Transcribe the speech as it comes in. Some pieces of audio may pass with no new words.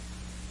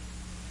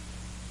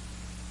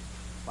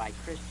why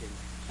Christians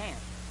can't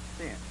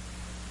sin.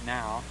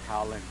 Now,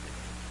 Hal Lindsey.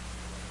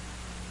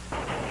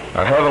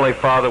 Our Heavenly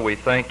Father, we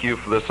thank you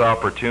for this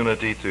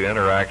opportunity to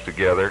interact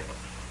together.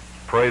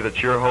 Pray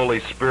that your Holy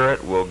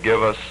Spirit will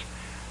give us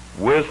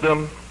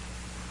wisdom,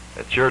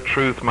 that your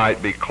truth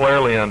might be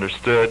clearly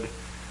understood.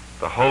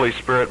 The Holy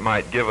Spirit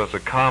might give us a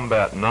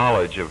combat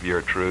knowledge of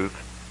your truth,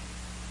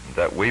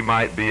 that we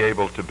might be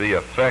able to be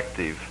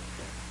effective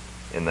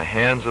in the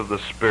hands of the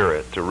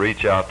Spirit to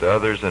reach out to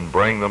others and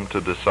bring them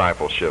to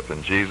discipleship.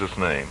 In Jesus'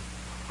 name,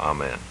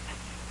 amen.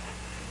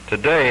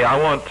 Today I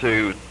want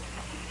to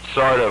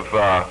sort of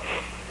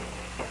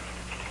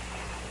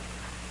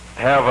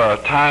have a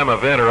time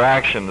of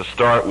interaction to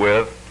start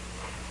with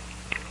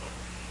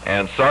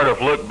and sort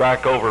of look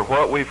back over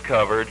what we've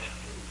covered,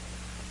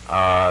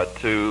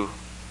 to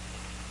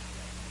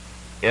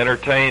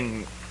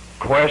entertain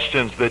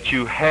questions that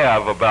you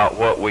have about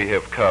what we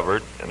have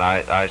covered. And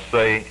I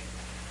say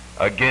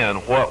again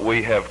what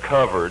we have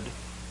covered,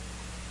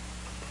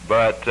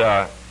 but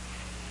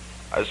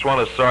I just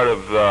want to sort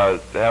of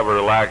have a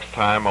relaxed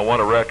time. I want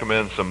to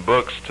recommend some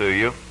books to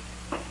you,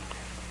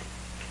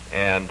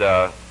 and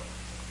then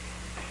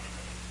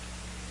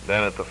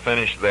at the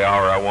finish of the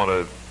hour I want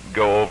to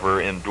go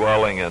over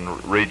indwelling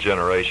and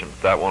regeneration.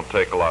 That won't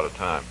take a lot of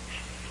time.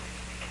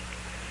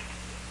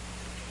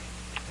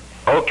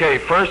 Okay,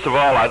 first of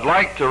all, I'd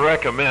like to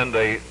recommend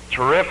a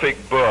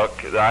terrific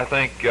book that I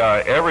think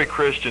every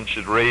Christian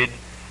should read.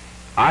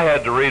 I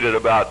had to read it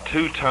about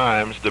 2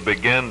 times to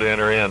begin to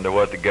enter into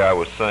what the guy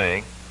was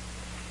saying.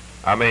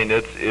 I mean,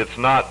 it's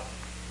not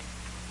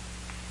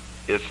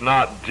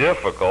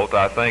difficult.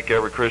 I think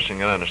every Christian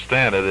can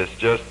understand it. It's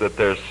just that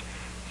there's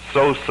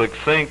so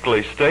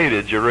succinctly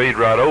stated, you read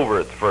right over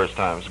it the first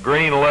time. It's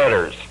Green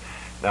Letters.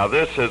 Now,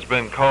 this has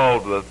been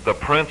called the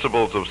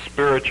Principles of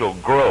Spiritual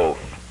Growth.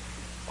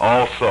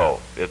 Also,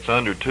 it's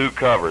under 2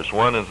 covers.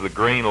 One is the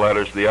Green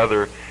Letters, the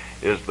other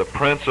is the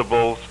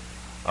Principles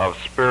of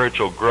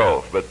Spiritual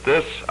Growth. But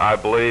this, I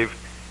believe,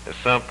 is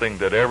something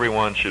that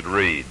everyone should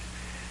read.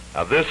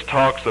 Now, this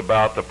talks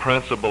about the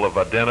principle of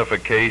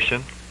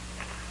identification,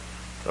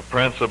 the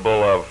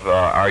principle of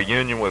our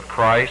union with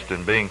Christ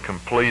and being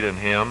complete in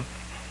Him,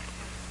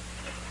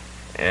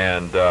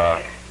 and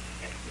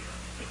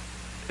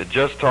it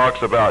just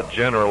talks about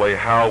generally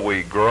how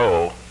we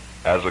grow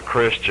as a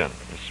Christian.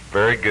 It's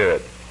very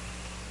good.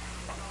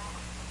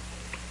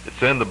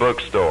 It's in the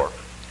bookstore.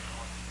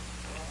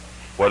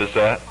 What is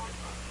that?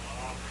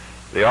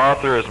 The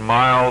author is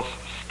Miles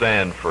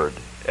Stanford,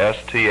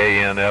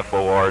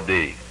 Stanford.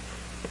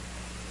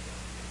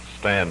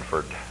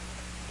 Stanford.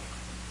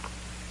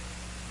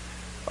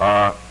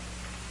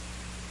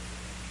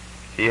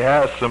 He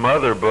has some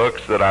other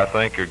books that I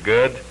think are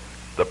good.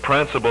 The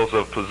Principles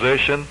of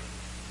Position.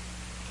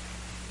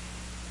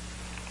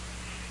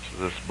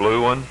 This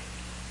blue one.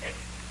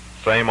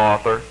 Same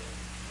author.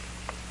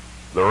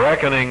 The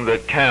Reckoning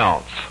That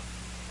Counts.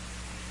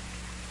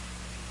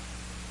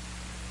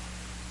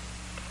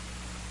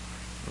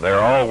 They're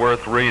all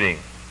worth reading.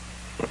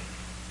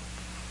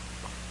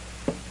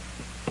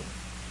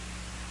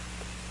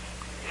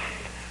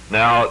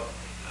 Now,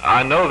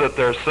 I know that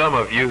there's some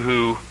of you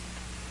who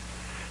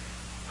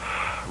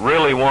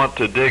really want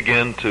to dig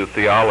into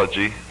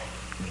theology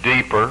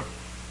deeper.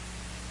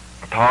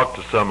 Talk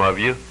to some of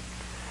you.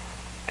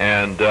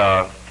 And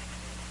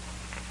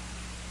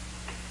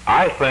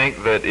I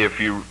think that if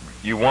you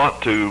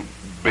want to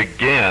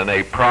begin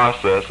a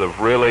process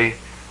of really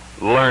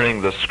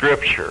learning the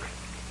Scripture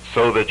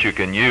so that you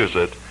can use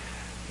it,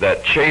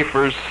 that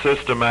Chafer's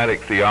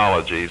systematic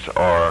theologies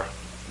are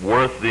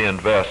worth the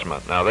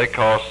investment. Now, they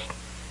cost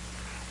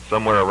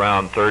somewhere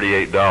around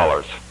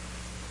 $38,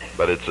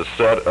 but it's a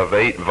set of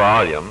 8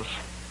 volumes.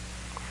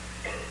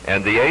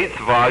 And the 8th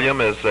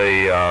volume is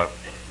a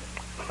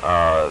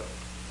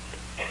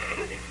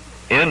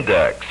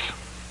index.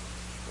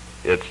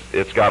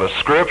 It's got a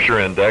scripture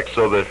index,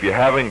 so that if you're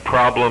having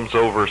problems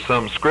over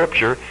some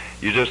scripture,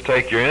 you just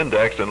take your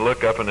index and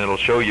look up, and it'll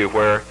show you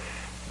where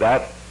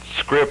that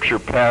scripture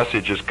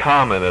passage is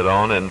commented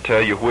on and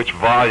tell you which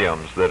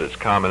volumes that it's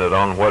commented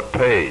on, what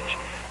page.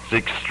 It's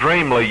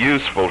extremely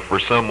useful for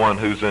someone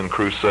who's in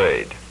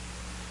crusade.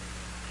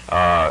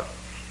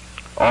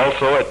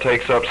 Also, it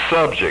takes up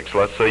subjects.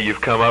 Let's say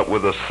you've come up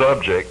with a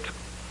subject,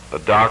 a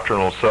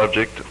doctrinal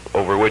subject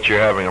over which you're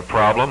having a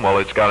problem. Well,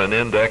 it's got an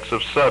index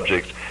of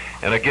subjects.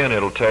 And again,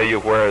 it'll tell you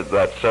where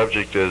that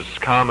subject is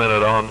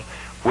commented on,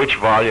 which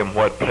volume,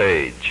 what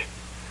page.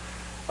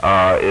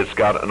 It's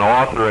got an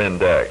author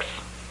index,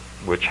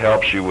 which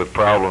helps you with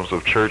problems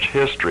of church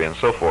history and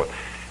so forth.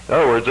 In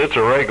other words, it's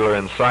a regular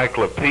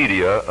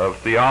encyclopedia of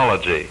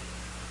theology.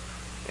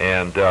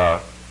 And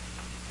the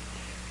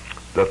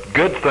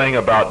good thing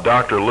about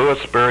Dr. Lewis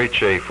Sperry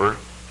Chafer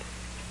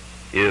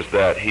is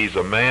that he's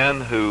a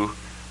man who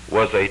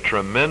was a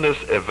tremendous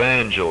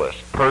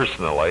evangelist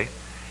personally,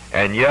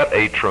 and yet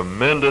a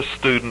tremendous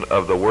student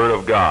of the Word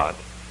of God.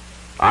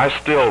 I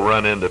still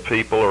run into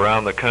people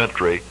around the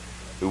country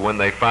who, when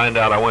they find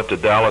out I went to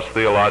Dallas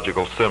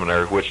Theological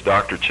Seminary, which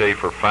Dr.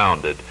 Chafer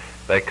founded,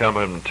 They come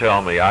and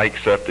tell me I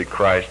accepted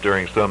Christ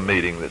during some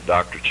meeting that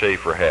Dr.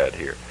 Chafer had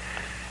here.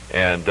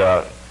 And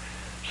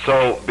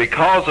so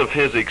because of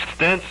his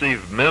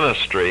extensive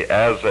ministry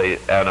as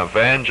an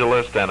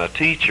evangelist and a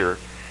teacher,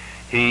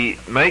 he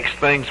makes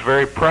things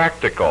very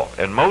practical.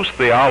 And most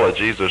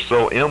theologies are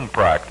so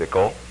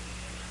impractical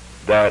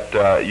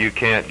that you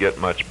can't get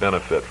much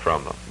benefit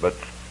from them. But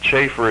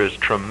Chafer is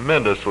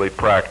tremendously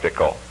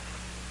practical.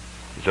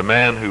 He's a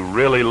man who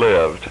really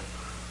lived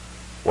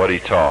what he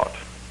taught.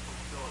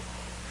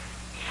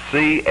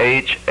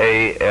 Chafer.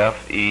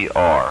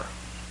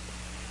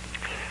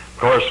 Of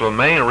course, the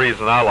main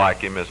reason I like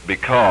him is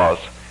because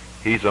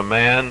he's a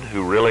man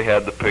who really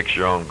had the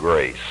picture on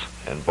grace.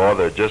 And boy,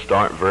 there just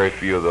aren't very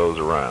few of those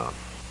around.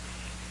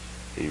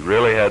 He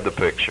really had the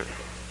picture.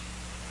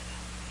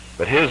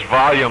 But his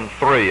volume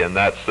 3 in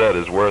that set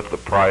is worth the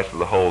price of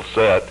the whole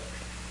set,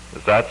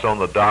 as that's on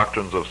the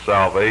doctrines of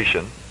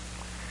salvation.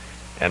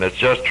 And it's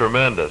just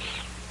tremendous.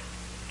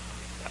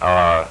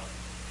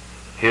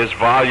 His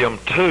volume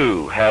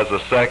 2 has a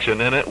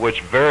section in it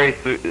which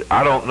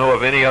I don't know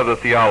of any other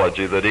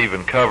theology that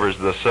even covers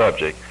the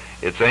subject.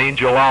 It's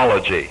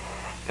angelology,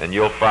 and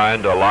you'll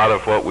find a lot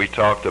of what we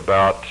talked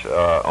about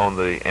on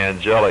the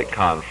angelic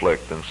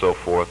conflict and so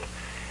forth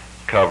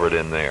covered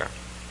in there.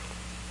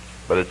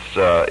 But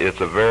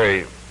it's a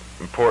very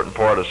important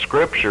part of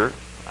Scripture.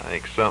 I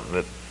think something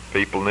that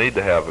people need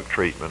to have a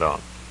treatment on.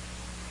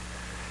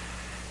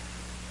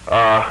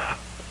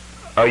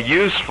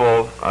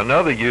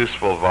 Another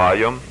useful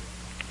volume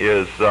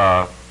is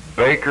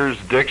Baker's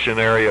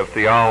Dictionary of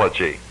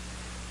Theology.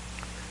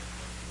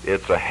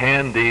 It's a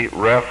handy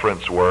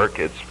reference work.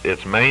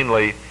 It's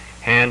mainly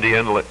handy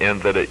in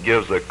that it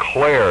gives a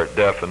clear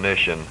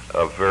definition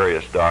of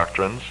various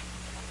doctrines.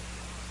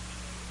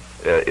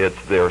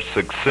 They're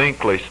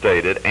succinctly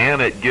stated,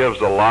 and it gives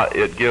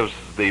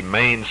the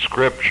main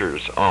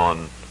scriptures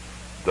on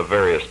the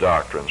various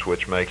doctrines,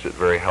 which makes it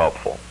very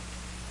helpful.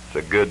 It's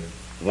a good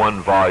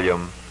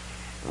one-volume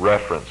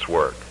reference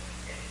work.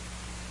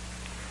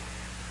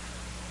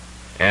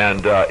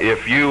 And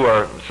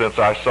since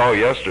I saw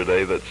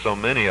yesterday that so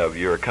many of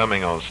you are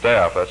coming on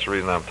staff, that's the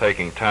reason I'm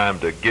taking time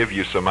to give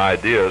you some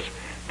ideas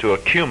to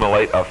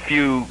accumulate a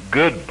few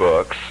good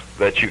books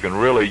that you can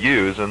really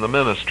use in the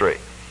ministry.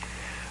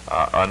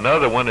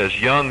 Another one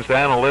is Young's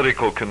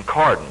Analytical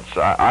Concordance.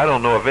 I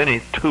don't know of any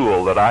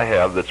tool that I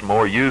have that's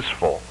more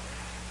useful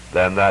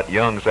than that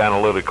Young's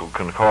Analytical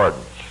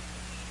Concordance.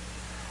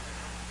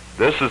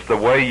 This is the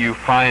way you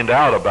find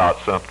out about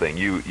something.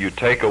 You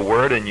take a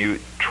word and you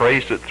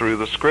trace it through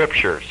the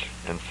scriptures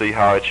and see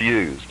how it's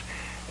used.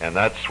 And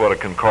that's what a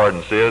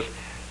concordance is.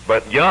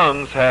 But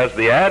Young's has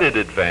the added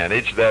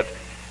advantage that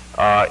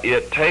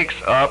it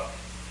takes up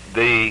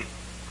the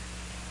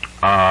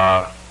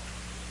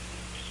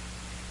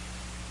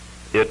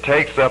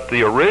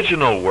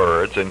original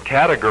words and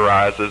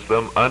categorizes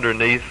them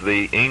underneath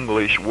the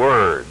English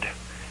word.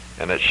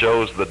 And it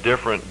shows the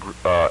different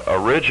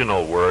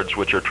original words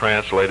which are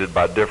translated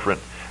by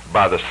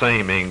the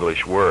same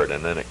English word,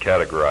 and then it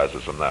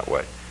categorizes them that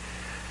way.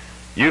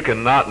 You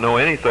can not know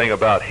anything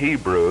about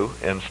Hebrew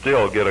and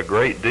still get a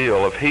great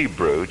deal of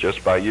Hebrew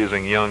just by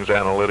using Young's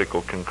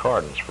Analytical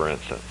Concordance, for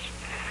instance.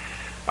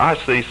 I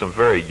see some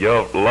very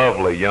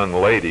lovely young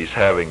ladies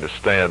having to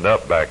stand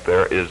up back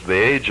there. Is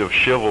the age of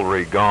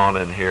chivalry gone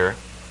in here?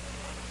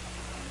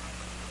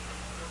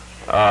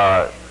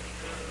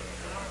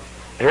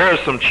 Here are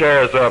some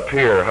chairs up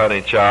here,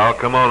 honey child.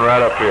 Come on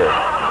right up here.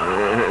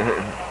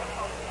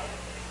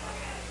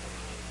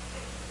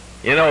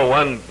 You know,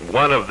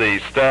 one of the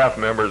staff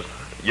members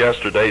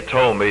yesterday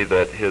told me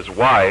that his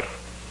wife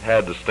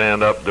had to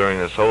stand up during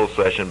this whole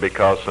session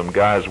because some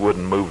guys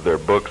wouldn't move their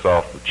books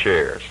off the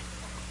chairs.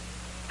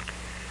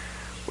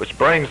 Which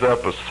brings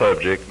up a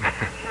subject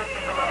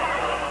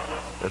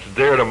that's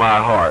dear to my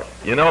heart.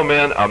 You know,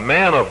 men, a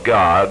man of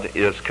God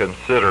is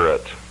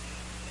considerate.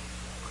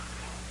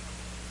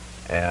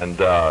 And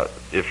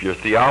if your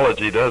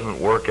theology doesn't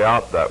work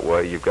out that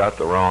way, you've got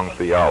the wrong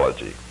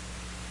theology.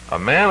 A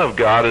man of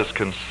God is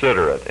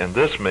considerate, and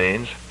this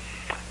means,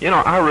 you know,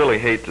 I really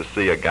hate to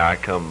see a guy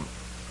come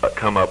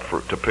up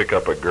to pick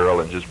up a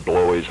girl and just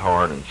blow his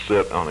horn and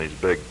sit on his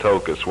big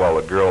tokus while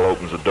the girl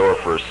opens the door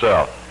for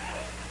herself.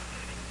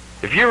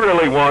 If you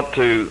really want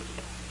to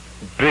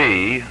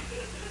be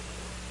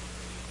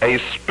a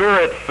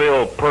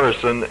spirit-filled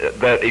person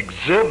that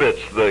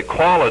exhibits the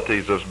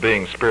qualities of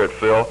being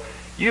spirit-filled,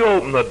 you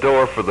open the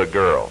door for the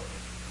girl.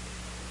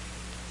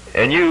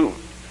 And you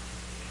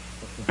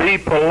be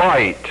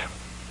polite.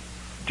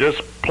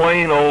 Just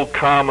plain old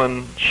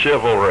common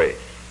chivalry.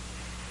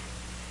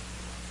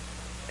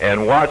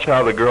 And watch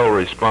how the girl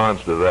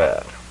responds to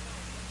that.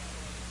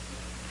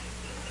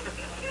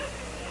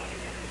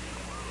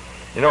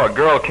 You know, a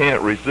girl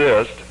can't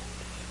resist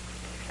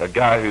a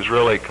guy who's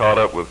really caught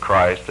up with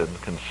Christ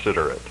and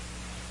considerate.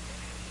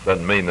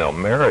 Doesn't mean they'll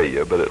marry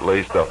you, but at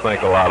least they'll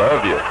think a lot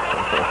of you.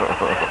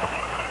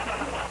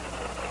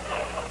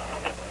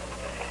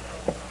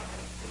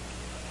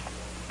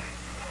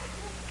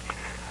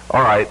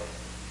 All right.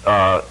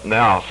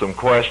 now some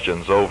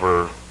questions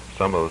over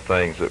some of the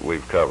things that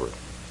we've covered.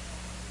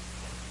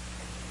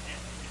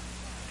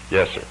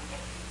 Yes, sir.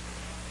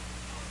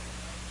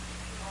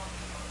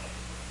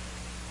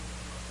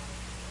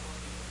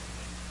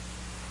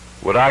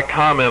 Would I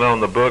comment on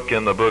the book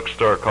in the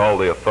bookstore called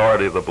The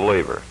Authority of the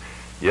Believer?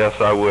 Yes,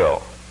 I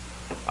will.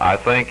 I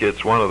think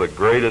it's one of the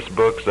greatest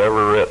books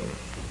ever written.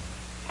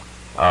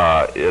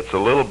 It's a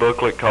little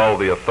booklet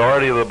called The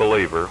Authority of the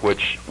Believer,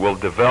 which will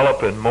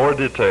develop in more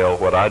detail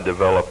what I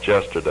developed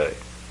yesterday.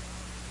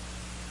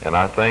 And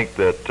I think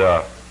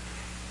that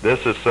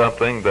this is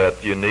something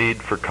that you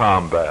need for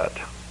combat.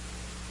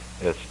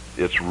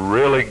 It's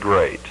really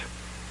great.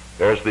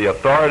 There's the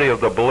authority of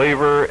the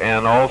believer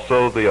and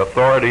also the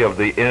authority of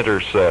the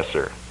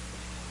intercessor.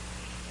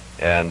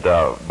 And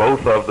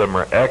both of them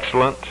are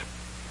excellent.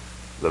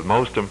 The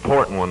most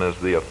important one is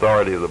the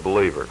authority of the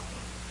believer.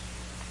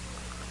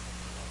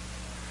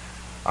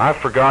 I've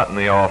forgotten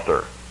the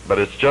author, but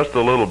it's just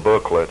a little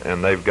booklet,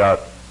 and they've got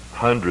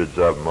hundreds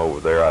of them over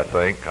there, I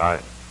think.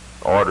 I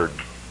ordered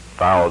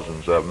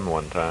thousands of them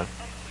one time.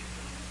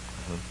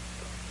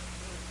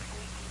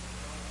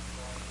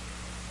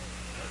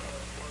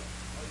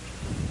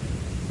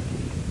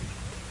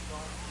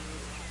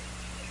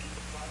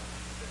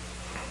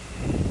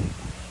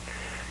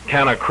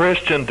 Can a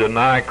Christian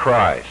deny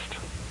Christ?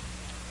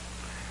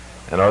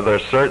 And are there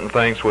certain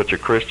things which a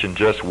Christian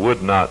just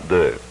would not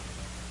do?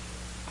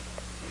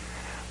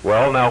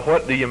 Well, now,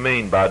 what do you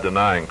mean by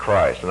denying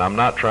Christ? And I'm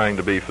not trying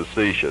to be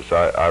facetious.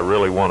 I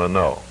really want to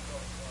know.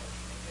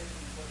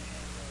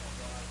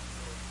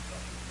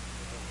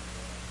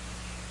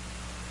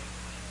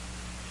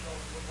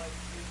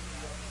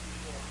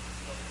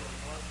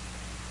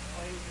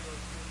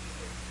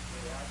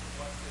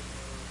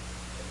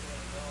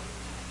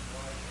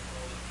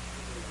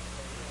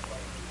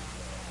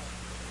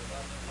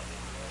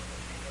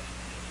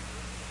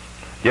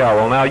 Yeah,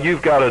 well, now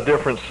you've got a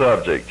different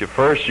subject.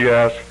 First you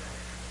ask,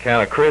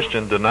 can a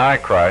Christian deny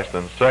Christ?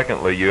 And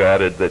secondly, you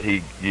added that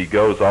he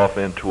goes off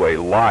into a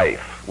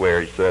life where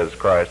he says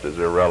Christ is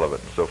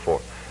irrelevant and so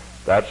forth.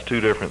 That's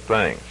two different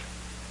things.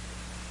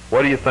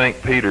 What do you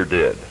think Peter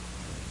did?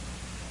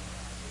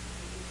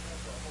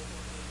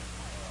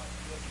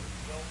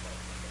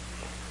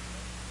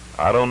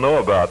 I don't know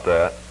about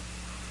that.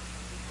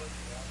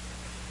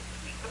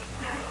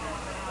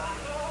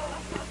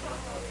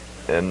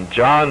 In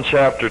John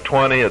chapter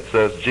 20, it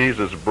says,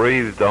 Jesus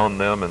breathed on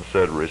them and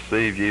said,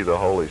 receive ye the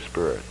Holy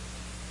Spirit.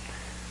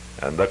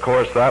 And of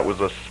course, that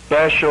was a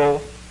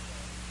special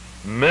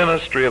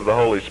ministry of the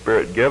Holy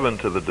Spirit given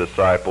to the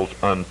disciples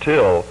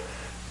until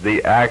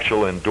the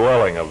actual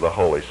indwelling of the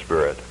Holy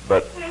Spirit.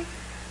 But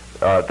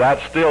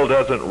that still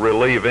doesn't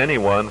relieve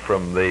anyone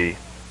from the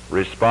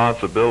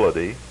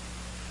responsibility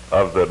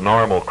of the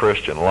normal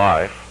Christian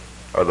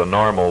life, or the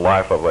normal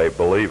life of a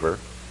believer.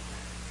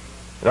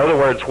 In other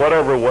words,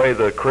 whatever way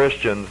the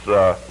Christians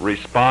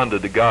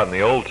responded to God in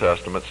the Old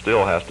Testament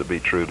still has to be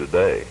true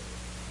today.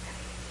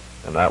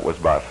 And that was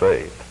by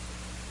faith.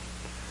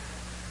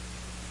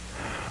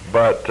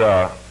 But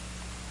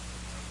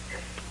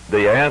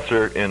the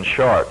answer, in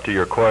short, to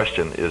your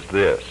question is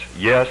this.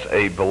 Yes,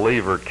 a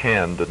believer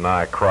can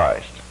deny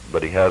Christ,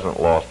 but he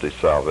hasn't lost his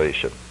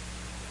salvation.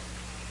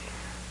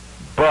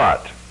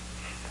 But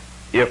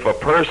if a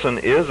person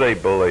is a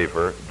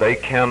believer, they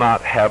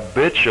cannot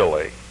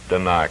habitually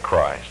deny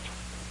Christ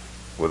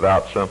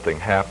without something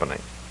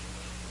happening.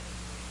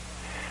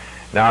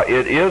 Now,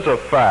 it is a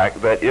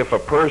fact that if a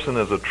person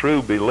is a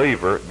true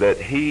believer,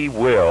 that he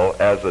will,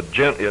 as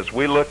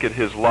we look at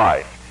his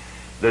life,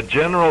 the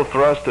general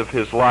thrust of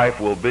his life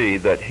will be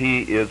that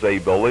he is a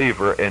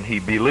believer and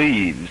he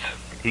believes.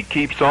 He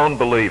keeps on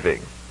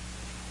believing,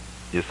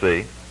 you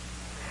see.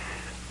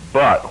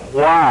 But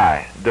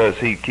why does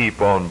he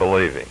keep on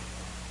believing?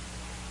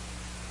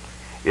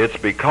 It's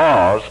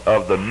because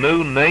of the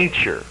new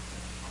nature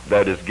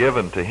that is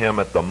given to him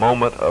at the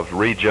moment of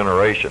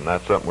regeneration.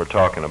 That's something we're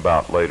talking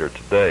about later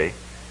today.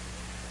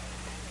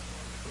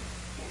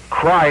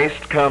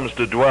 Christ comes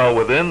to dwell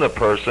within the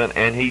person,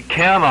 and he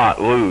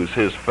cannot lose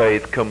his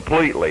faith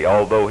completely,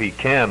 although he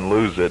can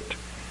lose it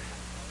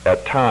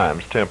at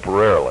times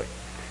temporarily.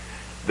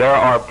 There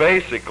are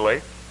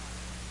basically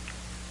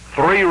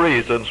three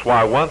reasons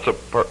why once a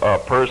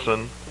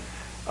person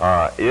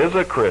is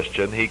a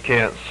Christian, he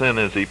can't sin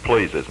as he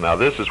pleases. Now,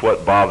 this is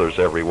what bothers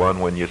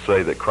everyone when you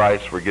say that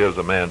Christ forgives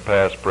a man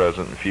past,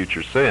 present, and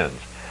future sins.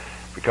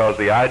 Because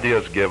the idea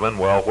is given,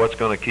 well, what's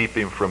going to keep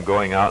him from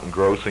going out and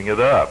grossing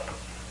it up?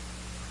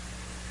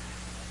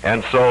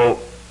 And so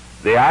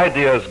the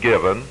idea is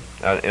given.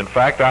 In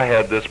fact, I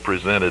had this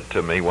presented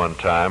to me one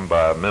time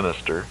by a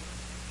minister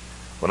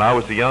when I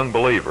was a young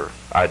believer.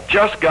 I'd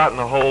just gotten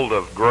a hold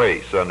of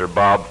grace under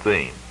Bob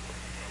Thien.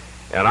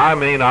 And I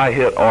mean, I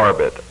hit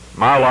orbit.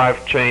 My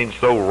life changed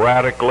so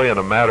radically in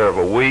a matter of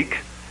a week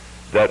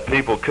that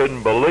people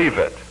couldn't believe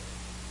it.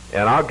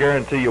 And I'll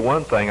guarantee you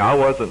one thing, I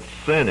wasn't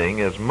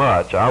sinning as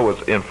much.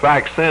 In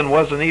fact, sin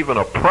wasn't even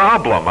a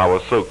problem. I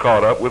was so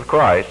caught up with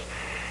Christ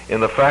in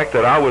the fact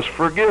that I was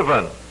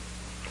forgiven.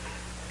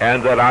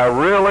 and that I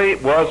really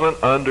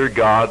wasn't under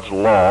God's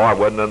law. I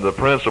wasn't under the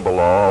principal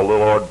law. All the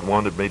Lord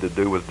wanted me to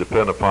do was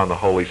depend upon the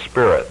Holy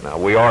Spirit. Now,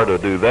 we are to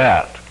do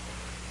that.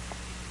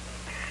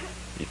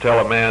 You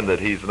tell a man that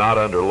he's not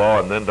under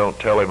law and then don't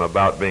tell him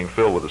about being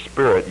filled with the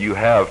Spirit, you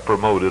have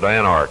promoted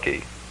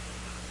anarchy.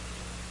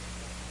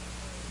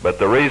 But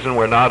the reason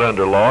we're not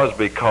under law is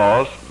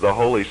because the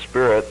Holy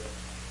Spirit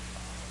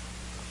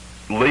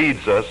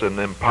leads us and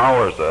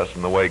empowers us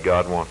in the way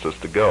God wants us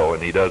to go,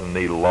 and he doesn't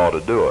need a law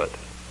to do it.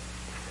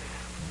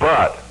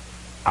 But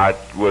I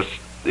was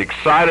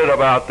excited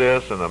about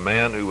this, and a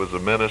man who was a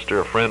minister,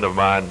 a friend of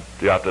mine,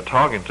 got to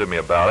talking to me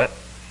about it,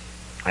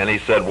 and he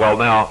said, well,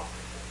 now,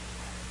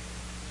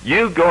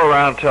 you go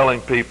around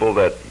telling people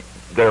that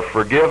they're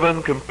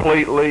forgiven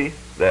completely,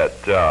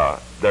 that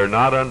they're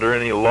not under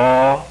any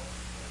law.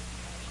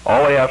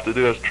 All they have to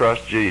do is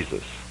trust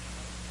Jesus.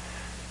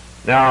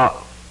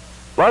 Now,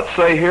 let's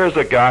say here's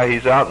a guy,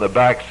 he's out in the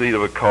back seat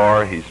of a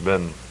car, he's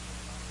been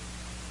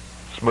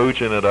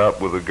smooching it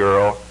up with a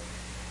girl,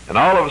 and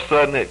all of a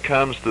sudden it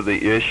comes to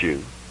the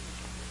issue,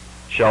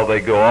 shall they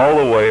go all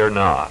the way or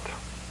not?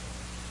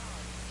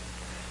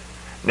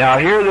 Now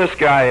here this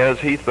guy is,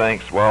 he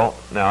thinks, well,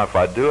 now if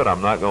I do it,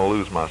 I'm not going to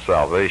lose my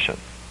salvation.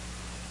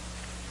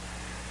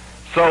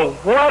 So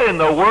what in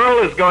the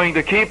world is going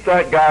to keep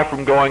that guy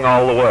from going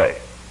all the way?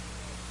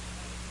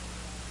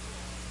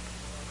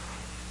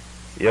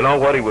 You know,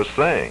 what he was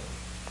saying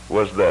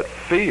was that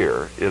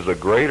fear is a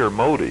greater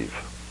motive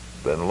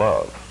than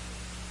love.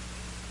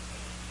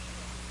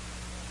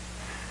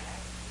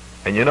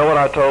 And you know what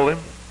I told him?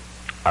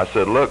 I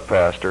said, look,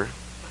 Pastor,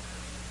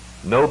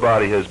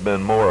 nobody has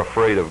been more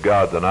afraid of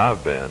God than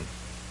I've been.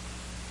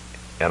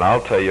 And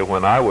I'll tell you,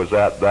 when I was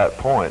at that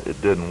point,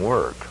 it didn't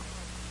work.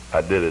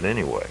 I did it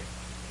anyway.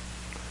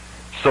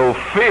 So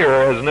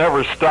fear has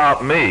never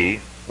stopped me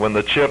when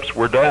the chips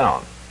were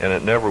down, and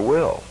it never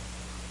will.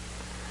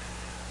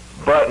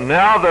 But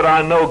now that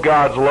I know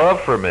God's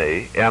love for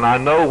me, and I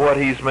know what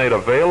he's made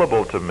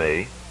available to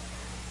me,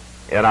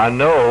 and I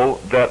know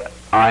that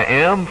I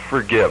am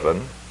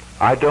forgiven,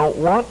 I don't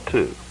want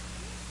to.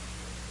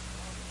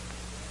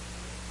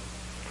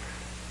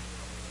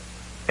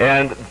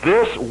 And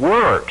this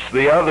works,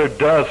 the other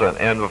doesn't.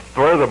 And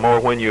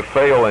furthermore, when you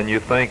fail and you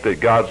think that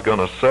God's going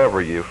to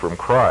sever you from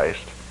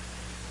Christ,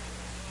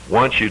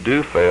 once you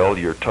do fail,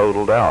 you're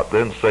totaled out.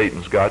 Then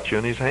Satan's got you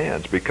in his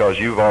hands because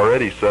you've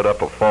already set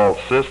up a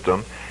false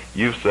system.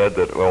 You've said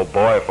that, well,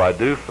 boy, if I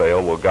do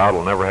fail, well, God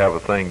will never have a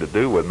thing to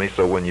do with me.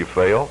 So when you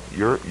fail,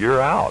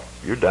 you're out.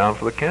 You're down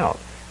for the count.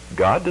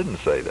 God didn't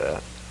say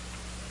that.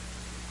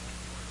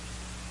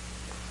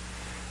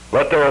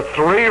 But there are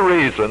three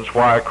reasons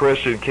why a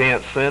Christian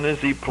can't sin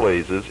as he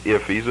pleases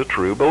if he's a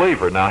true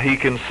believer. Now, he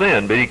can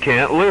sin, but he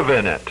can't live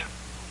in it.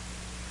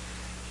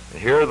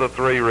 Here are the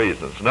three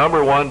reasons.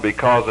 Number one,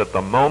 because at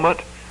the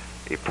moment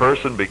a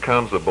person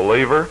becomes a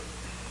believer,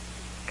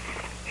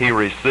 he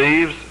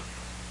receives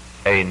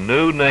a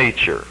new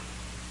nature,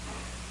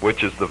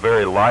 which is the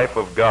very life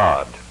of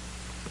God.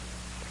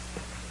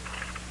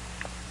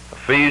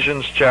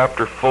 Ephesians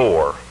chapter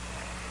 4.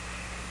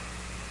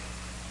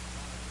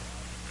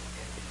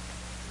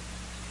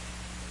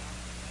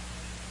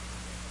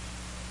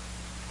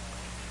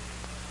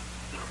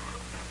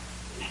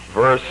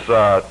 Verse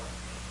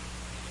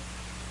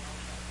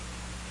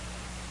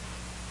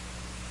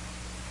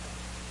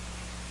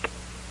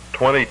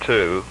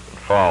 22 and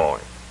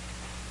following.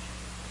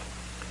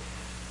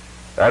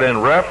 That in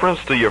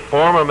reference to your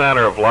former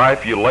manner of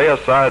life you lay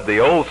aside the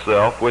old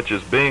self, which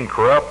is being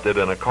corrupted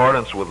in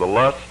accordance with the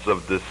lusts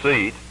of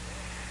deceit,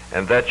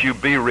 and that you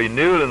be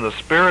renewed in the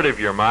spirit of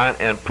your mind,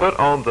 and put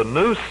on the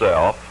new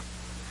self,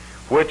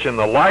 which in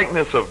the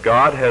likeness of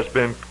God has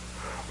been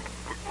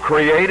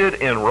created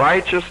in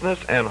righteousness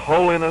and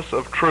holiness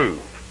of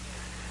truth.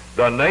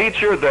 The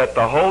nature that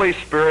the Holy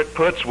Spirit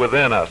puts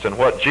within us, and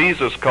what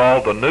Jesus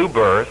called the new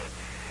birth,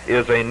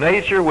 is a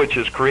nature which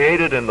is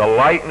created in the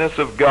likeness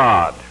of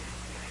God.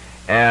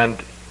 And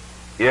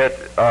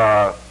it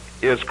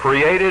is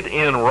created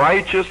in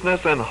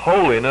righteousness and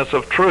holiness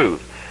of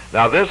truth.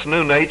 Now, this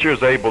new nature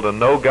is able to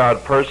know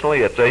God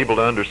personally. It's able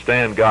to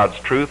understand God's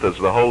truth as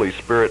the Holy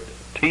Spirit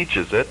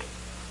teaches it.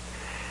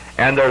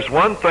 And there's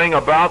one thing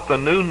about the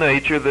new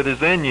nature that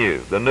is in you,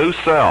 the new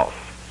self.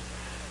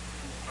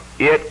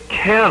 It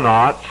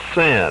cannot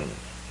sin,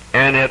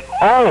 and it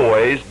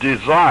always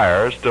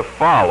desires to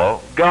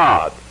follow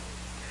God.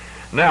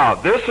 Now,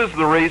 this is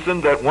the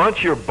reason that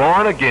once you're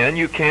born again,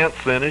 you can't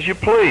sin as you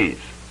please.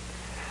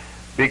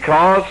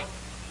 Because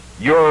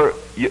the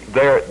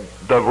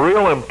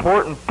real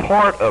important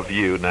part of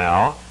you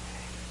now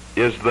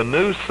is the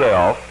new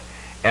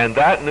self, and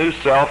that new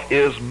self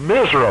is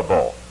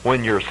miserable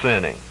when you're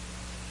sinning.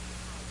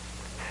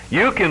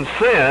 You can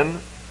sin,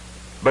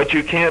 but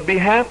you can't be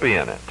happy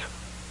in it.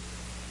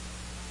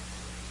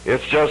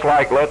 It's just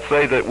like, let's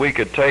say that we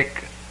could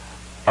take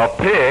a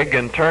pig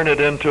and turn it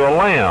into a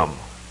lamb.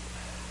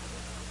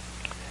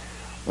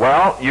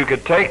 Well, you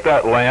could take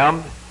that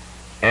lamb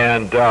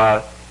and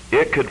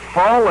it could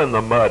fall in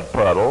the mud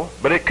puddle,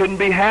 but it couldn't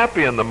be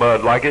happy in the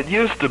mud like it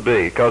used to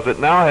be, because it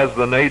now has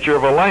the nature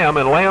of a lamb,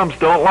 and lambs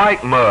don't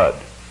like mud.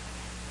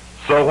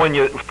 So when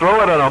you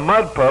throw it in a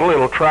mud puddle,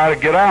 it'll try to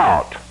get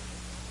out,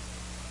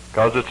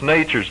 because its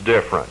nature's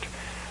different.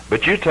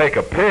 But you take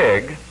a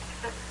pig,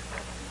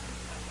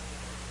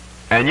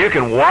 and you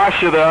can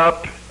wash it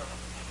up,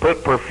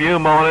 put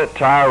perfume on it,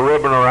 tie a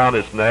ribbon around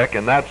its neck,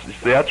 and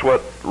that's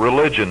what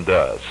religion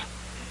does.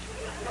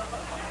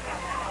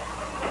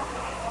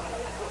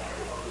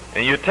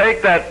 And you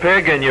take that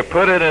pig and you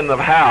put it in the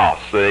house,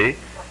 see?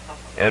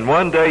 And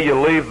one day you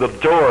leave the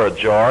door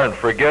ajar and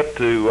forget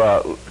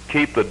to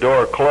keep the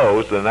door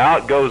closed, and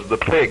out goes the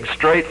pig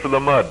straight for the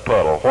mud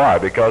puddle. Why?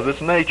 Because its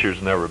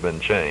nature's never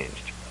been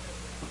changed.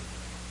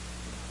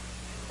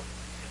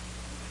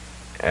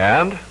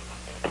 And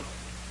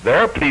there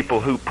are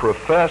people who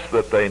profess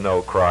that they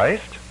know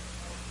Christ,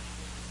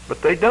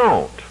 but they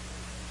don't.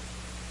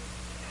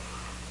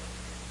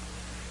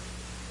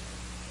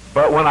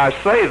 But when I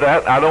say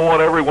that, I don't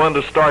want everyone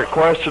to start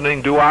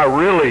questioning, do I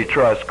really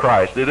trust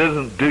Christ? It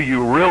isn't, do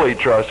you really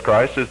trust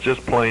Christ? It's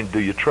just plain, do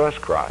you trust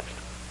Christ?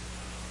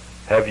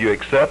 Have you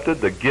accepted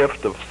the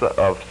gift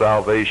of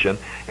salvation,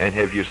 and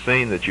have you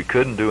seen that you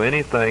couldn't do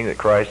anything that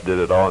Christ did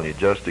at all, and you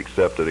just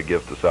accepted a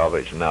gift of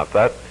salvation? Now, if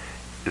that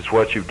is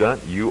what you've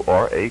done, you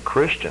are a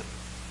Christian,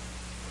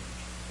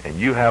 and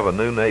you have a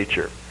new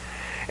nature.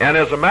 And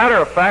as a matter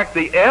of fact,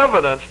 the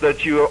evidence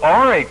that you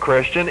are a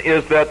Christian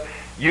is that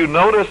you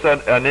notice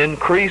an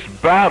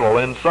increased battle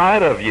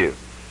inside of you.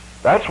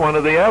 That's one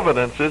of the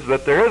evidences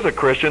that there is a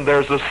Christian.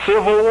 There's a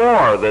civil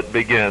war that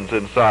begins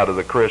inside of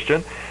the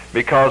Christian,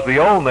 because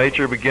the old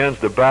nature begins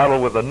to battle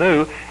with the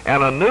new,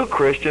 and a new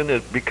Christian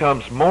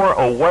becomes more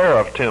aware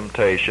of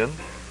temptation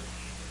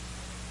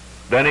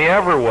than he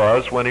ever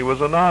was when he was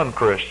a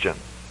non-Christian.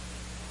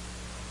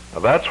 Now,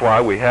 that's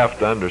why we have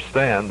to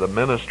understand the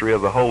ministry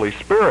of the Holy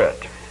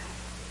Spirit,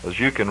 as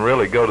you can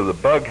really go to the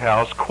bug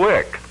house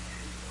quick.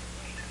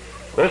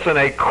 Listen,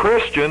 a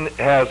Christian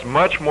has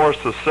much more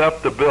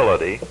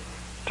susceptibility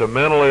to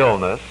mental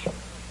illness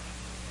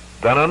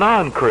than a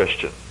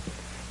non-Christian,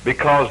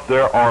 because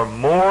there are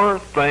more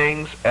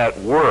things at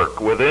work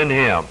within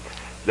him.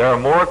 There are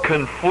more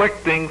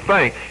conflicting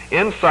things.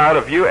 Inside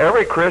of you,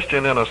 every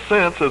Christian, in a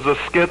sense, is a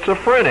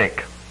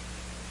schizophrenic.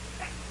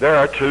 There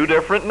are two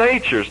different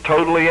natures,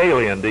 totally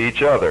alien to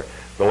each other.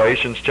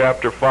 Galatians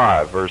chapter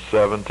 5, verse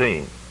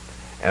 17,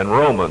 and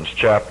Romans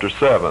chapter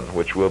 7,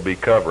 which we'll be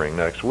covering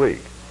next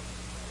week.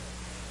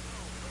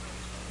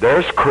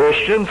 There's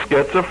Christian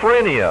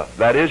schizophrenia.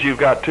 That is, you've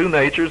got two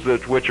natures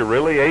which are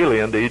really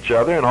alien to each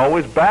other and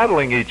always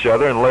battling each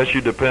other unless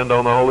you depend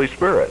on the Holy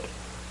Spirit.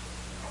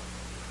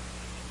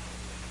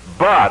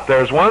 But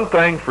there's one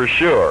thing for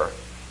sure.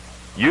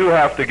 You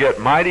have to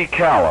get mighty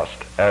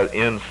calloused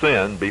in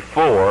sin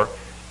before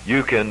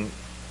you can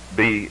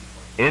be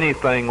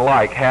anything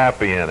like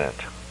happy in it.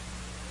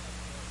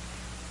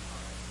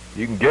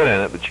 You can get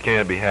in it, but you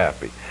can't be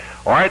happy.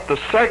 All right, the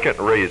second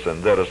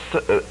reason that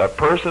a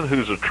person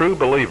who's a true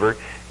believer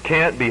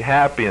can't be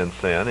happy in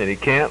sin and he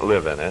can't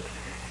live in it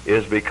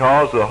is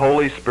because the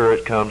Holy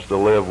Spirit comes to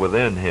live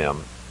within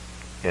him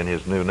in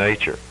his new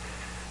nature.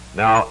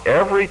 Now,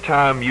 every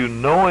time you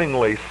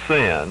knowingly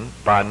sin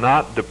by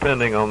not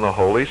depending on the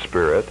Holy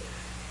Spirit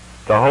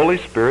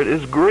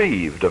is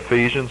grieved,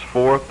 Ephesians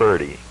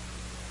 4:30.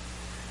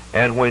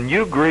 And when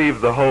you grieve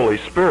the Holy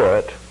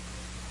Spirit,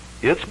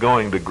 it's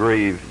going to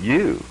grieve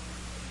you.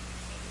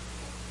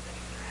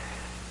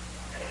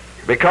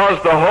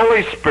 Because the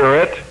Holy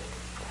Spirit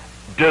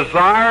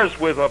desires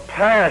with a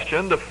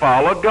passion to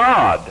follow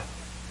God.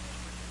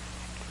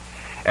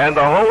 And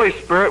the Holy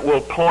Spirit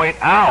will point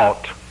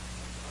out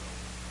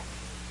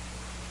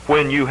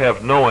when you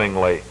have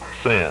knowingly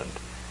sinned.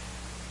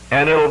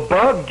 And it'll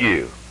bug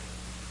you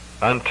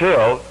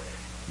until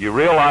you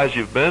realize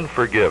you've been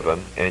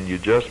forgiven and you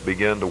just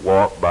begin to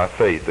walk by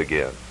faith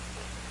again.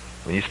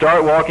 When you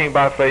start walking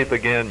by faith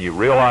again, you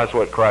realize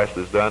what Christ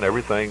has done,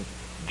 everything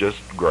just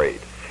great.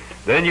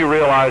 Then you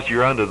realize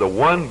you're under the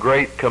one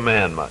great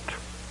commandment.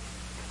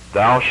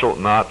 Thou shalt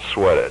not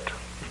sweat it.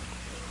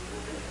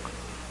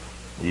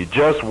 You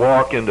just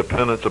walk in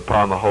dependence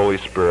upon the Holy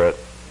Spirit,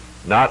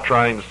 not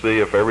trying to see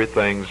if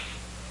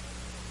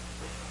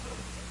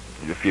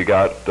you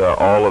got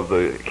all of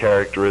the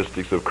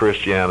characteristics of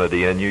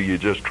Christianity in you. You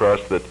just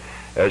trust that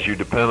as you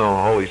depend on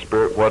the Holy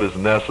Spirit, what is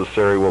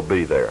necessary will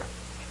be there.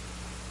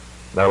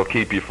 That'll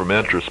keep you from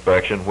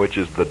introspection, which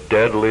is the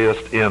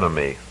deadliest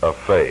enemy of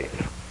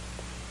faith.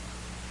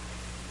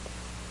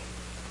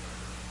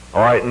 All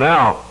right,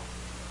 now,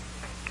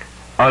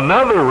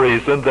 another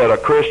reason that a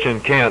Christian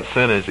can't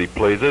sin as he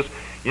pleases,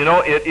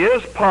 it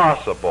is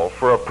possible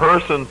for a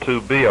person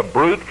to be a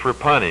brute for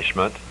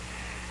punishment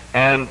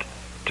and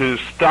to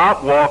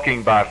stop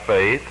walking by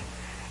faith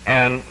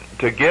and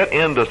to get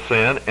into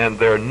sin, and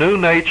their new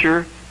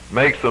nature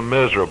makes them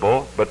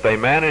miserable, but they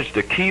manage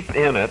to keep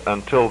in it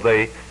until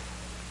they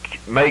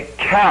make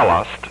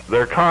calloused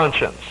their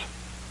conscience.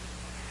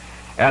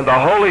 And the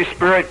Holy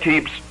Spirit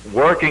keeps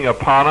working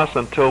upon us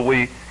until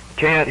we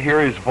can't hear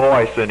his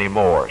voice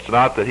anymore. It's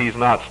not that he's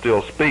not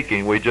still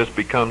speaking. We just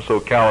become so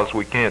callous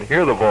we can't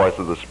hear the voice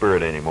of the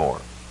Spirit anymore.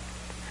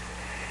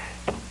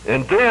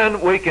 And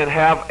then we can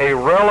have a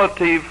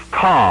relative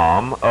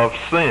calm of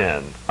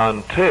sin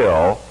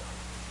until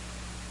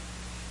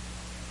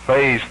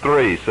phase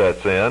 3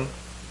 sets in,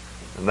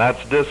 and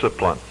that's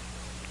discipline.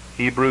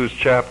 Hebrews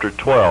chapter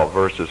 12,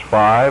 verses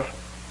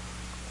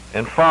 5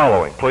 and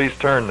following. Please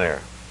turn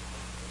there.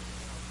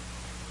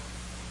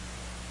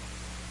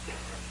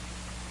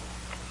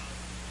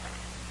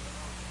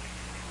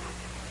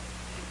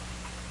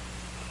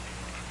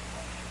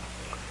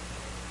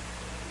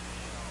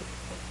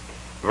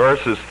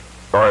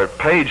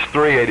 Page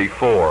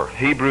 384,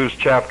 Hebrews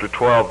chapter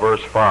 12,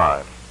 verse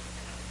 5.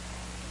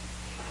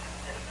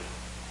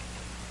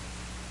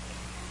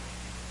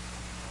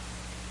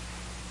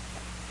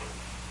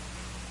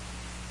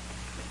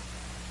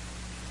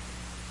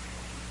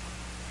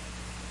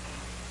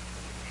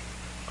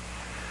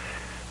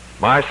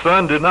 My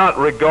son, do not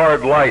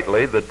regard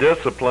lightly the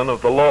discipline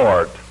of the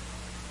Lord,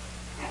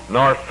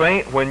 nor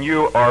faint when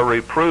you are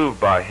reproved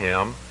by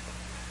him.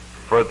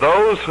 For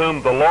those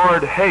whom the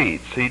Lord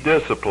hates, he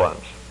disciplines.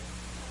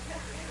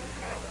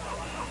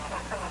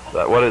 Is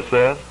that what it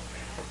says?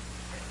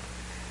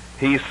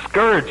 He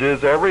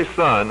scourges every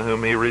son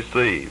whom he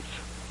receives.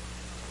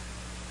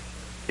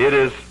 It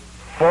is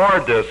for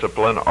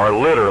discipline, or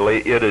literally,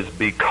 it is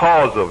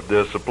because of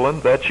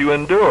discipline that you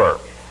endure.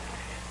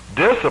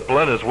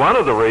 Discipline is one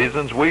of the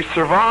reasons we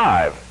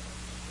survive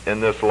in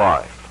this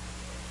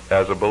life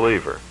as a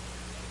believer.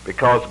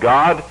 Because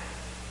God,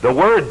 the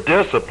word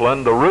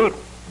discipline, the root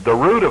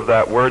of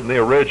that word in the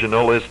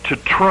original is to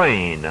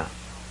train.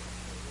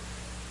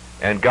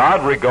 And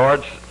God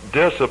regards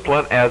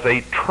discipline as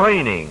a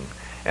training.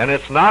 And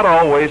it's not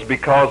always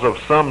because of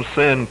some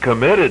sin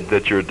committed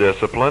that you're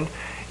disciplined.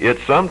 It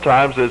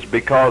sometimes is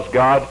because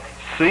God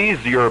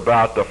sees you're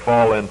about to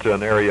fall into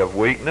an area of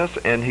weakness,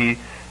 and He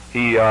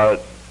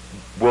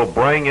will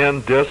bring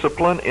in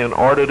discipline in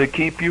order to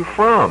keep you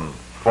from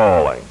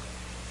falling.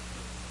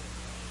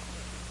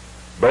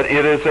 But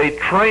it is a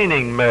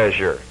training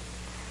measure.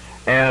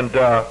 And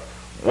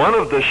one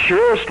of the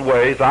surest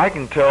ways I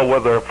can tell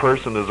whether a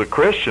person is a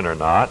Christian or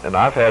not, and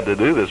I've had to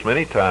do this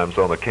many times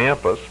on the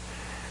campus,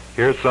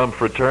 here's some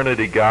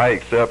fraternity guy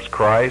accepts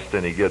Christ,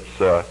 and he gets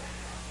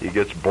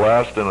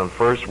blessed, and on the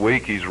first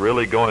week he's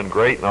really going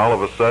great, and all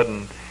of a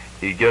sudden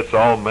he gets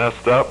all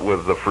messed up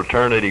with the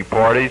fraternity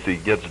parties. He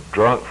gets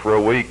drunk for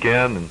a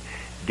weekend and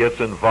gets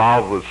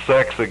involved with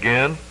sex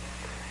again,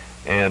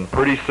 and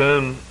pretty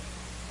soon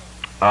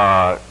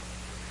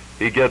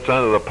he gets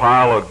under the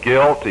pile of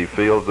guilt. He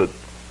feels that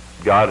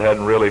God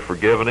hadn't really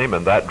forgiven him,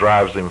 and that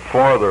drives him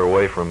farther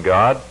away from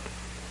God.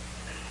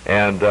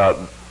 And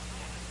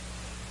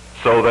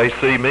so they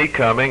see me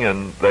coming,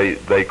 and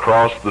they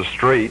cross the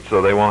street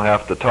so they won't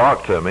have to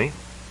talk to me.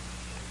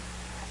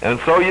 And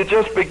so you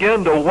just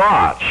begin to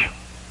watch.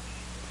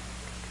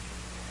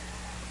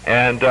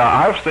 And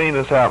I've seen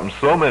this happen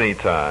so many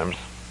times.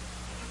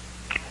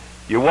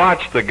 You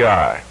watch the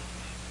guy,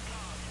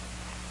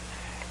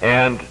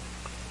 and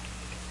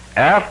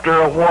after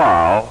a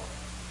while,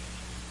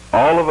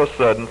 all of a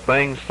sudden,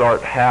 things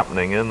start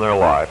happening in their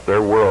life.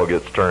 Their world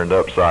gets turned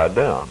upside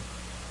down.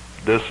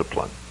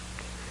 Discipline.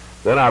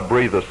 Then I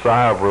breathe a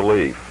sigh of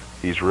relief.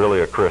 He's really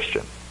a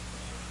Christian.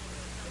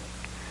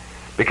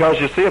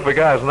 Because you see, if a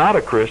guy's not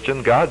a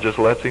Christian, God just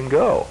lets him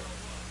go.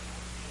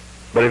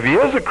 But if he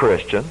is a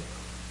Christian,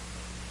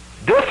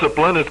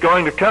 discipline is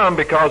going to come,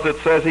 because it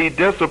says he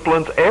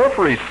disciplines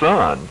every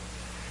son.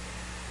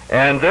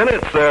 And then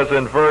it says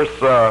in verse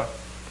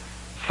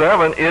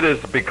 7, it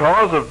is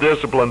because of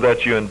discipline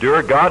that you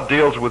endure. God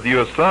deals with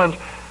you as sons.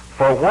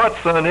 For what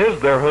son is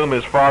there whom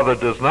his father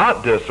does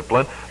not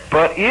discipline?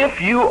 But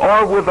if you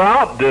are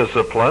without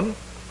discipline,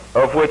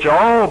 of which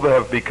all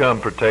have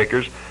become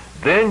partakers,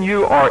 then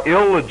you are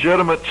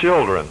illegitimate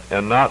children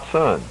and not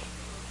sons.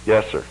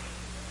 Yes, sir.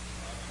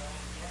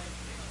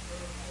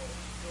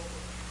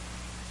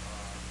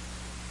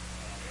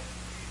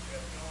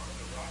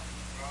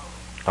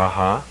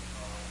 Uh-huh.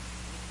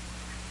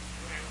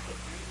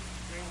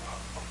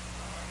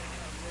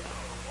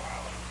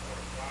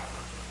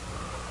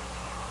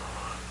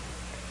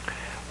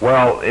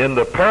 Well, in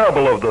the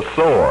parable of the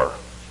sower,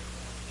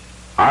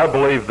 I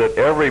believe that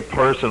every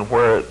person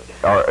or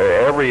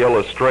every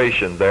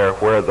illustration there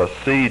where the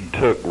seed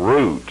took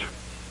root,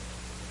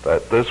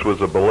 that this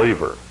was a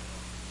believer.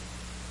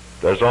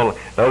 In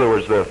other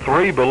words, there are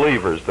three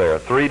believers there,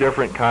 three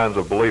different kinds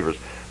of believers.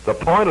 The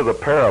point of the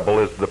parable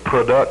is the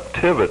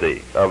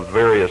productivity of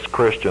various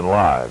Christian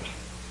lives.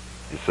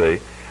 You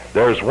see,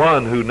 there's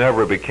one who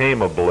never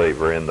became a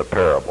believer in the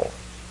parable.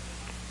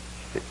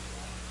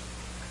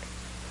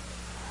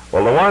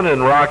 Well, the one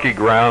in rocky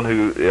ground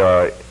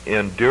who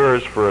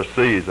endures for a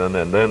season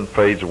and then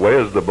fades away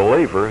is the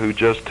believer who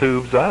just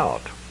tubes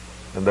out.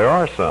 And there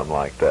are some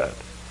like that.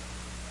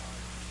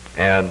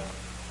 And,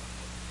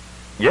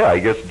 yeah,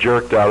 he gets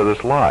jerked out of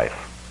this life.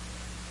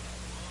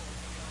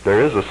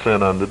 There is a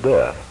sin unto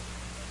death.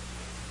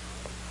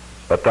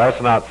 But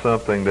that's not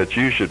something that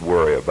you should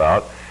worry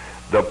about.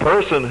 The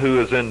person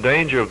who is in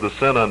danger of the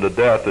sin unto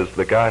death is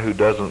the guy who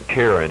doesn't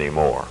care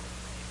anymore.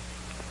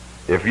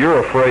 If you're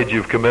afraid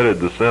you've committed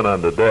the sin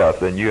unto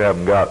death, then you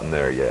haven't gotten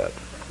there yet,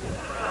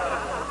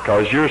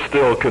 because you're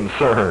still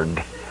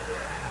concerned.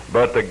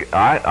 But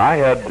I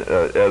had,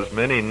 as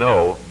many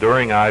know,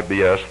 during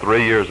IBS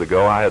 3 years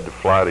ago, I had to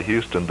fly to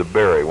Houston to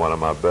bury one of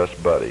my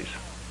best buddies,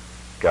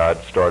 guy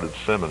I'd started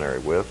seminary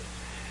with.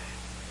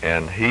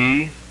 And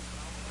he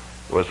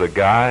was a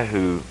guy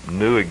who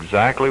knew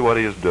exactly what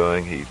he was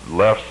doing. He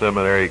left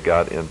seminary,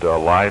 got into a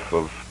life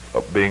of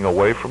being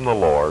away from the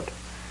Lord.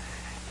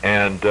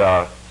 And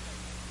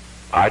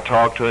I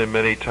talked to him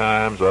many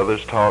times,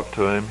 others talked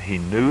to him. He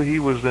knew he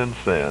was in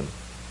sin,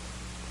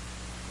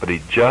 but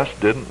he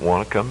just didn't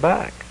want to come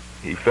back.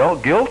 He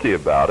felt guilty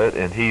about it,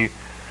 and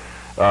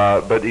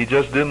but he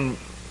just didn't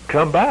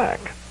come back.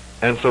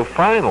 And so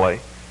finally,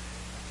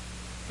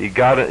 he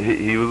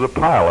was a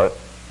pilot.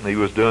 He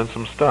was doing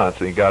some stunts,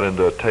 and he got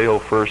into a tail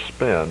first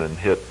spin and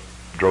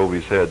drove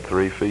his head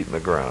 3 feet in the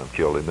ground,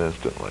 killed him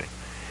instantly.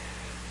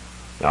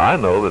 Now I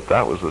know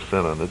that was a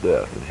sin unto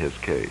death in his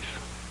case.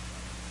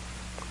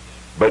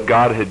 But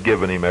God had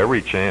given him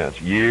every chance,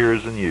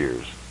 years and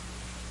years.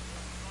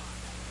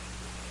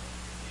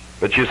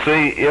 But you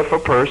see, if a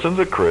person's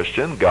a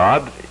Christian,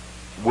 God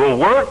will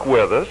work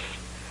with us,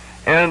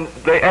 and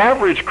the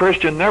average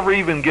Christian never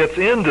even gets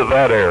into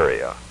that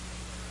area.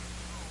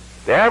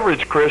 The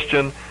average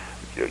Christian,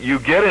 you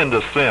get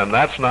into sin,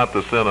 that's not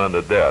the sin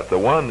unto death. The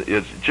one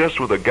is just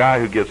with a guy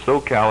who gets so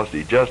calloused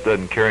he just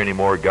doesn't care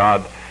anymore.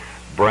 God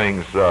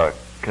brings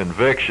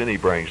conviction, he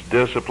brings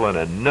discipline,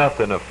 and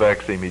nothing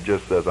affects him. He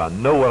just says, I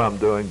know what I'm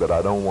doing, but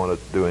I don't want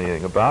to do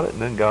anything about it,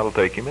 and then God will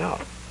take him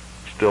out.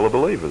 Still a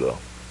believer, though.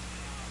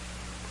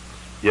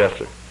 Yes,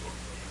 sir.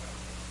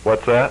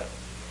 What's that?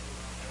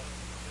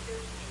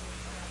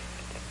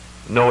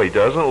 No, he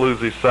doesn't lose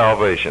his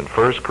salvation.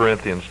 1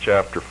 Corinthians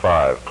chapter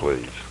 5,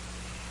 please.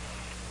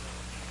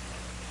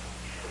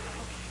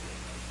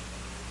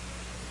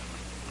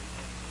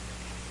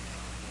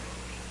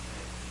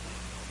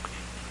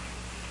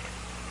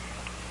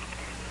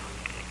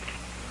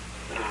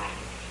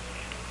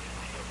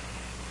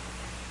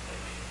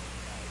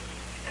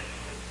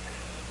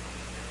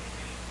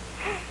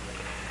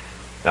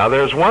 Now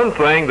there's one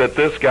thing that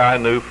this guy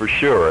knew for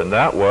sure, and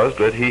that was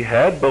that he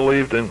had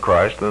believed in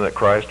Christ and that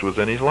Christ was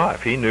in his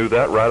life. He knew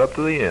that right up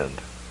to the end.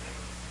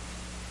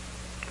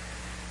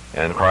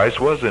 And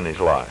Christ was in his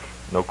life,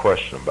 no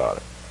question about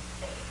it.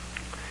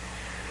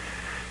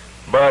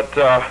 But,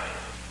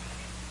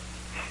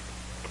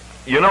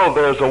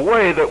 there's a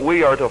way that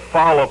we are to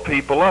follow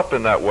people up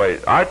in that way.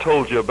 I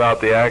told you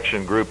about the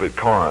action group at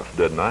Corinth,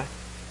 didn't I?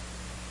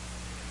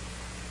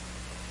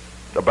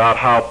 About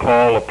how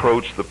Paul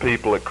approached the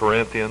people at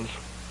Corinthians.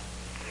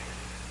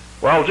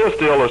 Well, just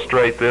to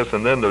illustrate this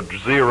and then to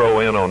zero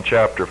in on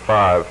chapter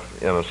 5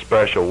 in a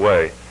special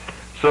way.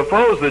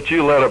 Suppose that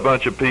you led a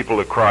bunch of people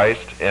to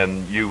Christ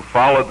and you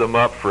followed them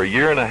up for 1.5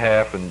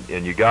 years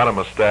and you got them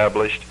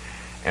established,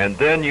 and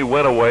then you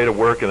went away to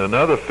work in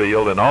another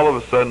field, and all of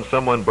a sudden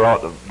someone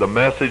brought the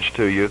message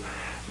to you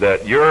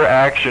that your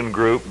action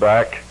group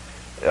back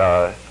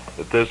at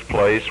this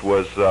place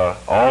was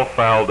all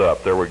fouled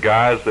up. There were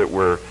guys that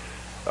were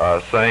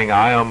saying,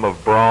 I am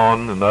of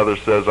Braun, another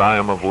says, I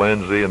am of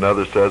Lindsay,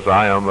 another says,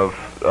 I am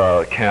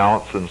of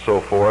Counts, and so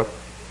forth.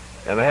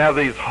 And they have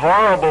these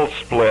horrible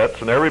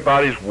splits, and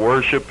everybody's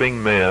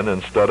worshiping men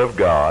instead of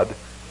God,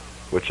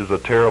 which is a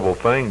terrible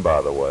thing,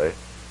 by the way.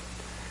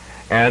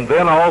 And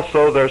then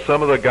also there's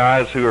some of the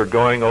guys who are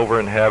going over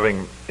and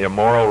having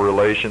immoral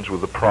relations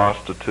with the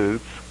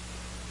prostitutes.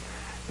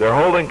 They're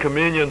holding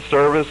communion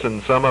service,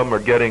 and some of them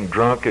are getting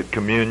drunk at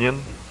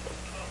communion.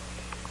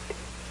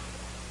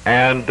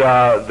 And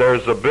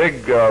there's a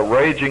big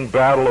raging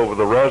battle over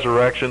the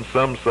resurrection.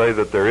 Some say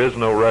that there is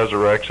no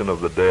resurrection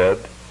of the dead.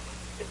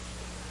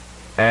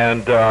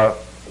 And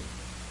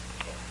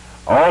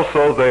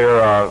also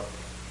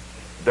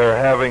they're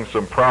having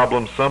some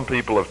problems. Some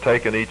people have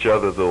taken each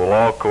other to the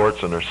law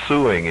courts and are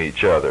suing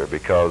each other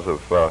because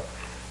of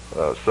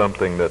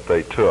something that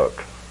they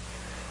took.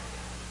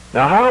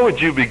 Now, how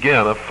would you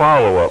begin a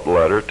follow-up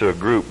letter to a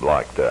group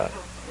like that?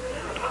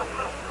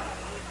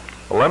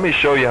 Well, let me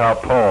show you how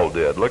Paul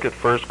did. Look at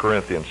 1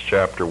 Corinthians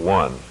chapter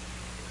 1.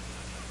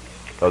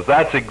 Because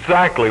that's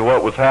exactly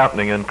what was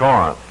happening in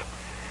Corinth.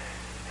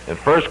 In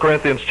 1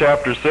 Corinthians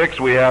chapter 6,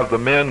 we have the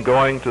men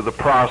going to the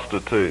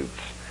prostitutes.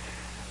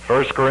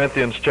 1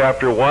 Corinthians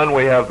chapter 1,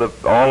 we have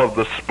all of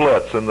the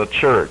splits in the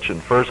church.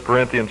 In 1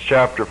 Corinthians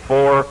chapter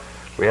 4,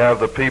 we have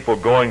the people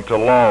going to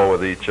law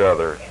with each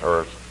other.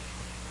 Or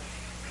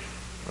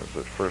is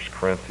it 1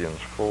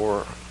 Corinthians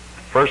 4?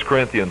 1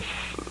 Corinthians,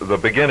 the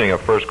beginning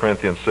of 1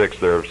 Corinthians 6,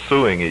 they're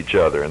suing each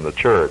other in the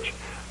church.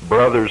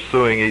 Brothers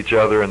suing each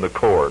other in the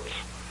courts.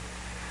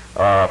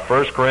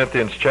 1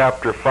 Corinthians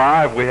chapter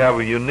 5, we have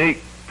a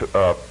unique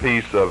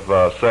piece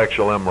of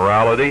sexual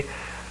immorality.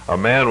 A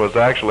man was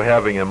actually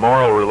having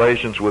immoral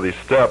relations with his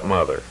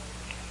stepmother.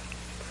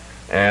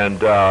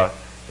 And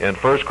In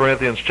 1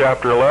 Corinthians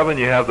chapter 11,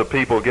 you have the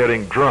people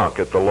getting drunk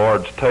at the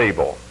Lord's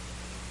table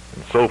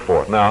and so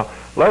forth. Now,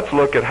 let's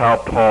look at how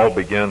Paul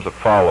begins a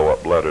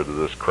follow-up letter to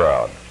this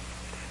crowd.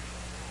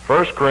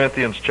 1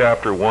 Corinthians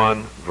chapter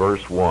 1,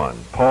 verse 1.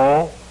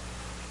 Paul,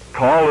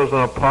 called as an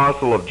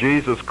apostle of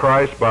Jesus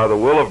Christ by the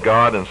will of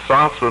God, and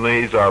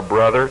Sosthenes our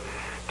brother,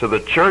 to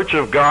the church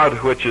of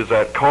God which is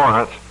at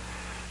Corinth,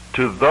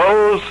 to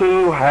those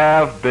who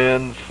have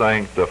been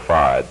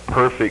sanctified,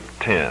 perfect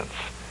tense,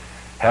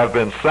 have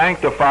been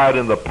sanctified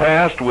in the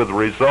past with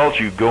results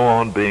you go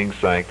on being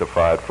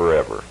sanctified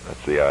forever.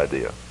 That's the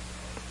idea.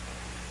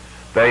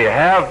 They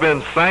have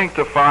been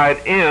sanctified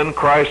in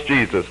Christ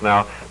Jesus.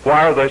 Now,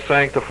 why are they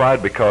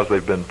sanctified? Because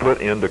they've been put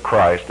into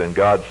Christ, and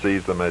God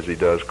sees them as he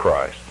does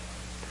Christ.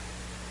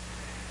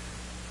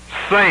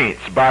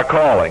 Saints by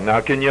calling.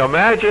 Now, can you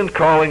imagine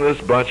calling this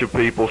bunch of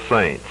people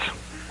saints?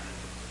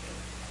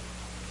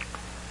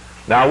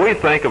 Now, we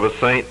think of a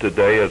saint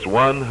today as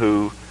one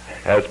who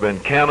has been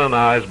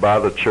canonized by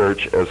the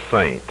church as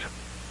saint.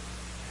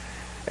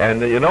 And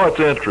you know, it's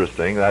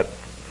interesting that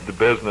the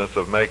business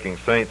of making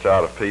saints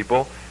out of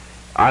people,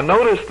 I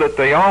noticed that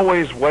they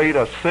always wait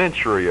a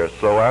century or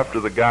so after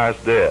the guy's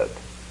dead.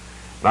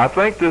 And I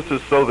think this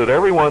is so that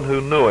everyone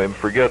who knew him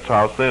forgets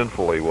how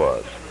sinful he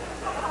was.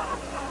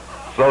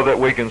 So that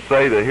we can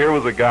say that here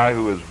was a guy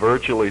who was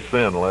virtually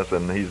sinless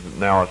and he's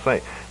now a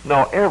saint.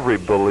 No, every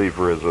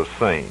believer is a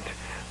saint.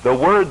 The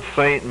word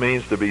saint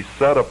means to be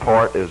set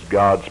apart as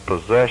God's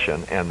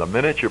possession, and the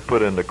minute you're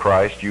put into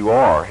Christ, you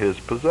are his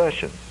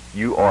possession.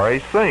 You are a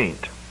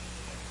saint.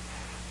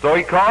 So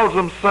he calls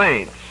them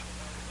saints,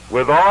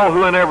 with all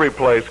who in every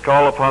place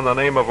call upon the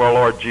name of our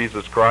Lord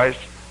Jesus Christ,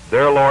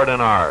 their Lord and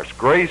ours.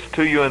 Grace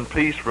to you and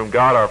peace from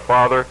God our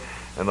Father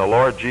and the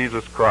Lord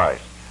Jesus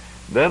Christ.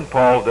 Then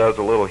Paul does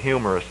a little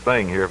humorous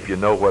thing here, if you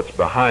know what's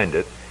behind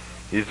it.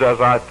 He says,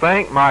 I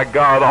thank my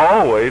God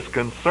always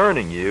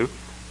concerning you,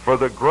 for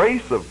the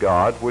grace of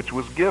God which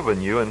was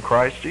given you in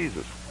Christ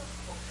Jesus.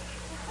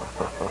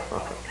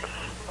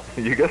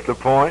 You get the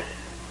point?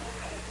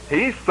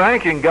 He's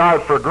thanking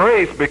God for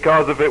grace,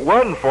 because if it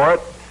wasn't for it,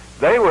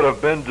 they would have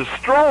been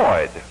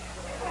destroyed.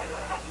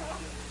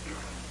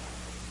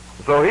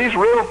 So he's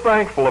real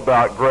thankful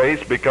about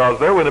grace,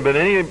 because there wouldn't have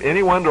been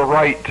anyone to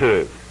write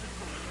to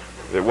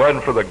if it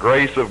wasn't for the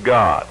grace of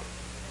God.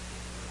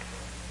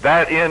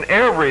 That in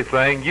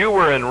everything you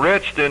were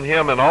enriched in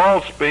him in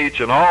all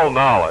speech and all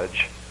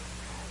knowledge,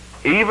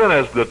 even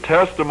as the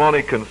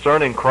testimony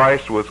concerning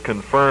Christ was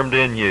confirmed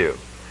in you,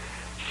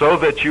 so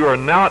that you are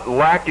not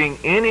lacking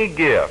any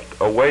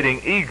gift,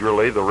 awaiting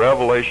eagerly the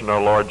revelation of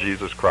our Lord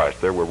Jesus Christ.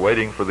 There we're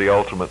waiting for the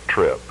ultimate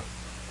trip.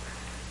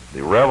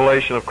 The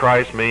revelation of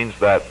Christ means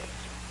that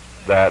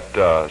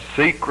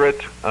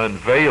secret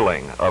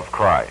unveiling of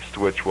Christ,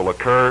 which will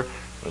occur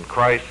when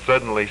Christ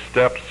suddenly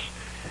steps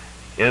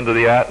into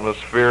the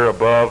atmosphere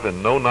above,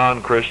 and no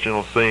non-Christian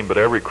will see him, but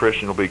every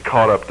Christian will be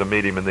caught up to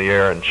meet him in the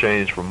air and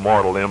changed from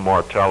mortal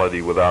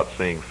immortality without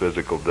seeing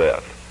physical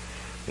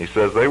death. He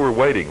says they were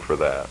waiting for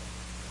that.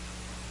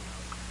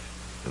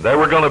 And they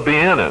were going to be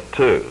in it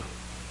too.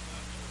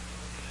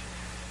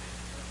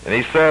 And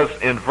he says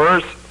in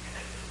verse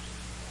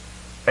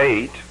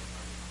 8,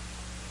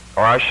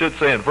 or I should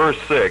say in verse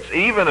 6,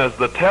 even as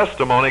the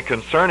testimony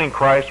concerning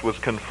Christ was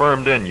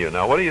confirmed in you.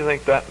 Now, what do you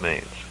think that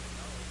means?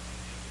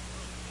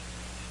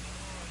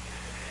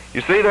 You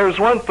see, there's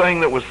one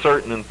thing that was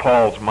certain in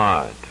Paul's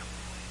mind.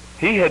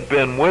 He had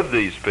been with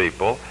these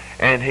people,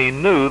 and he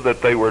knew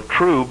that they were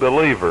true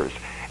believers.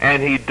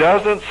 And he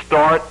doesn't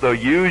start the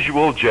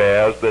usual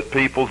jazz that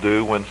people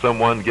do when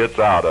someone gets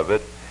out of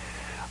it.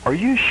 Are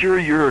you sure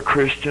you're a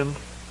Christian?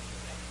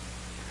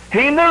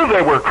 He knew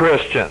they were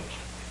Christians.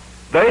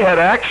 They had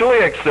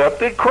actually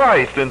accepted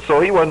Christ, and so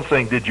he wasn't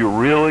saying, did you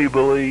really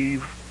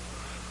believe?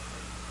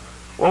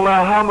 Well,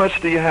 now, how much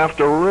do you have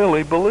to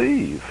really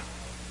believe?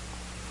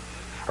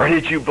 Or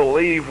did you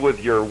believe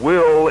with your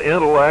will,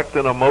 intellect,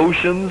 and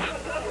emotions?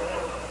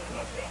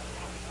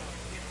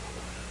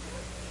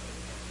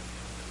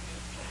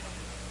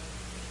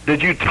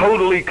 Did you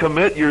totally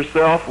commit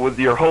yourself with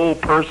your whole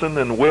person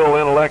and will,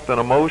 intellect, and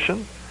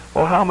emotion?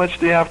 Well, how much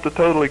do you have to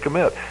totally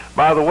commit?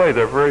 By the way,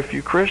 there are very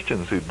few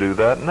Christians who do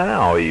that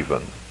now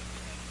even.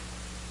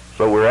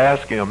 So we're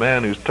asking a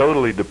man who's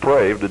totally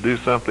depraved to do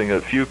something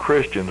that few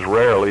Christians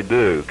rarely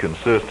do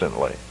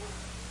consistently.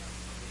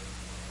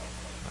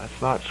 That's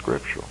not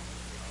scriptural.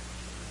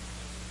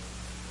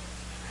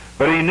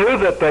 But he knew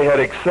that they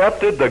had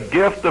accepted the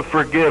gift of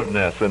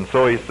forgiveness, and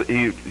so he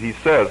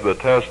says the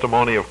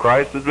testimony of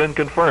Christ has been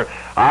confirmed.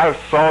 I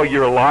saw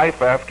your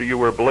life after you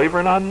were a believer,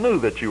 and I knew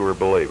that you were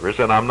believers,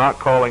 and I'm not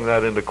calling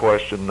that into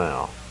question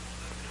now.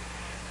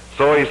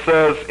 So he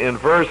says in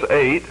verse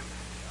 8,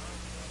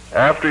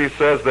 after he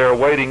says they're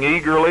waiting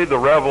eagerly the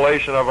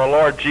revelation of our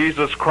Lord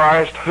Jesus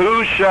Christ,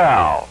 who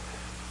shall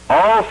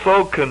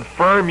also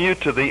confirm you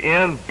to the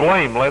end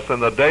blameless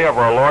in the day of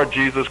our Lord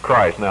Jesus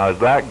Christ. Now, is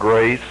that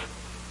grace?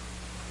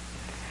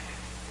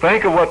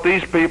 Think of what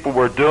these people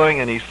were doing,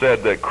 and he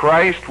said that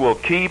Christ will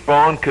keep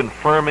on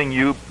confirming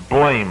you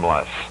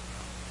blameless.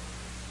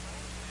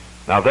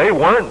 Now, they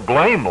weren't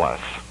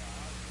blameless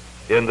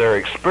in their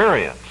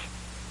experience,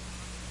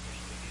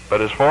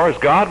 but as far as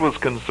God was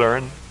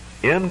concerned,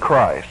 in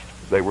Christ,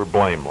 they were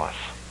blameless.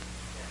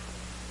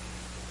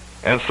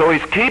 And so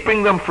he's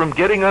keeping them from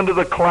getting under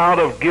the cloud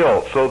of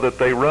guilt so that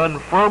they run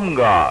from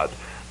God.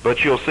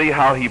 But you'll see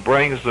how he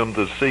brings them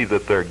to see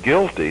that they're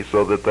guilty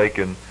so that they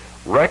can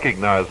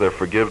recognize their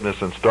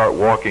forgiveness and start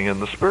walking in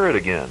the Spirit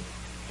again.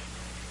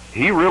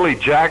 He really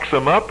jacks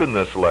them up in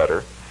this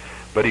letter,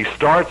 but he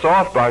starts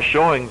off by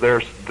showing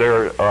their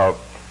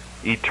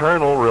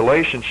eternal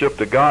relationship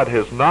to God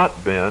has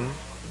not been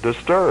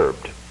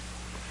disturbed.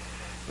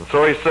 And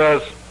so he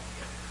says,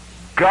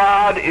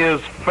 God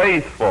is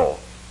faithful,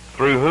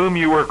 through whom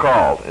you were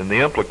called. And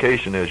the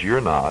implication is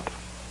you're not.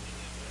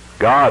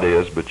 God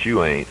is, but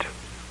you ain't.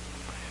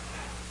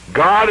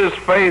 God is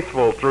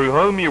faithful, through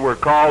whom you were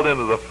called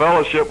into the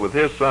fellowship with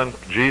his Son,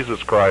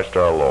 Jesus Christ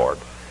our Lord.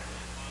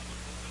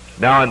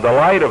 Now, in the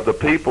light of the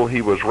people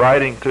he was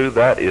writing to,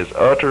 that is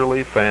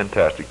utterly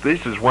fantastic.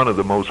 This is one of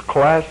the most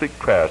classic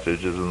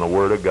passages in the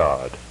Word of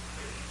God.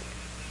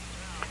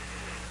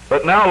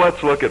 But now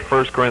let's look at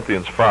 1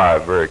 Corinthians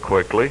 5 very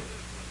quickly,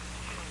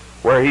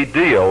 where he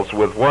deals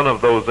with one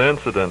of those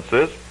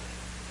incidences.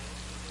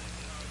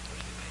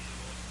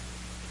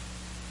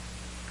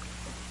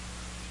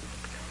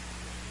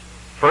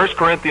 First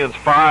Corinthians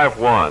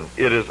 5:1.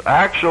 It is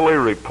actually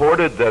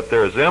reported that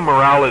there is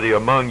immorality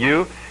among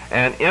you,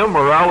 and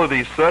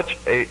immorality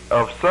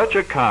of such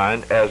a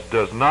kind as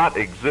does not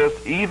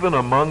exist even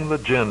among the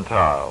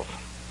Gentiles,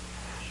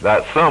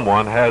 that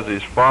someone has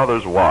his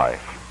father's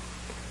wife.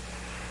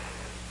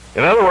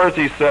 In other words,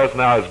 he says,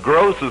 now as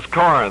gross as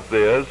Corinth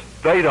is,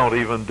 they don't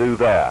even do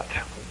that.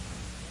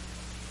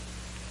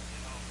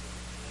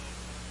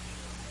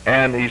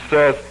 And he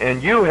says,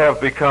 and you have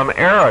become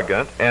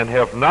arrogant and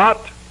have not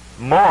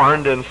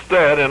mourned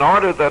instead, in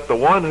order that the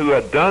one who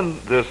had done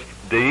this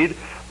deed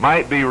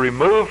might be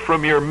removed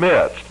from your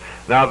midst.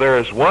 Now there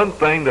is one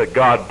thing that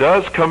God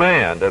does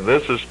command, and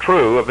this is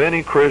true of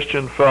any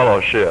Christian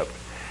fellowship,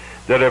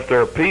 that if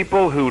there are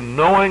people who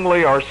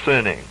knowingly are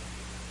sinning,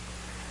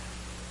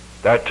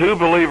 that two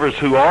believers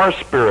who are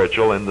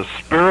spiritual in the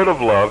spirit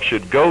of love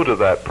should go to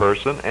that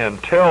person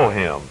and tell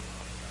him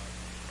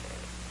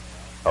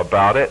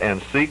about it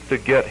and seek to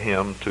get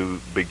him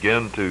to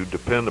begin to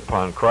depend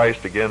upon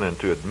Christ again and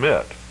to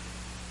admit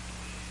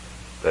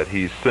that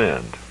he's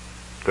sinned,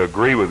 to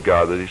agree with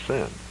God that he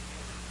sinned.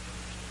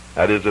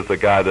 That is, if the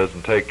guy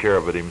doesn't take care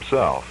of it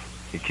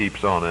himself. He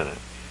keeps on in it.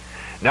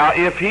 Now,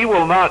 if he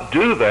will not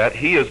do that,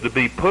 he is to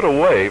be put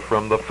away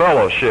from the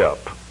fellowship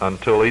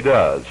until he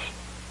does.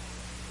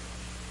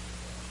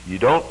 You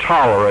don't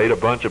tolerate a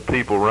bunch of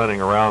people running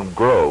around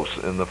gross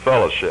in the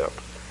fellowship.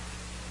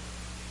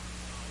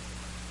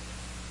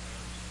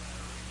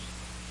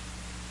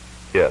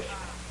 Yes.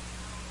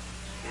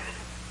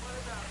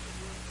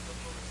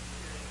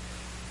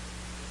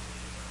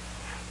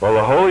 Well,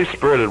 the Holy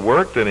Spirit had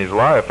worked in his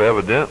life,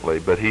 evidently,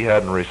 but he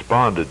hadn't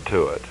responded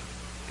to it.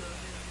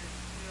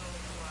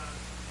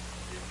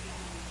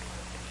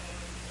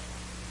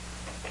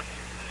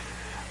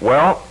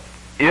 Well,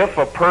 if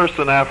a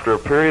person after a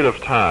period of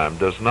time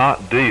does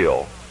not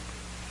deal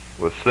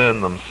with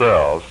sin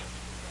themselves,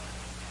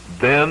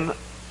 then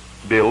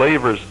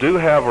believers do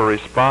have a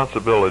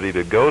responsibility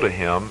to go to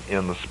him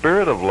in the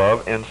spirit of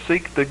love and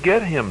seek to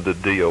get him to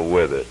deal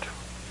with it.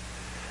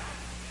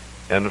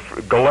 And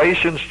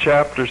Galatians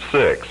chapter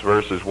 6,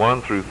 verses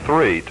 1 through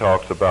 3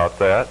 talks about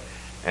that.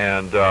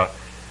 And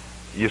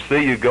you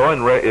see, you go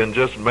and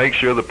just make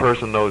sure the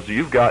person knows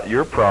you've got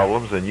your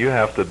problems and you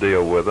have to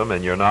deal with them,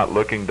 and you're not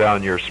looking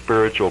down your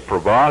spiritual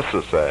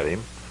proboscis at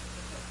him,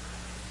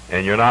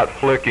 and you're not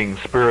flicking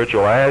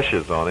spiritual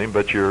ashes on him,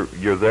 but you're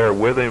there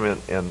with him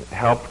and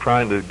help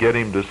trying to get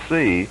him to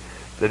see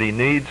that he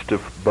needs to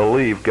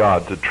believe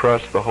God, to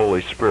trust the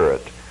Holy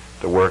Spirit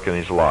to work in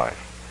his life,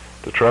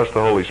 to trust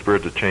the Holy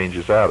Spirit to change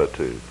his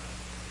attitude.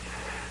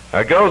 Now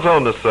it goes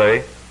on to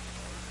say,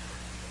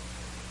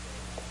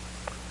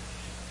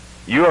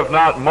 you have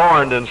not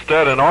mourned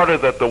instead, in order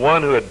that the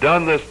one who had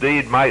done this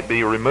deed might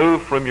be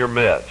removed from your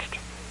midst.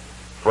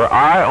 For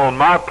I, on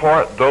my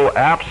part, though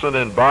absent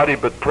in body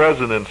but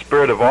present in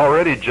spirit, have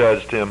already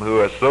judged him who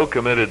has so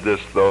committed this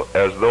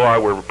as though I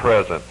were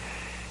present.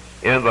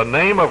 In the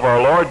name of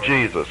our Lord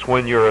Jesus,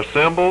 when you're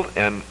assembled,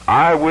 and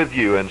I with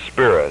you in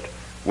spirit,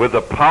 with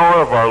the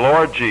power of our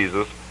Lord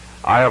Jesus,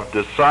 I have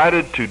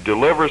decided to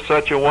deliver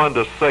such a one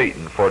to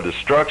Satan for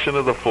destruction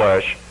of the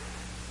flesh,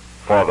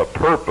 for the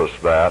purpose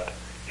that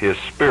his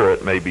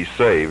spirit may be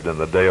saved in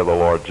the day of the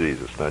Lord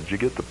Jesus. Now, did you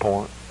get the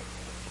point?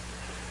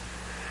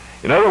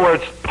 In other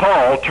words,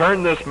 Paul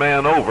turned this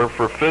man over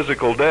for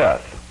physical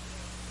death.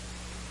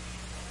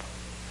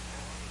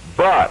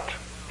 But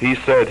he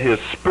said his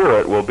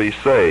spirit will be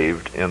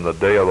saved in the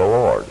day of the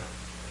Lord.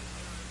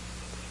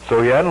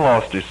 So he hadn't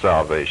lost his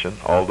salvation,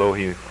 although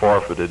he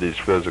forfeited his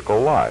physical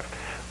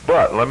life.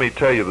 But let me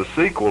tell you the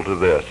sequel to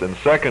this. In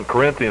 2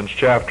 Corinthians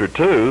chapter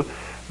 2,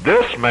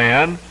 this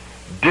man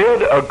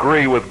did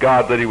agree with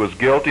God that he was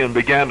guilty and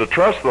began to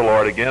trust the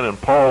Lord again, and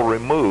Paul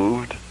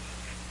removed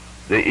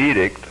the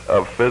edict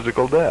of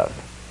physical death.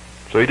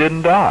 So he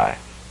didn't die.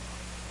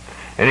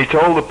 And he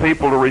told the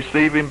people to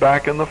receive him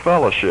back in the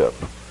fellowship.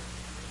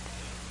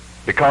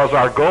 Because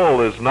our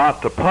goal is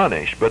not to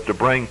punish, but to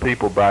bring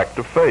people back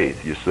to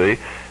faith, you see.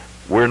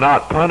 We're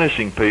not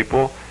punishing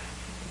people.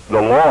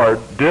 The Lord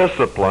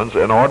disciplines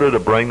in order to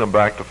bring them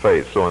back to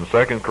faith. So in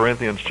 2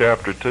 Corinthians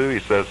chapter 2, he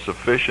says,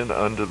 sufficient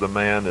unto the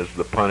man is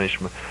the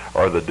punishment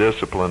or the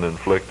discipline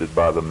inflicted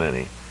by the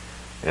many.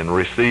 And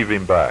receive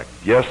him back.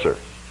 Yes, sir.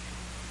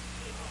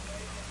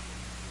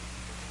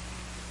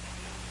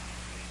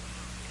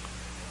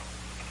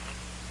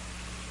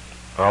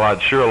 Well,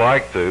 I'd sure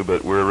like to,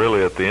 but we're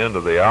really at the end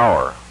of the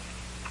hour.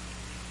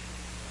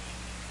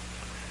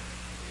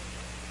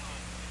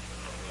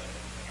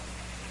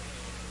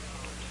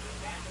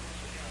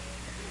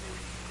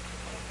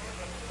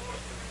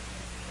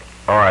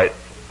 All right,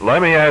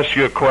 let me ask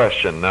you a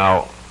question.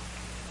 Now,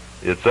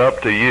 it's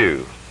up to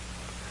you.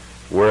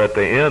 We're at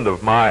the end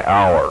of my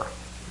hour,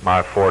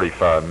 my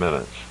 45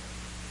 minutes.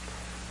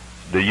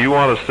 Do you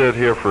want to sit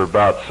here for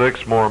about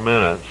 6 more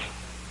minutes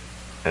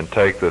and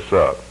take this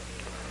up?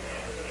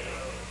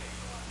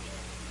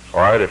 All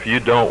right, if you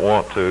don't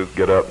want to,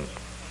 get up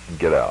and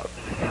get out.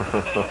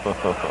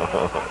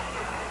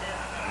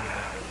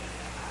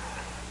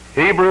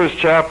 Hebrews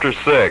chapter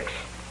 6.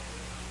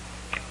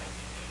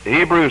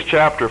 Hebrews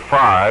chapter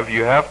 5,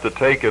 you have to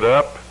take it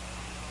up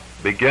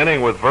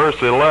beginning with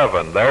verse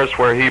 11. There's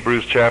where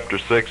Hebrews chapter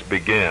 6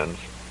 begins.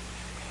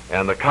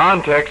 And the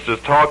context is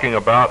talking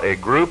about a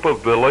group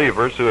of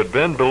believers who had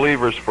been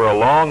believers for a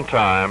long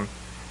time,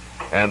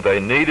 and they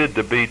needed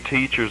to be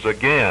teachers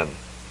again,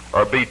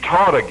 or be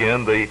taught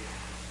again the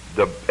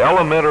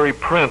elementary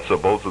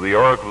principles of the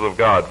oracles of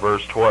God,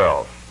 verse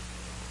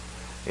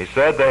 12. He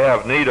said they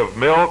have need of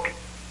milk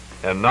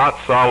and not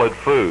solid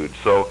food.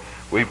 So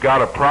we've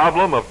got a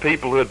problem of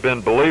people who had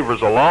been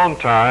believers a long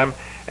time,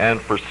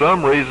 and for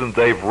some reason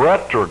they've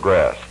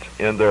retrogressed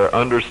in their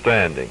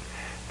understanding.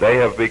 They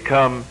have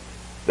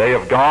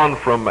gone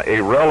from a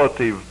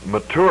relative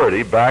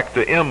maturity back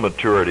to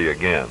immaturity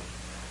again.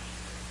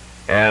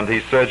 And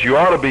he says you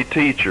ought to be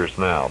teachers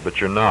now,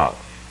 but you're not.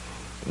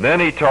 And then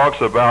he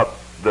talks about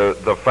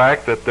the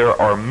fact that there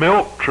are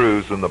milk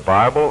truths in the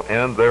Bible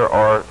and there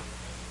are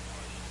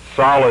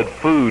solid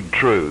food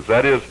truths.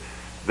 That is,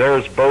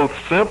 there's both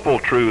simple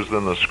truths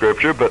in the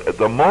Scripture, but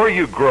the more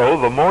you grow,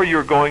 the more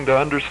you're going to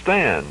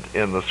understand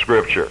in the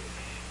Scripture.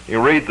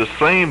 You read the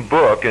same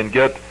book and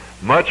get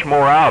much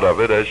more out of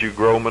it as you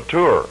grow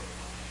mature.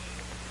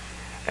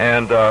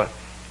 And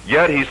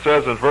yet he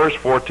says in verse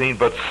 14,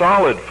 but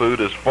solid food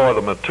is for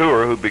the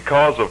mature, who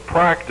because of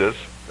practice,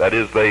 that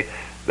is, they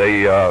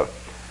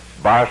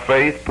by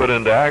faith put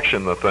into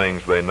action the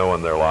things they know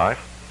in their life,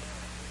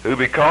 who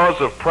because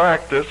of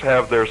practice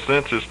have their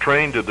senses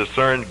trained to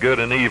discern good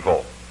and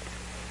evil.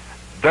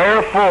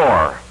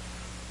 Therefore,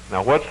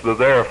 now what's the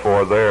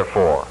therefore?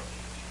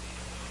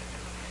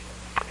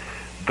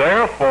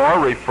 Therefore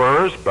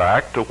refers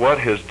back to what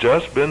has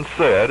just been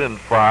said in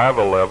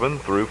 5:11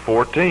 through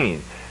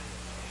 14.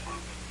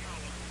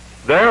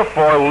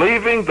 Therefore,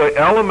 leaving the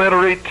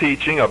elementary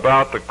teaching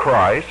about the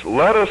Christ,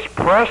 let us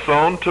press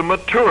on to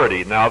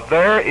maturity. Now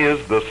there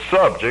is the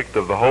subject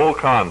of the whole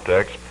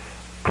context,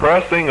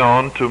 pressing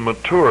on to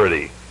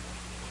maturity.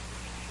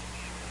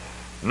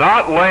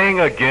 Not laying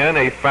again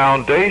a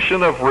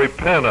foundation of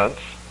repentance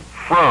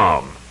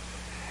from.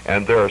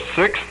 And there are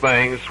 6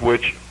 things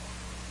which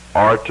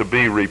are to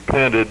be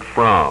repented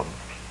from.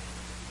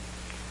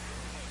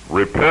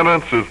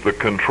 Repentance is the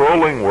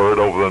controlling word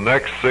over the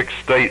next 6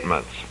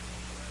 statements.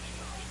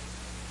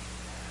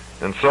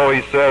 And so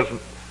he says,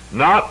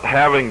 not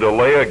having to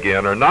lay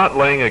again, or not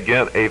laying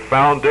again, a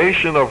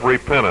foundation of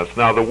repentance.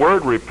 Now the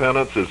word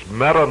repentance is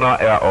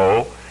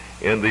metanoeo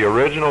in the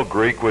original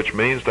Greek, which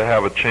means to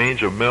have a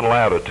change of mental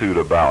attitude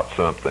about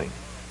something.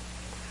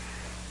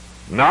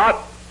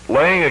 Not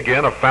laying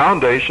again a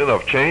foundation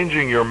of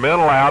changing your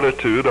mental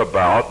attitude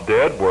about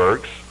dead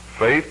works,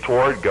 faith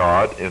toward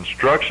God,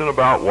 instruction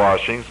about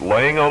washings,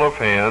 laying on of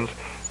hands,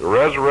 the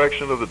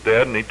resurrection of the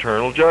dead, and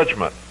eternal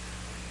judgment.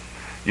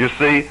 You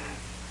see,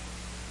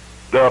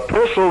 the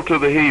epistle to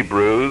the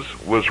Hebrews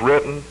was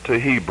written to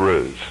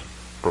Hebrews.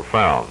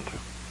 Profound.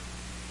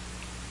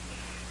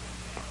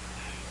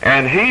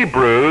 And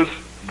Hebrews,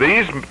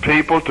 these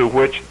people to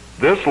which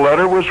this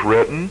letter was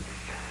written,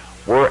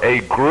 were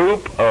a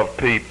group of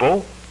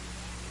people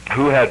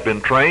who had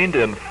been trained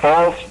in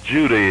false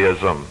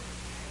Judaism.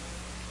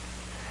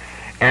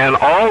 And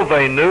all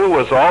they knew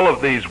was all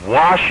of these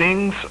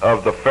washings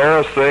of the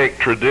Pharisaic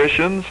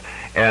traditions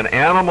and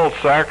animal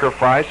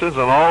sacrifices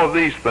and all of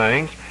these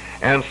things.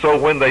 And so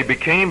when they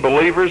became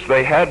believers,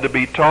 they had to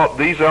be taught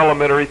these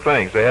elementary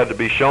things. They had to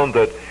be shown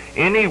that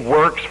any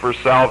works for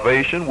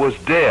salvation was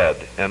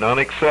dead and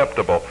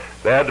unacceptable.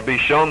 They had to be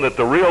shown that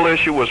the real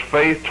issue was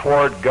faith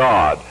toward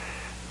God.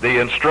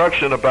 The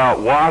instruction about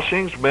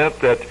washings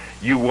meant that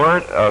you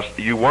weren't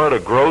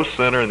a gross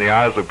sinner in the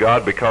eyes of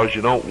God because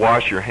you don't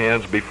wash your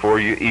hands before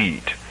you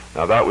eat.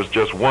 Now that was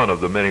just one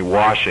of the many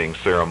washing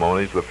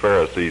ceremonies the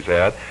Pharisees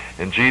had.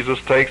 And Jesus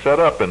takes that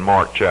up in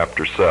Mark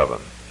chapter 7.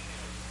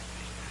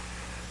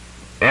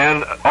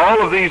 And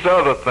all of these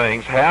other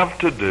things have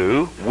to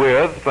do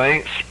with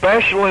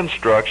special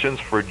instructions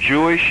for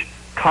Jewish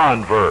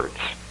converts.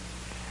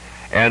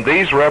 And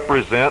these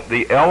represent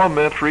the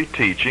elementary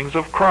teachings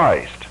of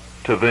Christ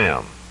to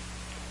them.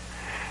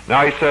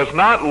 Now he says,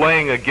 not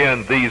laying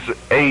again these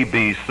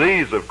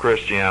ABCs of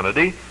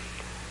Christianity,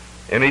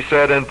 and he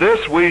said, and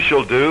this we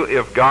shall do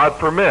if God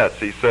permits.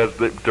 He says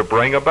that to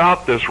bring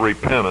about this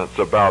repentance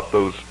about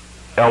those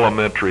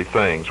elementary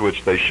things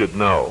which they should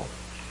know.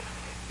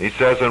 He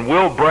says, and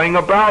we'll bring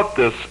about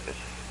this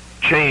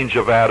change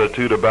of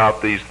attitude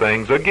about these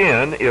things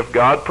again if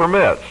God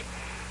permits.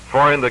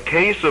 For in the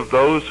case of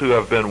those who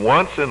have been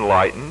once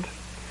enlightened,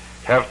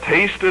 have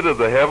tasted of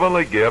the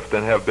heavenly gift,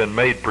 and have been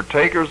made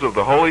partakers of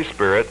the Holy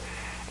Spirit,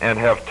 and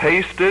have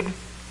tasted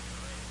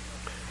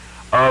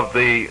of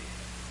the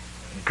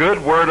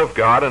good word of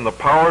God and the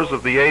powers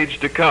of the age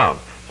to come.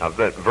 Now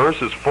that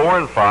verses 4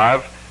 and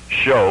 5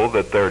 show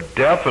that they're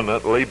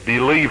definitely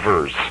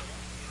believers.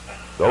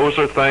 Those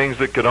are things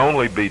that could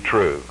only be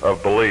true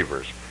of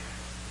believers.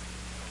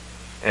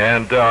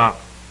 And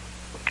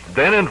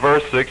then in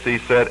verse 6 he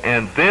said,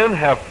 and then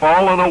have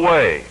fallen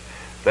away.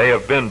 They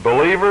have been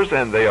believers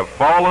and they have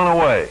fallen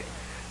away.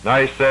 Now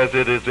he says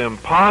it is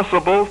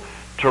impossible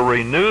to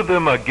renew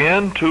them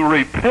again to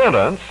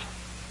repentance.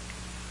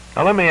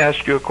 Now let me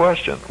ask you a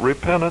question.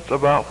 Repentance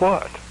about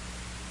what?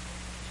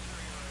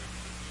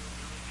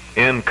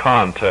 In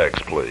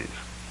context, please.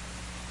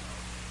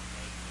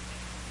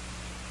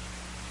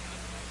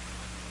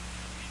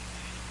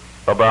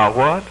 About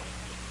what?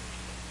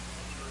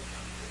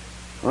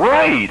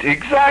 Right,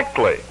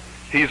 exactly.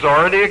 He's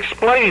already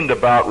explained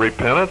about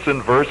repentance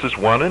in verses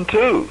 1 and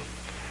 2.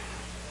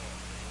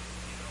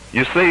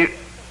 You see,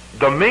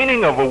 the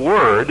meaning of a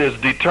word is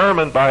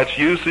determined by its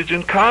usage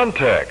in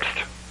context.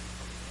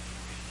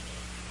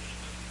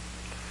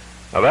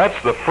 Now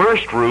that's the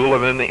first rule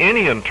of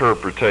any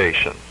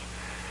interpretation.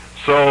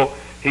 So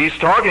he's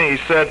talking, he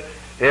said,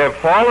 they have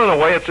fallen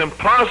away. It's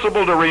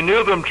impossible to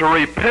renew them to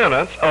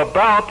repentance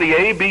about the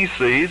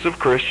ABCs of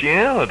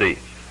Christianity.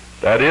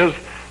 That is,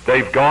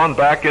 they've gone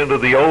back into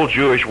the old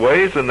Jewish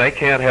ways and they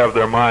can't have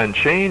their mind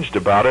changed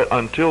about it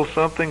until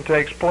something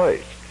takes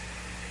place.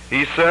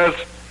 He says,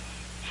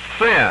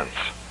 since.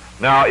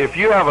 Now, if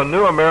you have a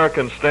New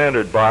American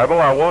Standard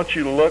Bible, I want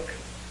you to look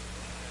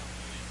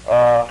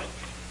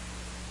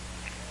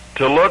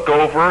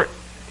over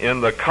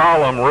in the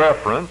column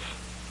reference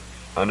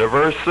under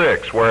verse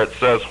 6 where it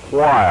says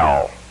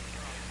while.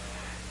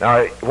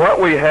 Now,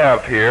 what we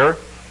have here,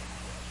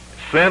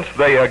 since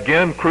they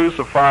again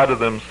crucify to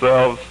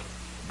themselves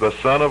the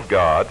Son of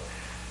God,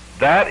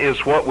 that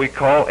is what we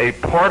call a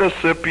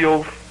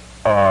participial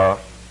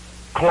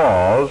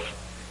clause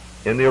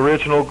in the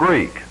original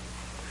Greek.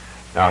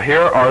 Now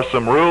here are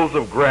some rules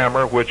of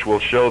grammar which will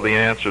show the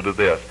answer to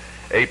this.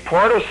 A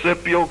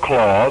participial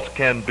clause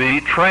can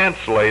be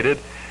translated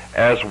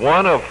as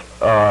one of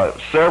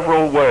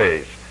several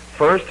ways.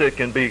 First, it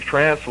can be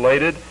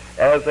translated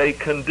as a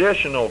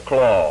conditional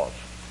clause,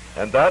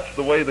 and that's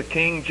the way the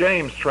King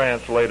James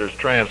translators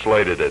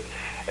translated it.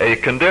 A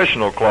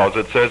conditional clause.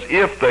 It says,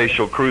 if they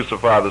shall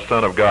crucify the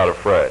Son of God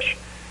afresh.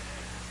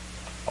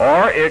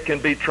 Or it can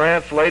be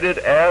translated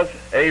as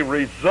a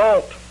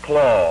result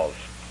clause,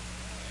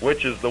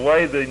 which is the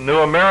way the New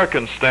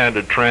American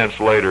Standard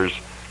translators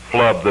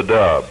flub the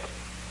dub.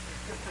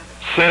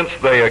 Since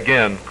they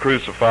again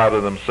crucify to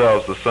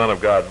themselves the Son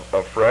of God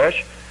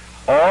afresh.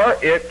 Or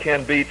it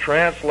can be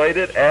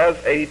translated as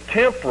a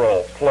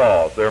temporal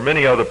clause. There are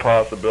many other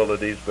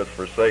possibilities, but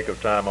for sake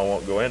of time I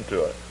won't go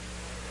into it.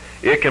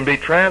 It can be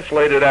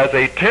translated as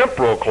a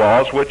temporal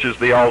clause, which is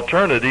the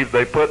alternative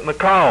they put in the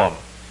column.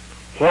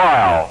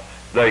 While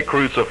they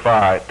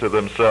crucify to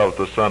themselves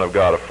the Son of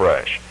God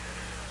afresh.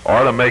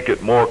 Or to make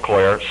it more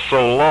clear,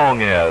 so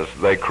long as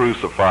they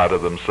crucify to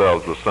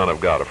themselves the Son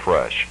of God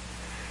afresh.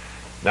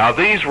 Now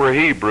these were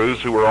Hebrews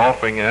who were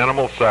offering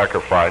animal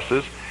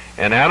sacrifices,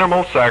 and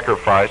animal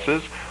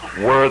sacrifices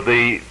were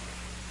the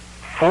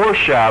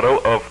foreshadow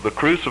of the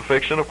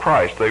crucifixion of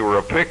Christ. They were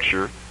a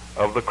picture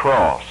of the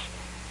cross.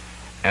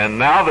 And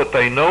now that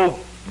they know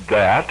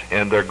that,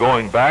 and they're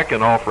going back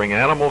and offering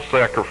animal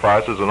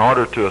sacrifices in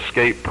order to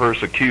escape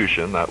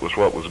persecution, that was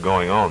what was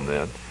going on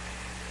then,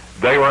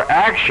 they were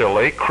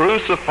actually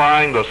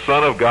crucifying the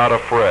Son of God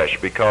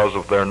afresh because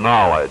of their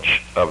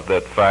knowledge of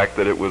that fact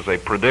that it was a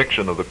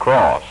prediction of the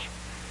cross.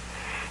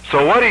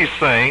 So what he's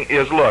saying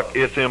is, look,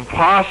 it's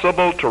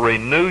impossible to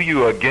renew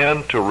you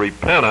again to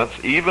repentance,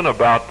 even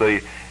about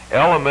the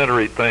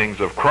elementary things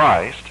of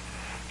Christ,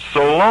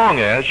 so long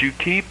as you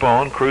keep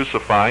on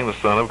crucifying the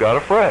Son of God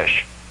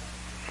afresh.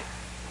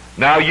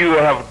 Now you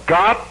have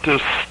got to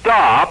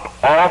stop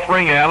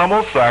offering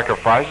animal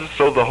sacrifices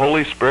so the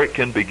Holy Spirit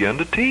can begin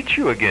to teach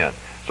you again.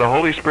 So the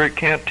Holy Spirit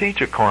can't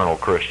teach a carnal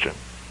Christian.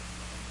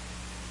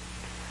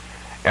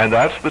 And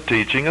that's the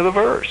teaching of the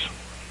verse.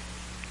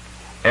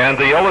 And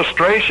the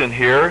illustration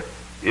here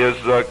is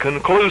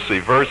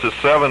conclusive. Verses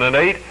 7 and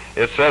 8,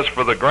 It says,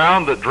 "For the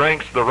ground that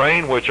drinks the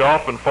rain which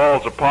often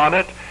falls upon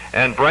it,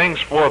 and brings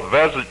forth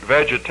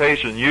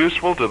vegetation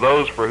useful to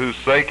those for whose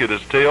sake it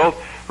is tilled,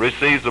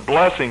 receives a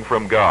blessing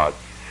from God.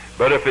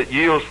 But if it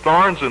yields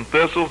thorns and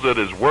thistles, it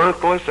is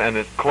worthless, and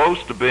it's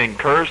close to being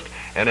cursed,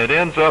 and it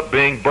ends up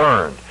being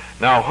burned."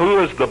 Now, who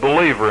is the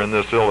believer in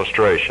this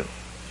illustration?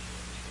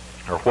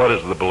 Or what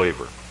is the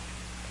believer?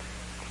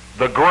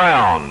 The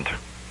ground.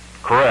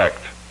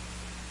 Correct.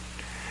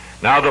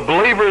 Now, the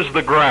believer is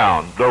the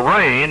ground. The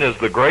rain is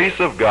the grace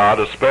of God,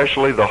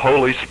 especially the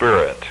Holy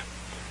Spirit.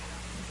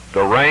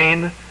 The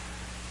rain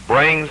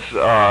brings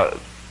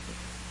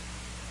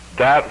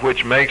that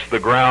which makes the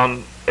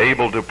ground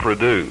able to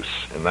produce,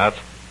 and that's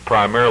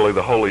primarily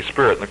the Holy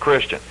Spirit in the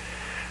Christian.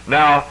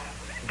 Now,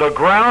 the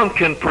ground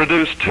can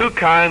produce two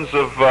kinds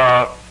of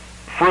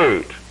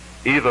fruit,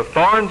 either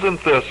thorns and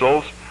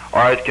thistles,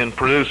 or it can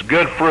produce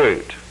good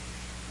fruit.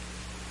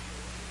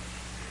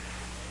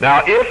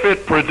 Now, if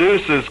it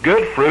produces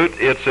good fruit,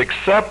 it's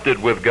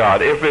accepted with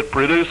God. If it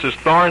produces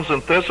thorns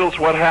and thistles,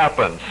 what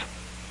happens?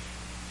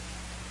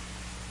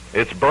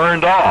 It's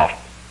burned off.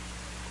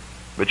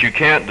 But you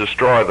can't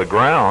destroy the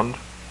ground,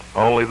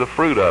 only the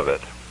fruit of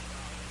it.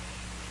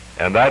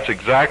 And that's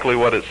exactly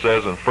what it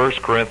says in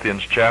 1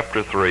 Corinthians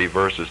chapter 3,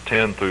 verses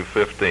 10 through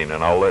 15,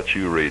 and I'll let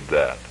you read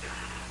that.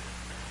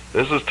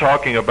 This is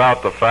talking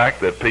about the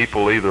fact that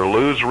people either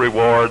lose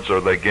rewards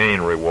or they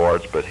gain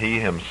rewards, but he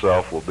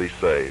himself will be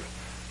saved.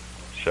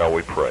 Shall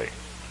we pray?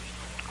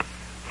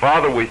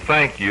 Father, we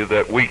thank you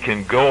that we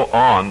can go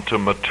on to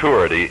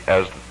maturity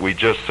as we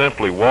just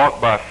simply walk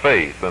by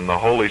faith, and the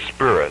Holy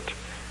Spirit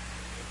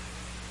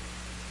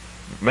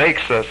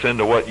makes us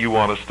into what you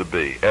want us to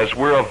be. As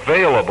we're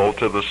available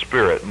to the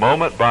Spirit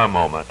moment by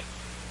moment,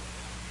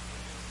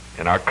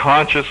 in our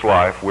conscious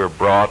life, we're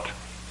brought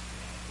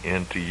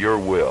into your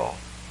will.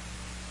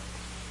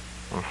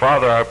 And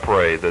Father, I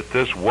pray that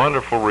this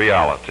wonderful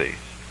reality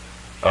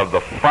of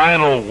the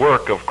final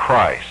work of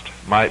Christ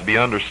might be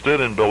understood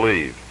and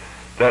believed,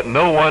 that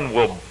no one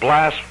will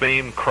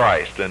blaspheme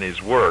Christ and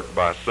his work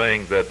by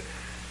saying that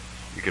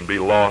you can be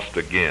lost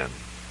again.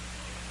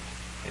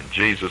 In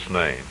Jesus'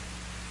 name,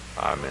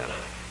 amen.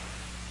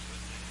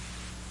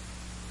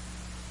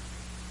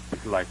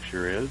 This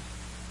lecture is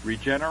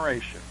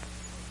Regeneration.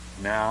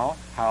 Now,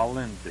 Hal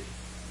Lindsey.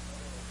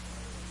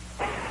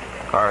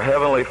 Our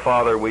Heavenly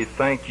Father, we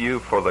thank you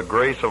for the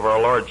grace of our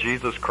Lord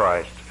Jesus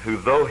Christ, who,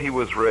 though he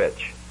was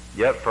rich,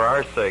 yet for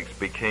our sakes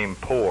became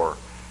poor,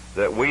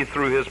 that we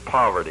through his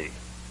poverty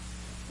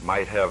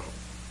might have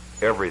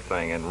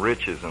everything and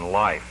riches and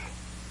life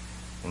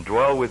and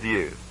dwell with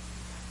you.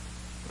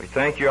 We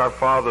thank you, our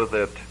Father,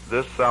 that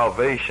this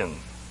salvation,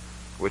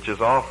 which is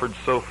offered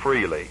so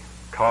freely,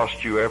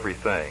 cost you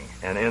everything.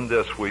 And in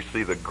this we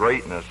see the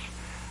greatness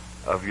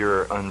of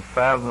your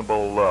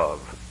unfathomable love,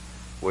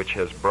 which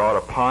has brought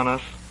upon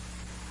us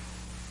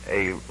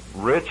a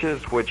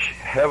riches which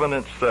heaven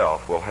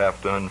itself will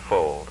have to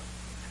unfold.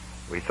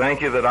 We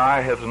thank you that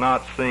eye has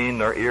not seen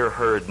nor ear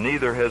heard,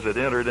 neither has it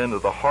entered into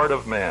the heart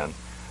of man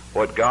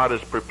what God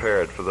has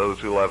prepared for those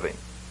who love him.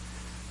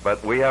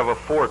 But we have a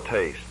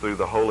foretaste through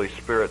the Holy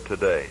Spirit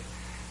today,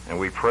 and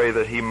we pray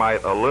that he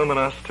might illumine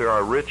us to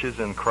our riches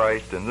in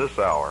Christ in this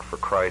hour. For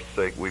Christ's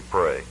sake we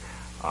pray.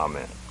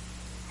 Amen.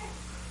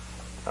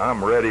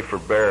 I'm ready for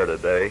bear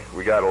today.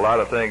 We got a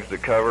lot of things to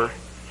cover,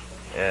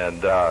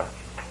 and I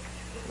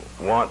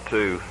want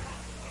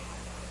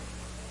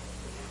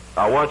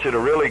you to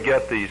really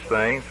get these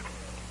things.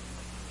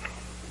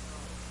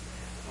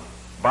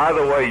 By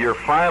the way, your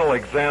final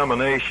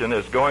examination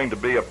is going to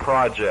be a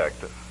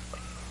project.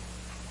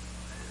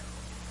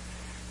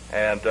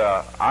 And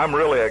I'm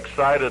really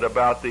excited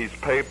about these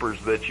papers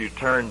that you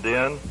turned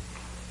in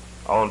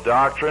on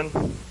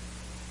doctrine.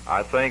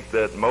 I think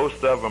that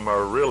most of them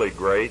are really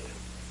great,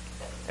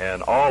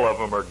 and all of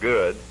them are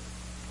good.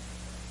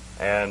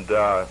 And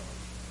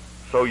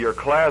so your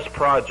class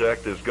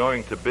project is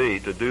going to be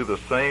to do the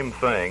same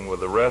thing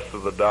with the rest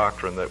of the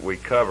doctrine that we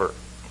cover.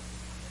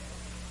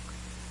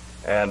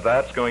 And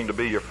that's going to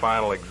be your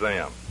final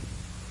exam.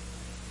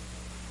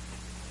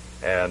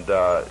 And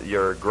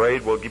your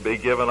grade will be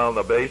given on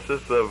the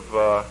basis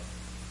of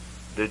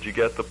did you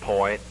get the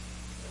point?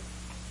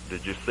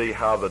 Did you see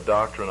how the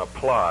doctrine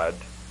applied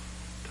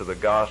to the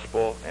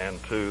gospel and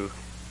to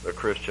the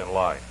Christian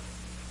life?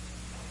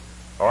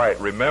 All right,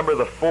 remember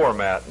the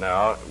format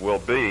now will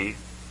be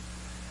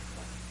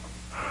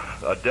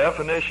a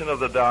definition of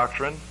the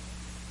doctrine.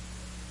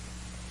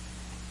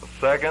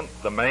 Second,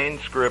 the main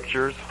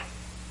scriptures.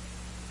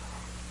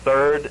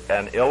 Third,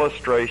 an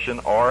illustration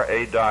or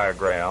a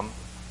diagram.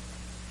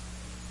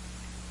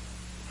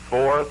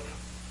 Fourth,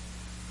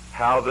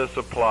 how this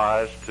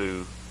applies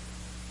to,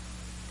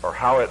 or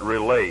how it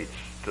relates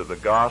to the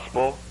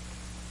gospel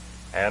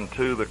and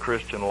to the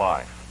Christian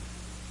life.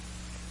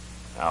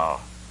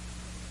 Now,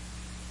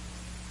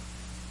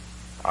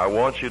 I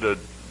want you to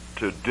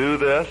do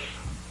this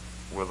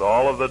with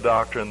all of the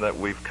doctrine that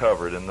we've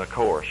covered in the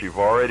course. You've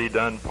already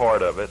done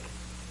part of it,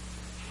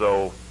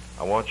 so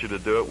I want you to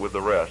do it with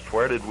the rest.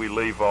 Where did we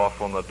leave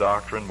off on the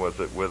doctrine? Was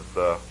it with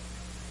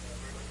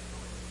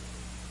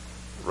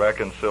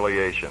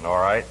reconciliation. All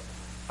right?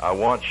 I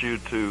want you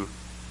to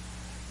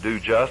do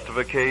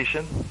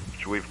justification,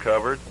 which we've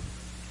covered,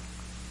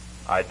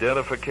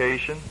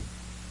 identification,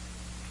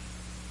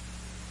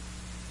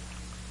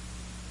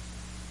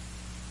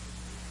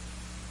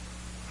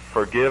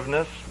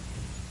 forgiveness,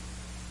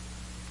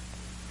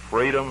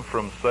 freedom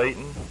from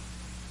Satan,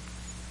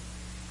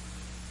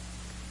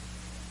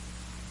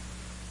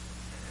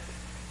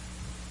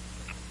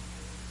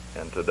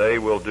 and today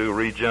we'll do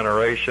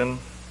regeneration,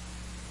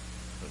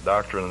 the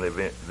doctrine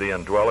of the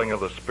indwelling of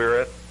the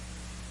Spirit.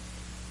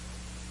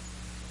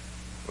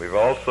 We've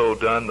also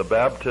done the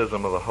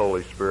baptism of the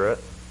Holy Spirit,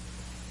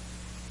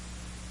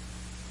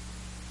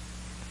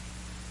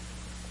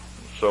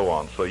 and so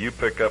on. So you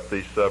pick up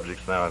these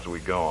subjects now as we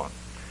go on.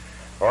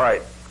 All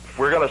right, if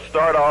we're going to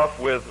start off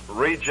with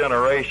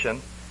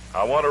regeneration,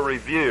 I want to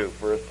review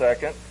for a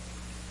second.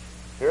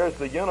 Here's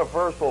the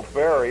universal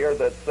barrier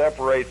that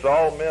separates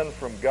all men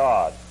from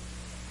God.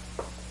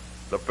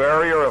 The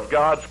barrier of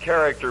God's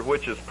character,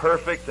 which is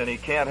perfect, and he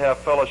can't have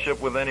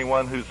fellowship with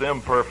anyone who's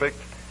imperfect.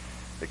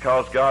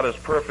 Because God is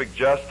perfect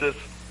justice,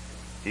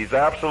 he's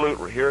absolute.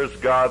 Here's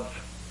God's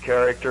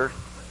character.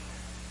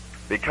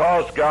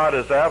 Because God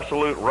is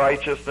absolute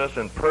righteousness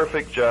and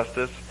perfect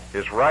justice,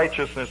 his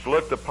righteousness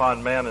looked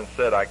upon man and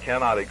said, I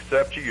cannot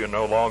accept you, you're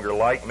no longer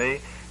like me.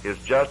 His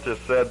justice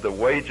said the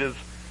wages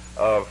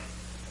of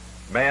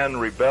man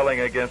rebelling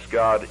against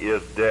God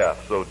is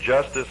death. So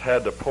justice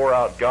had to pour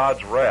out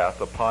God's wrath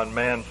upon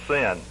man's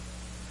sin.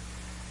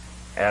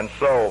 And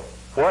so,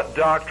 what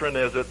doctrine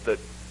is it that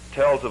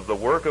tells of the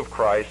work of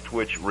Christ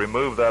which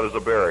removed that as a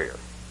barrier?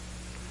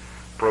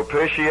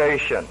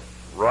 Propitiation,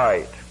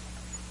 right.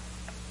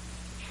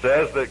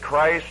 Says that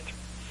Christ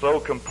so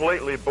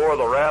completely bore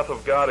the wrath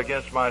of God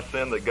against my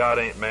sin that God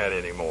ain't mad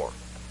anymore.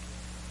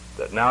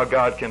 That now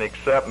God can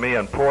accept me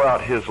and pour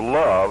out his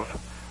love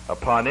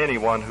upon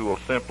anyone who will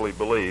simply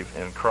believe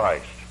in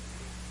Christ.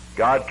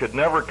 God could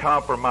never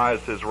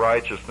compromise his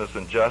righteousness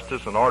and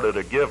justice in order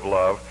to give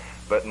love,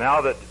 but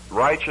now that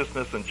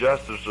righteousness and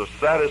justice are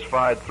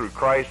satisfied through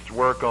Christ's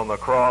work on the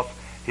cross,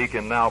 he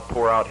can now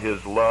pour out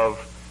his love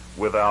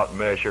without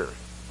measure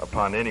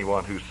upon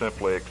anyone who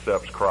simply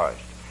accepts Christ.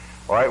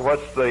 All right,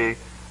 what's the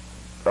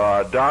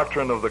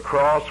doctrine of the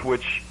cross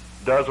which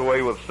does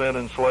away with sin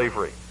and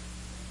slavery?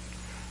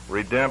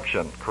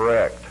 Redemption,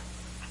 correct.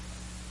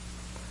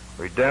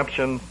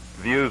 Redemption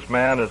views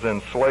man as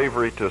in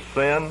slavery to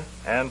sin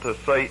and to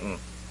Satan.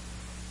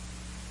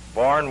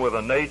 Born with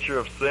a nature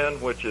of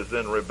sin which is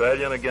in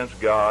rebellion against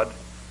God,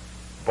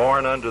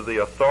 born under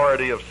the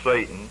authority of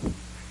Satan,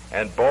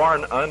 and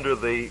born under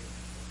the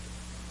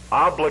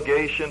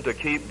obligation to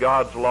keep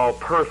God's law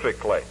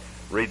perfectly.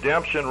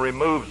 Redemption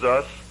removes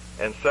us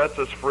and sets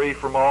us free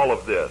from all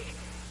of this.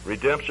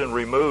 Redemption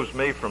removes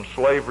me from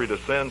slavery to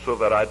sin so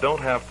that I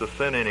don't have to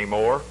sin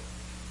anymore.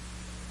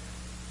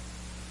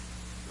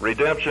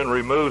 Redemption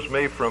removes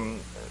me from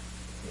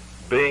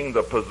being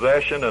the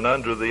possession and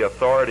under the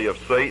authority of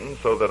Satan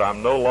so that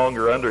I'm no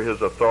longer under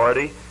his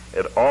authority.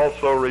 It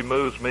also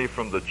removes me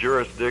from the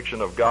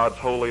jurisdiction of God's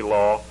holy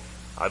law.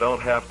 I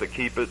don't have to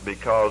keep it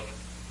because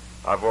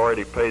I've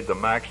already paid the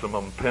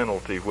maximum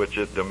penalty which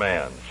it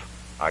demands.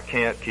 I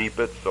can't keep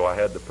it, so I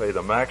had to pay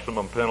the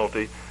maximum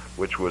penalty,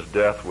 which was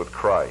death with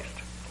Christ.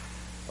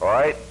 All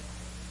right?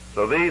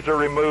 So these are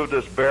removed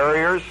as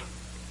barriers.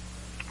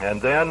 And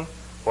then,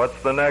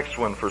 what's the next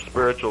one for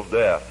spiritual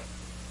death?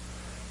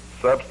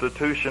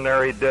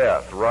 Substitutionary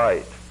death,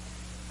 right.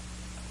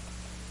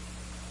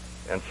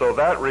 And so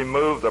that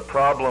removed the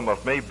problem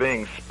of me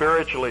being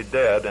spiritually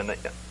dead and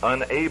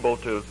unable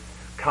to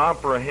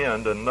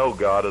comprehend and know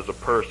God as a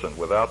person,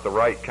 without the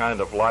right kind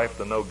of life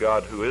to know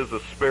God who is a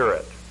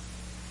spirit.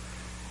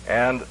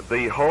 And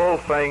the whole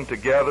thing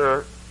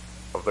together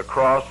of the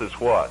cross is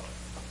what?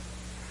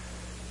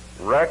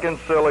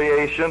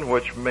 Reconciliation,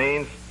 which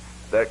means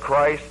that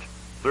Christ,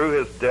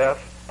 through his death,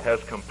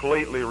 has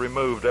completely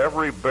removed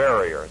every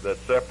barrier that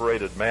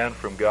separated man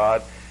from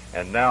God,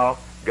 and now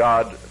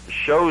God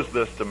shows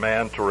this to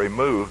man to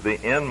remove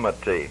the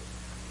enmity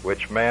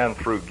which man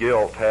through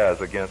guilt has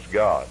against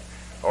God.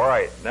 All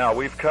right, now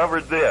we've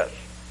covered this.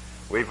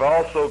 We've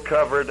also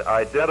covered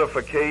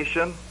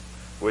identification,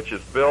 which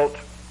is built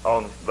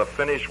on the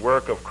finished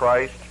work of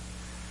Christ.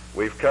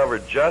 We've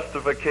covered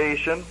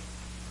justification.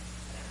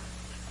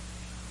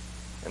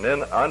 And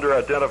then under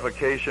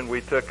identification,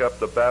 we took up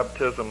the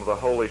baptism of the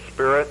Holy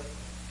Spirit.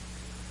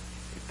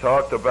 We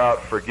talked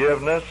about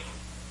forgiveness.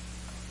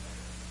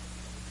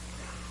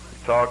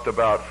 We talked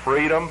about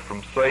freedom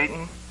from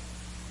Satan.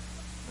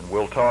 And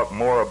we'll talk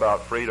more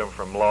about freedom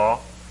from law.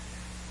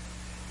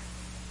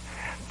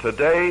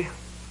 Today,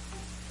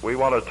 we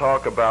want to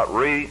talk about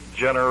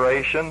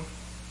regeneration,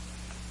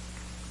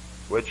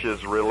 which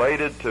is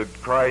related to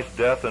Christ's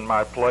death in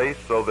my place,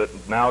 so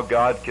that now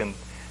God can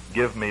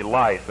give me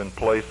life in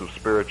place of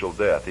spiritual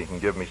death. He can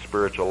give me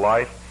spiritual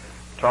life.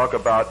 Talk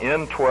about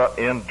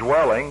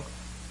indwelling,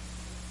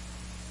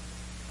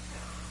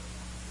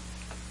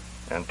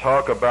 and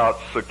talk about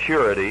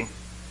security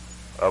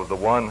of the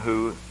one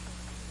who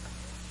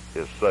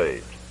is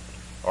saved.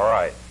 All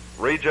right.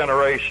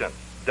 Regeneration.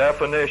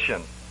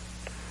 Definition.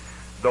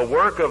 The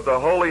work of the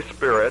Holy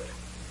Spirit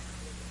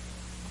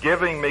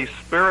giving me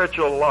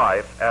spiritual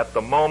life at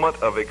the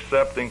moment of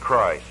accepting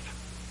Christ.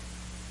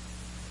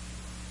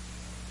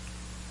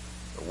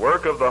 The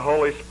work of the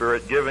Holy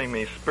Spirit giving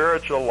me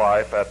spiritual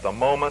life at the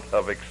moment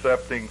of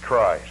accepting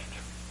Christ.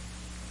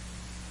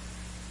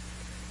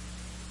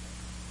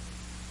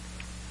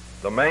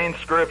 The main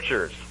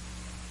scriptures.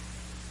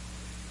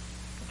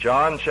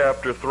 John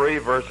chapter 3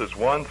 verses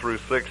 1 through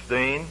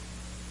 16.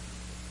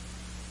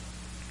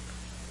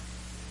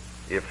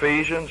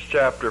 Ephesians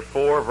chapter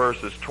 4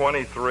 verses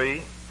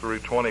 23 through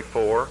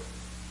 24.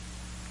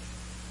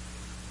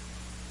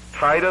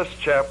 Titus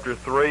chapter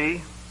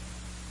 3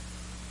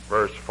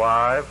 verse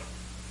 5.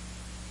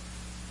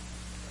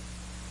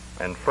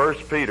 And 1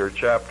 Peter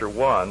chapter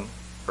 1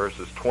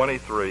 verses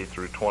 23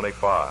 through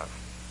 25.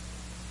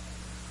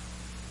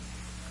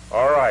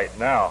 All right,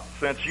 now,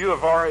 since you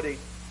have already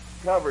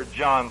covered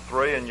John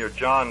 3 in your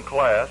John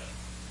class,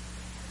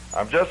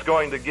 I'm just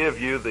going to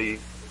give you the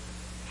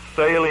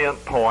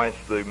salient points,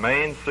 the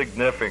main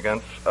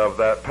significance of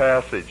that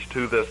passage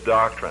to this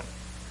doctrine.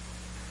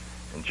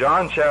 In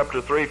John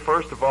chapter 3,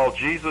 first of all,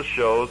 Jesus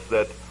shows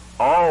that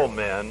all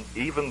men,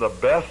 even the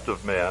best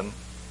of men,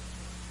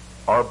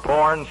 are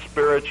born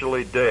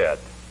spiritually dead.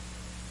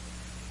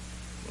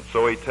 And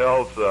so he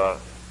tells the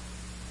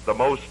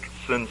most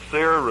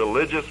sincere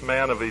religious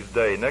man of his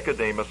day,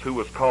 Nicodemus, who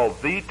was called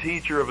the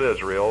teacher of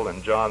Israel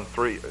in John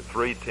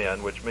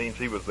 3:10, which means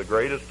he was the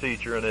greatest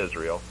teacher in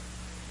Israel,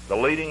 the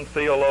leading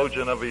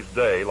theologian of his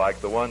day,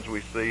 like the ones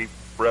we see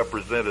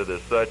represented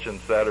as such in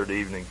Saturday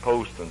Evening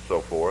Post and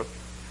so forth,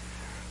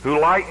 who,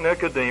 like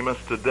Nicodemus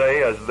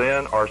today as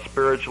then, are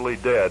spiritually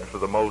dead for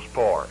the most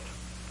part.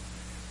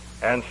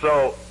 And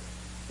so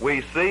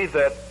we see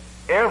that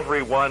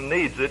everyone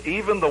needs it,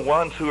 even the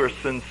ones who are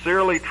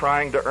sincerely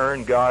trying to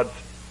earn God's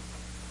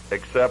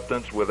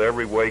acceptance with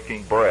every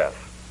waking breath.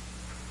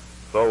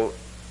 So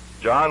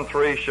John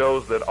 3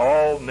 shows that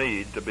all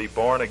need to be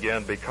born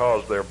again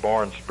because they're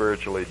born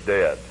spiritually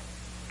dead.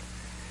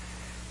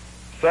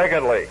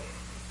 Secondly,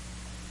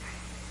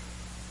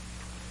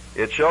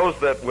 it shows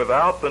that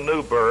without the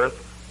new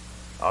birth,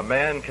 a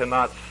man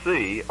cannot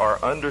see or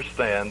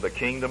understand the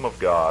kingdom of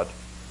God,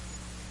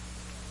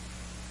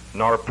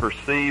 nor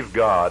perceive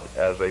God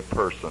as a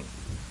person.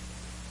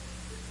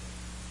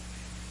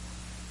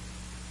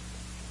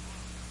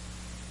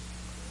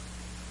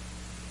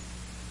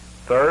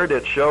 Third,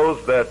 it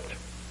shows that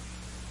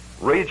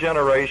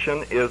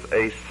regeneration is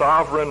a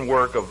sovereign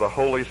work of the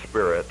Holy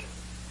Spirit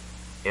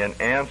in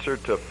answer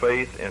to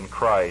faith in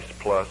Christ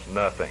plus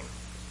nothing.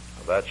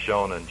 That's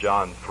shown in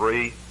John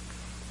 3,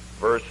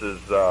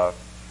 verses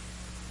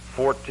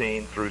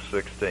 14 through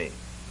 16,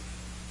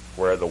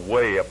 where the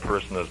way a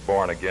person is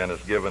born again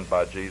is given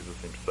by Jesus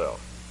himself.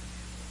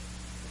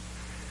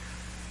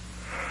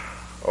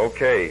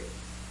 Okay.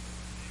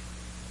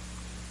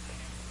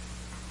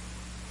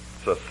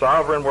 It's a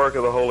sovereign work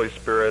of the Holy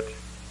Spirit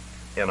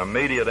in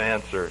immediate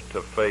answer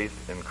to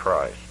faith in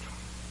Christ.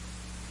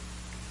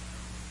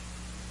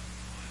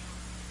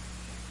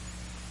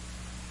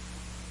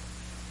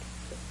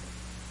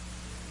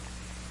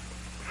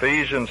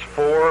 Ephesians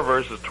 4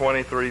 verses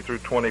 23 through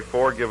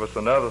 24 give us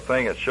another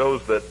thing. It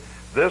shows that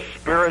this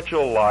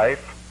spiritual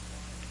life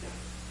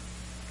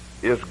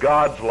is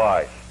God's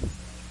life.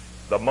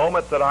 The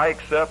moment that I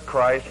accept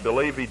Christ,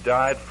 believe he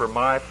died for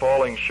my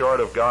falling short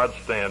of God's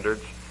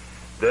standards,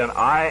 then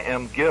I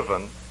am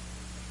given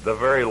the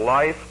very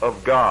life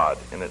of God.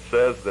 And it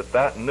says that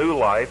that new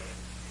life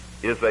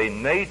is a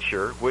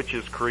nature which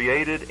is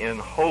created in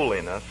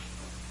holiness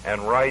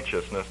and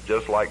righteousness,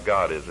 just like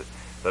God is.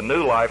 The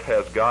new life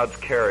has God's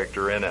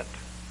character in it.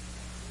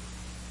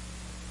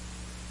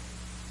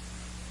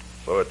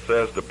 So it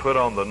says to put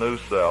on the new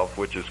self,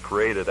 which is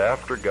created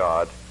after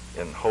God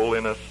in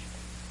holiness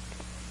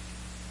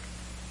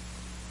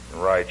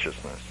and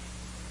righteousness.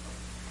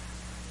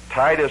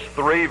 Titus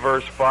 3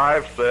 verse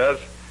 5 says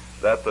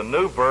that the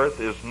new birth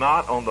is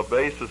not on the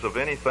basis of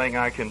anything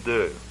I can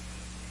do.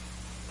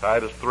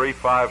 Titus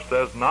 3:5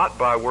 says, not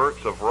by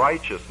works of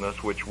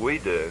righteousness which we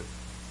do,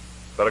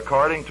 but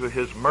according to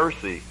his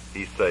mercy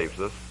he saves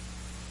us,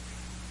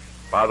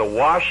 by the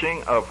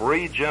washing of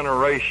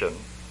regeneration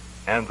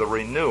and the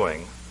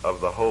renewing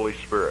of the Holy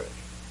Spirit.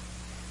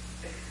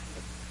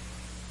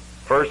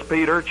 1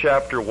 Peter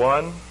chapter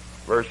 1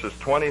 verses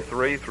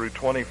 23 through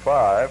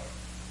 25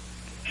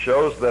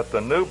 shows that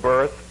the new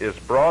birth is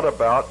brought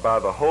about by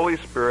the Holy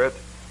Spirit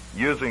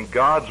using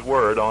God's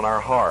Word on our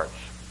hearts.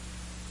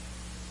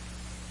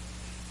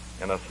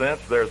 In a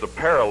sense, there's a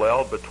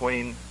parallel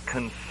between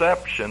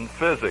conception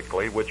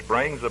physically, which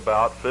brings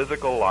about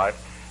physical life,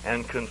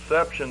 and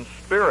conception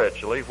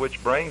spiritually,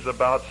 which brings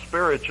about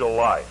spiritual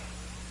life.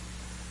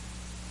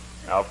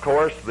 Now, of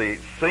course, the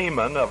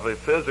semen of a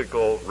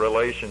physical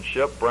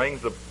relationship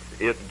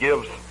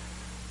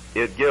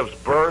it gives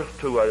birth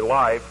to a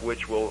life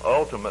which will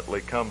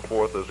ultimately come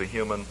forth as a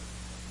human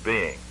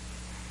being.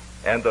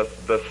 And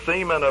the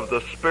semen of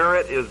the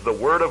Spirit is the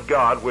Word of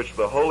God, which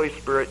the Holy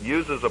Spirit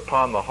uses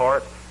upon the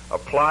heart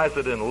applies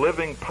it in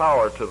living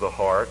power to the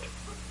heart,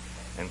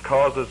 and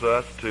causes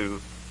us to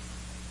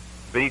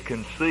be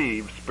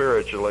conceived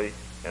spiritually,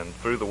 and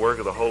through the work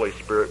of the Holy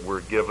Spirit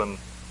we're given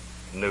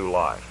new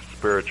life,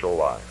 spiritual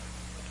life.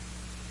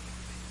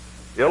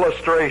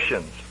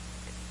 Illustrations.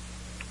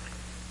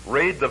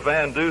 Read the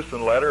Van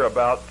Dusen letter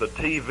about the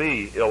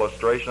TV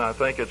illustration. I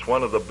think it's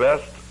one of the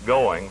best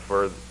going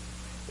for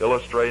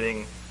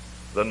illustrating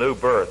the new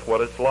birth,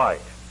 what it's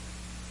like.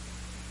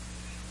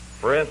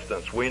 For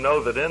instance, we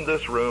know that in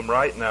this room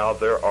right now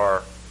there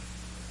are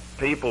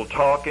people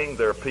talking,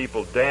 there are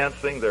people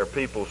dancing, there are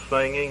people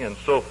singing and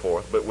so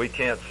forth, but we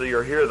can't see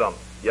or hear them,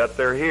 yet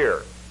they're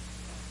here.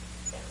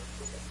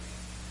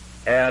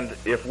 And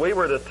if we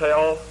were to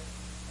tell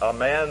a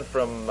man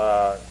from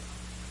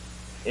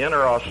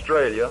inner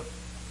Australia,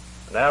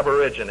 an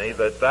Aborigine,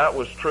 that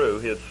was true,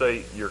 he'd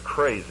say, "You're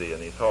crazy," in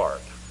his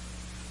heart,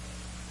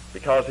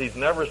 because he's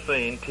never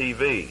seen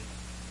TV.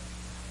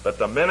 But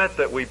the minute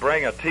that we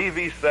bring a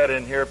TV set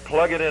in here,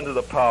 plug it into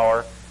the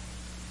power,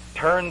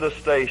 turn the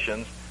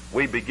stations,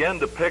 we begin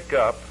to pick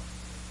up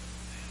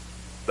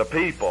the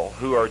people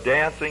who are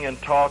dancing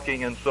and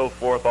talking and so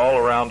forth all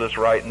around us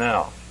right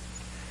now.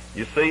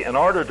 You see, in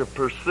order to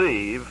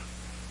perceive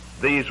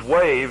these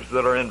waves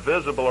that are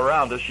invisible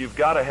around us, you've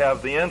got to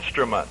have the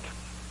instrument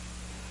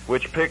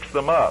which picks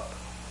them up.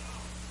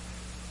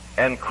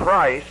 And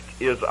Christ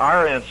is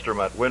our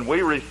instrument. When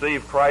we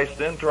receive Christ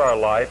into our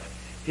life,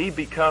 He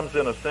becomes,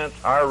 in a sense,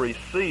 our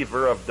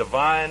receiver of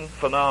divine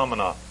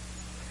phenomena.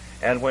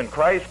 And when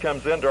Christ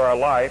comes into our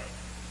life,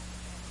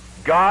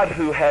 God,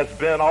 who has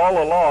been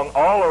all along,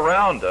 all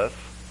around us,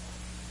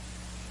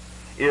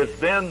 is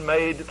then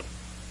made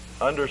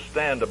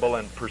understandable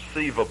and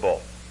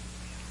perceivable.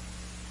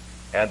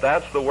 And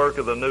that's the work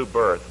of the new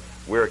birth.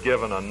 We're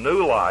given a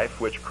new life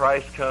which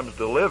Christ comes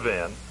to live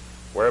in,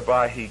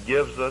 whereby He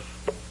gives us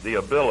the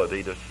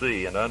ability to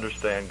see and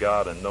understand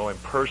God and know Him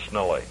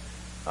personally,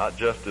 not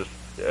just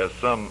as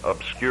some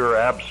obscure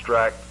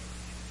abstract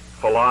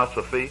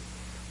philosophy,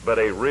 but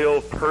a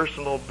real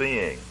personal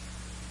being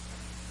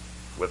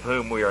with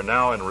whom we are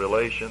now in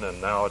relation and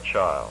now a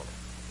child.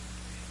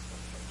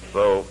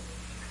 So,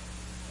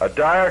 a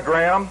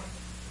diagram.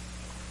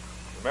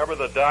 Remember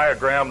the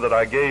diagram that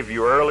I gave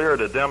you earlier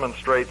to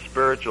demonstrate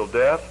spiritual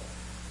death?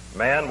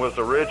 Man was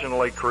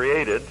originally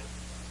created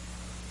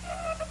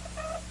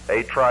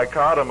a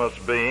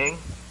trichotomous being,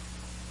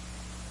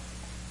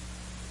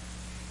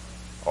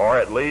 or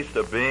at least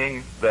a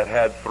being that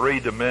had 3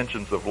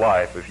 dimensions of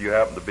life, if you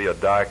happen to be a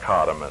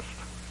dichotomist.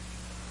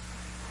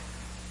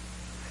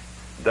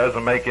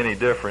 Doesn't make any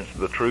difference.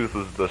 The truth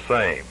is the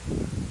same.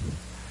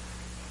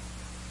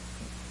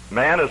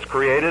 Man is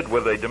created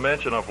with a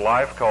dimension of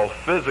life called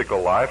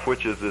physical life,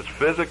 which is his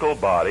physical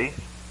body.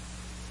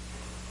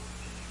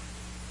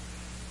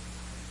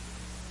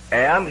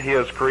 And he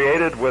is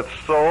created with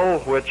soul,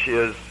 which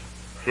is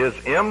his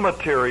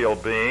immaterial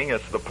being.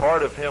 It's the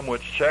part of him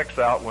which checks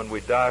out when we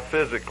die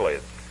physically.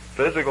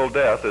 Physical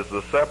death is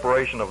the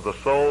separation of the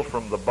soul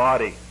from the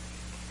body.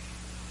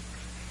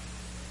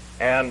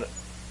 And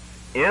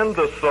in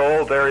the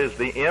soul there is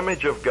the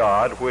image of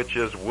God, which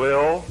is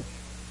will,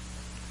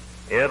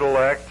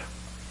 intellect,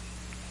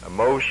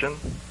 emotion,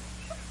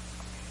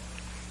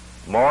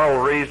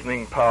 moral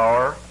reasoning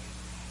power,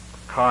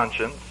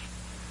 conscience,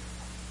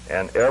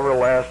 and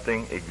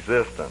everlasting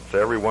existence.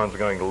 Everyone's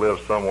going to live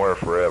somewhere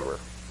forever.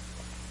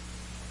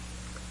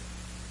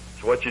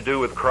 It's what you do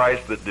with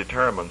Christ that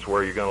determines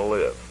where you're going to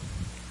live.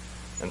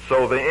 And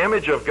so the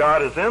image of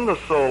God is in the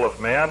soul of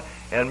man,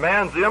 and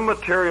man's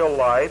immaterial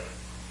life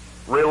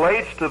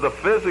relates to the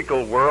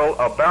physical world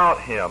about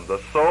him. The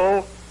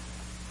soul,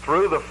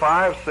 through the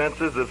 5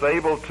 senses, is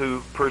able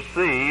to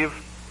perceive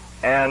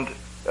and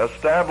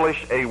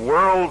establish a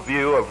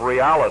worldview of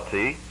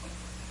reality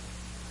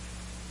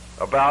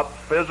about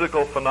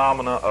physical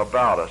phenomena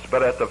about us.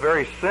 But at the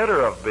very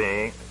center of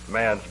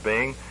man's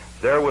being,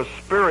 there was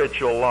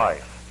spiritual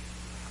life.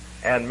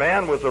 And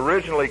man was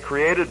originally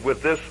created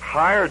with this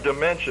higher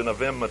dimension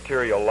of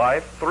immaterial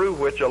life, through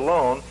which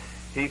alone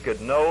he could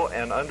know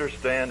and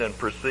understand and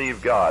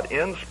perceive God.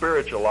 In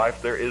spiritual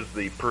life, there is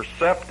the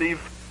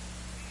perceptive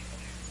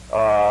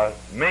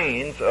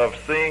means of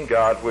seeing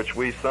God, which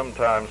we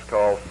sometimes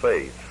call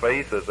faith.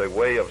 Faith is a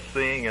way of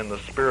seeing in the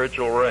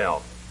spiritual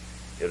realm.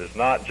 It is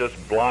not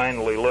just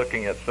blindly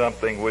looking at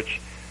something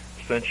which,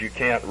 since you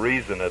can't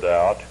reason it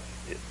out,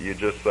 you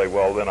just say,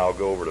 well, then I'll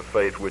go over to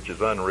faith, which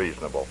is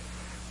unreasonable.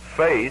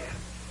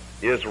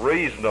 Faith is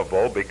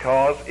reasonable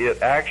because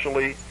it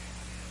actually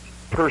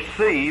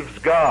perceives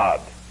God.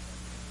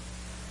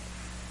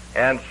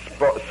 And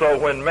so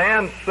when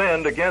man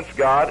sinned against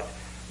God,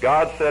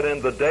 God said,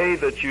 in the day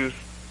that you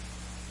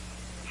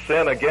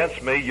sin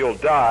against me, you'll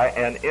die.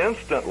 And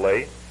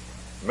instantly,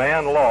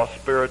 man lost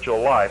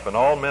spiritual life. And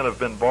all men have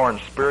been born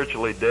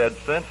spiritually dead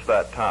since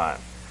that time.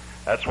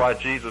 That's why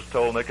Jesus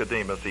told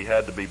Nicodemus he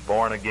had to be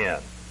born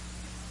again.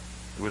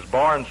 He was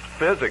born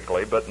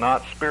physically, but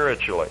not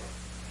spiritually.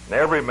 And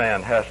every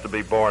man has to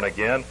be born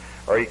again,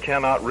 or he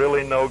cannot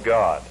really know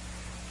God.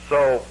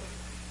 So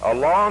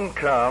along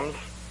comes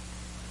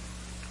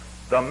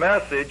the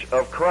message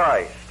of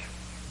Christ.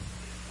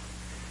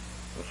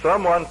 And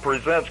someone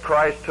presents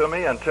Christ to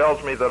me and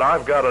tells me that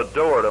I've got a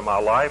door to my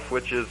life,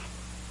 which is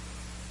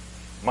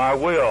my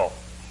will.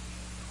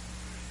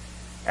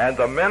 And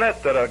the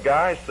minute that a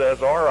guy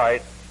says, all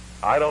right,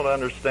 I don't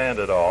understand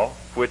it all,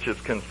 which is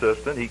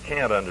consistent, he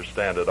can't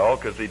understand it all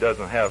because he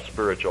doesn't have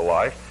spiritual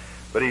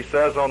life, but he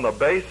says on the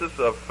basis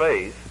of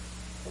faith,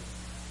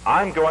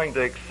 I'm going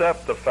to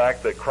accept the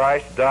fact that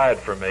Christ died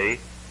for me,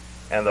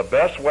 and the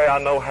best way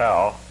I know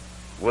how,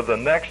 with the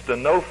next to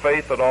no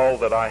faith at all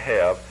that I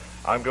have,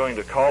 I'm going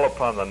to call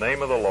upon the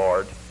name of the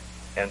Lord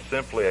and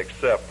simply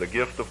accept the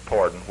gift of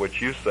pardon which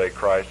you say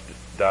Christ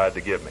died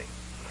to give me.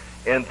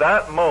 In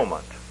that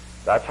moment,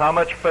 that's how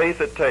much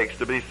faith it takes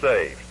to be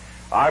saved.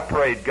 I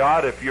prayed,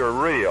 God, if you're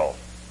real,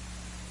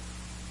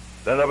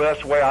 then the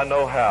best way I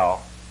know how,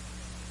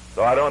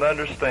 though I don't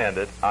understand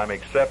it, I'm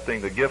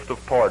accepting the gift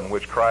of pardon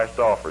which Christ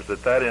offers.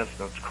 At that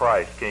instance,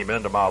 Christ came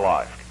into my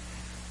life.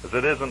 Because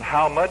it isn't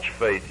how much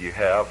faith you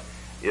have,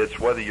 it's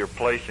whether you're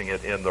placing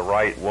it in the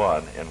right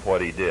one and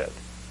what he did.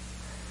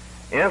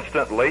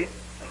 Instantly,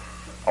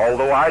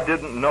 although I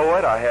didn't know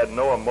it, I had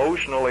no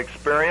emotional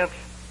experience.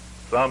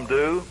 Some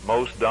do,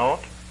 most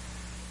don't.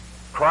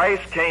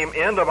 Christ came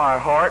into my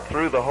heart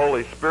through the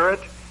Holy Spirit,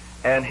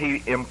 and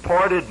he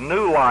imparted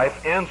new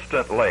life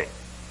instantly.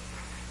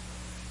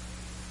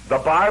 The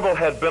Bible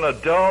had been a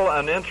dull,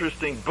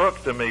 uninteresting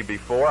book to me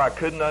before. I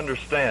couldn't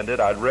understand it.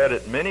 I'd read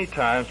it many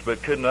times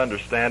but couldn't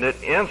understand it.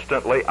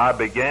 Instantly, I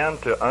began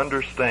to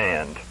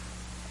understand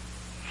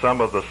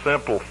some of the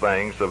simple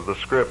things of the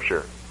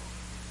Scripture.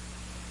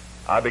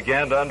 I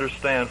began to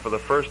understand for the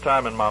first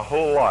time in my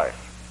whole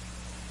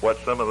life what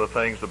some of the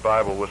things the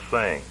Bible was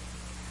saying.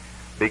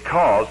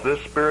 Because this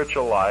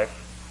spiritual life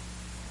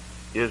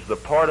is the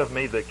part of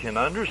me that can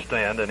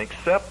understand and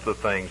accept the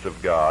things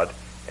of God,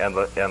 and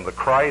the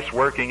Christ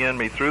working in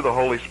me through the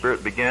Holy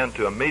Spirit began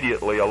to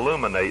immediately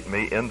illuminate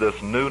me in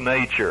this new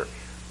nature,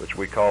 which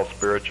we call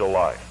spiritual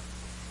life.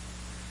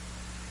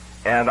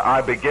 And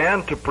I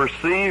began to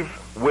perceive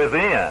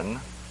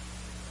within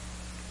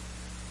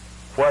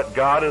what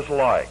God is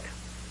like.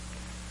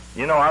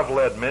 You know, I've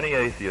led many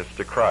atheists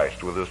to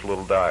Christ with this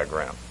little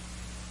diagram.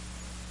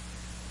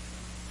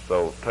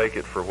 So take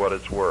it for what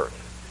it's worth.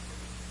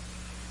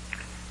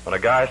 When a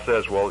guy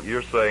says, well,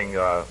 you're saying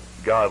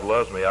God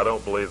loves me, I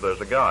don't believe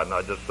there's a God. And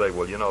I just say,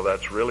 well, you know,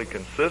 that's really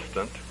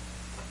consistent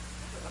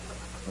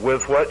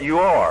with what you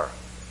are.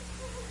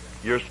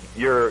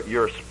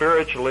 You're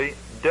spiritually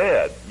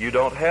dead. You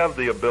don't have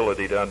the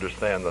ability to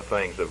understand the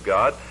things of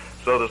God.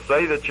 So to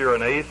say that you're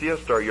an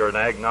atheist or you're an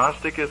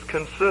agnostic is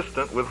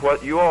consistent with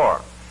what you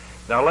are.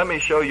 Now let me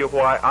show you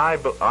why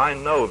I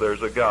know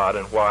there's a God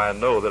and why I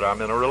know that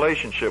I'm in a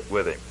relationship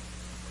with him.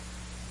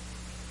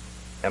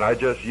 And I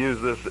just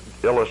use this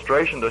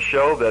illustration to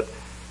show that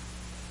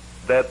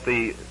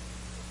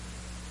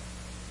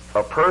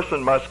a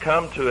person must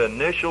come to an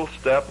initial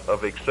step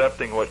of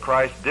accepting what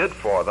Christ did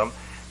for them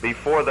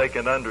before they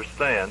can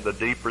understand the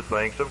deeper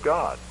things of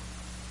God.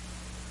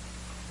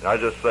 And I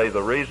just say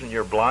the reason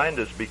you're blind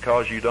is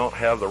because you don't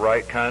have the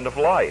right kind of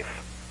life.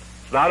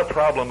 It's not a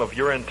problem of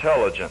your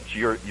intelligence.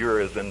 You're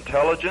as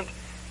intelligent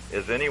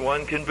as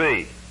anyone can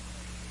be.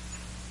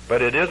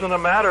 But it isn't a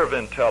matter of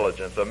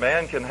intelligence. A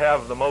man can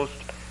have the most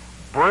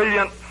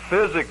brilliant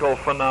physical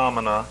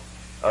phenomena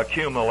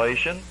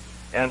accumulation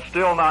and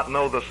still not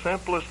know the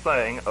simplest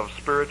thing of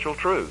spiritual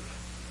truth.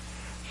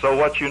 So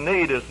what you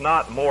need is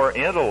not more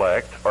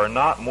intellect or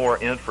not more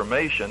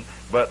information,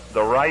 but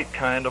the right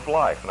kind of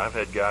life. And I've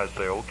had guys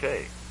say,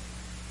 okay,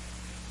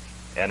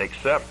 and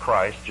accept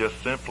Christ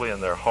just simply in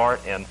their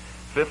heart, and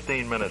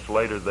 15 minutes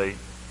later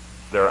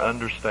they're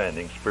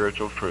understanding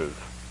spiritual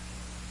truth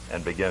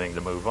and beginning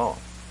to move on.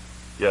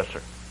 Yes,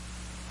 sir.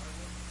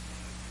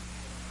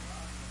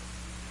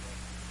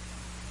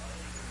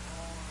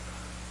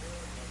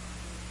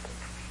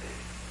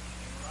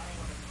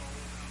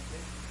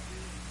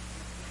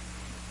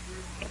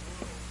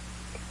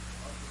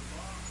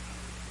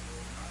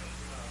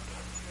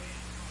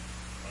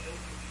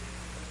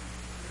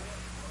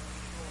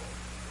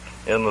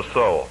 In the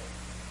soul.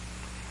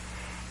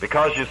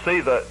 Because you see,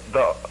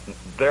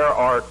 there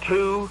are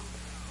two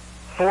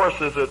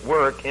forces at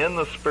work in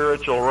the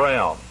spiritual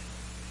realm.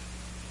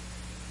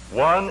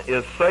 One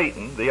is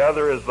Satan, the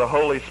other is the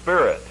Holy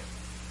Spirit.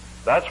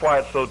 That's why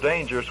it's so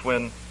dangerous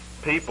when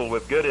people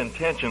with good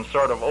intentions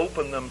sort of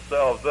open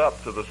themselves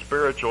up to the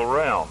spiritual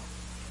realm.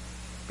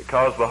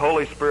 Because the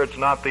Holy Spirit's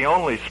not the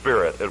only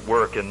spirit at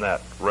work in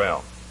that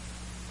realm.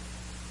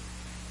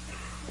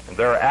 And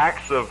there are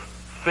acts of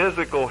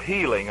physical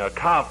healing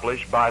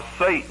accomplished by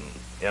Satan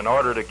in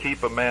order to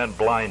keep a man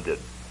blinded.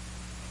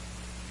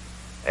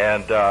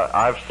 And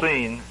I've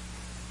seen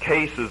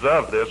cases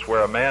of this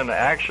where a man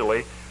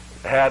actually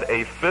had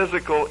a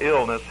physical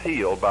illness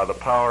healed by the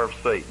power of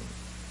Satan.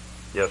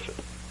 Yes, sir.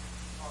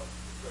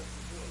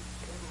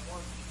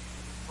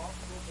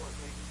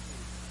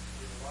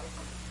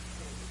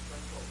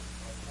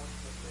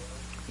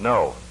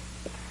 No.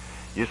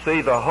 You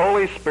see, the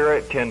Holy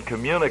Spirit can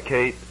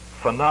communicate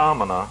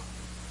phenomena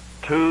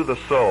to the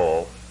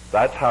soul,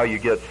 that's how you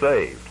get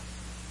saved.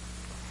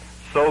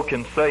 So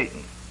can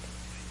Satan.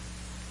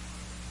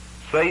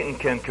 Satan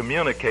can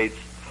communicate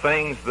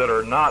things that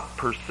are not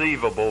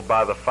perceivable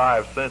by the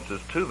five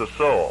senses to the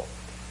soul.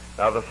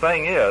 Now the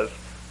thing is,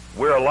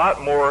 we're a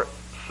lot more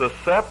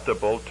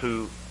susceptible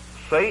to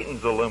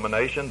Satan's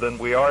illumination than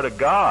we are to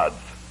God's.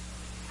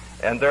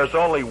 And there's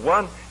only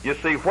one. You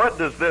see, what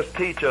does this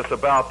teach us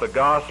about the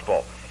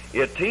gospel?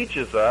 It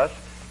teaches us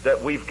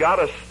that we've got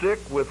to stick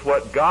with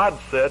what God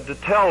said to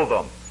tell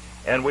them.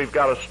 And we've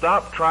got to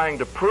stop trying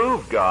to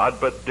prove God,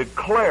 but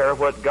declare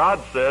what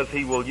God says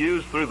He will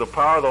use through the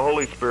power of the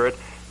Holy Spirit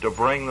to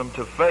bring them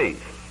to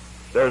faith.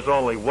 There's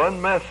only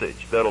one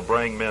message that'll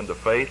bring men to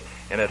faith,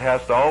 and it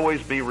has to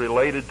always be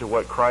related to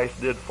what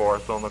Christ did for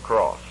us on the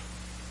cross.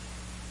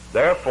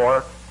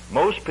 Therefore,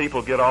 most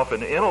people get off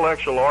in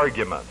intellectual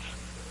arguments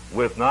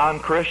with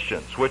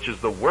non-Christians, which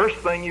is the worst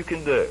thing you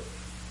can do,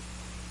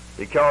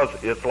 because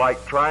it's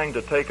like trying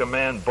to take a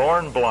man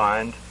born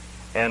blind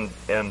and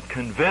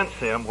convince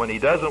him when he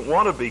doesn't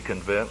want to be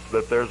convinced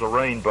that there's a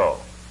rainbow.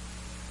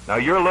 Now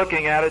you're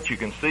looking at it, you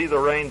can see the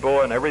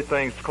rainbow and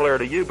everything's clear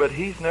to you, but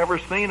he's never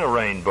seen a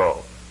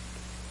rainbow.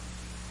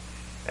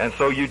 And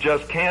so you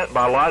just can't,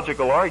 by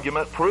logical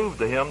argument, prove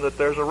to him that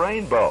there's a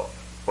rainbow.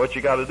 What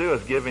you got to do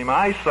is give him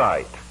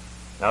eyesight.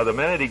 Now the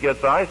minute he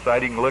gets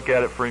eyesight, he can look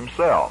at it for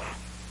himself.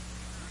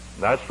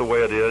 And that's the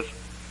way it is.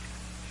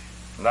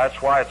 And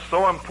that's why it's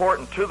so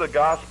important to the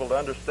gospel to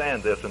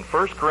understand this. In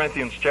 1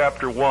 Corinthians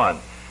chapter 1,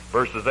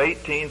 verses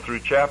 18 through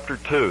chapter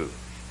 2,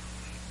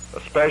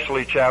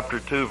 especially chapter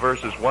 2,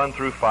 verses 1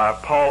 through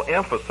 5, Paul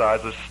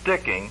emphasizes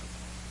sticking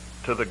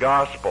to the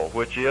gospel,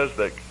 which is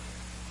that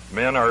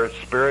men are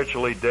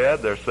spiritually dead,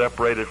 they're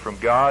separated from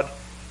God,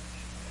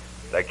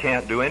 they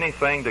can't do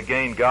anything to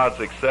gain God's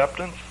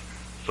acceptance,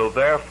 so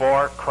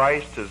therefore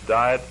Christ has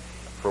died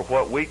for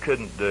what we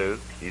couldn't do.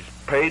 He's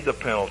paid the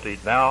penalty.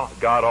 Now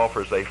God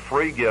offers a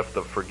free gift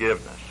of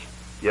forgiveness.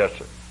 Yes,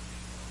 sir.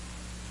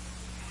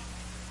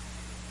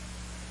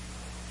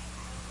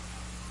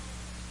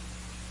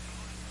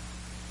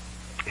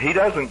 He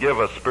doesn't give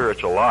us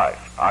spiritual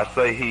life. I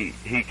say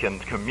he can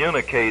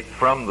communicate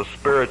from the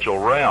spiritual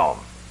realm.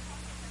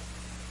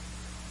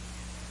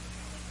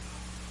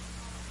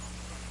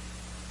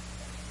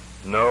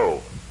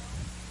 No.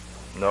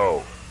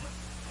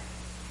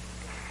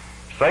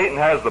 Satan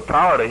has the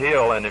power to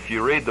heal, and if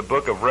you read the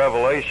book of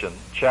Revelation,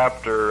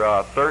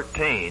 chapter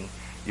 13,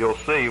 you'll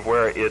see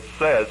where it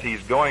says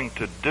he's going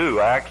to do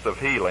acts of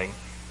healing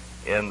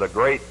in the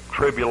great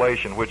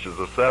tribulation, which is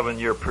a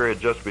 7-year period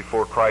just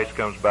before Christ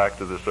comes back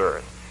to this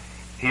earth.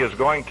 He is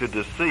going to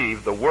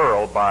deceive the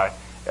world by,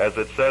 as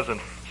it says in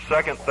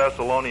 2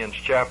 Thessalonians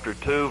chapter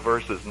 2,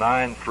 verses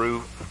 9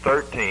 through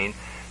 13,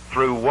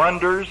 through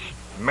wonders,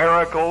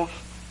 miracles,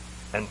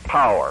 and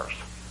powers.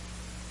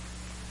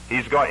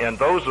 He's going, and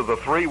those are the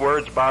three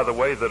words, by the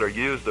way, that are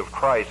used of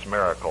Christ's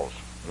miracles: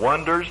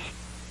 wonders,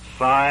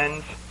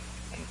 signs,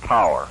 and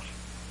powers.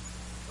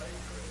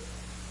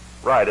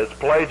 Right, it's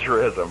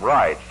plagiarism,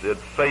 right.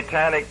 It's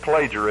satanic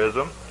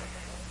plagiarism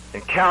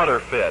and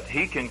counterfeit.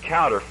 He can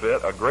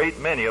counterfeit a great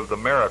many of the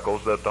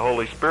miracles that the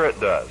Holy Spirit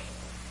does.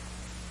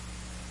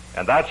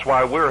 And that's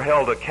why we're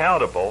held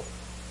accountable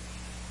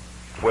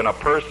when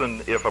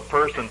if a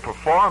person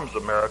performs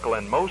a miracle,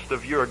 and most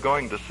of you are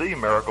going to see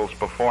miracles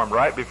performed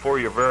right before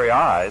your very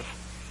eyes,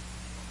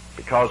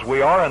 because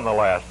we are in the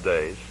last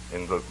days.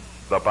 And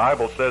the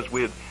Bible says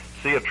we'd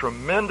see a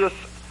tremendous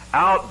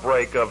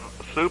outbreak of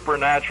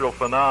supernatural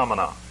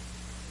phenomena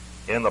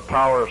in the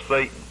power of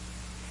Satan.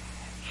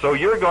 So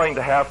you're going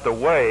to have to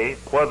weigh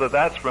whether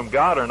that's from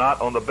God or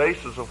not on the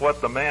basis of what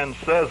the man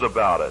says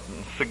about it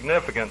and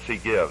significance he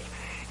gives.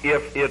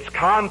 If it's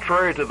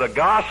contrary to the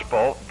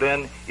gospel,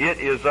 then it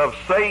is of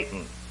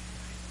Satan.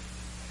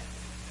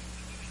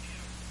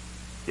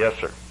 Yes,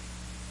 sir.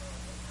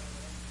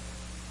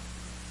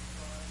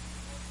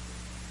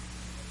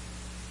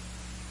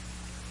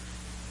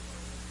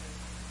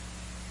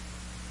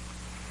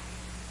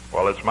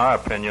 Well, it's my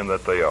opinion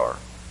that they are.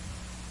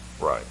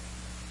 Right.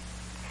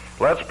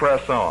 Let's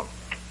press on.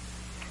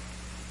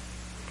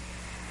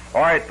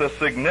 All right, the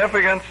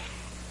significance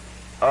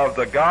of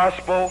the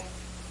gospel.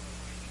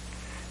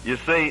 You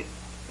see,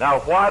 now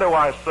why do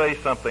I say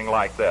something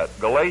like that?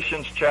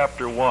 Galatians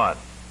chapter 1.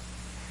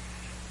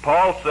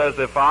 Paul says,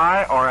 if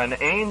I or an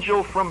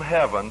angel from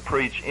heaven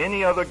preach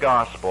any other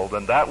gospel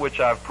than that which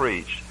I've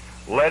preached,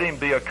 let him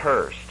be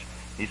accursed.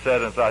 He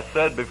said, as I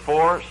said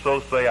before, so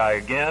say I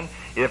again,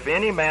 if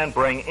any man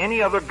bring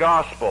any other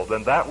gospel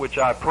than that which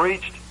I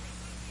preached,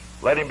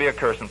 let him be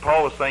accursed. And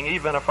Paul was saying,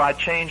 even if I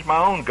change my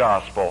own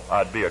gospel,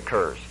 I'd be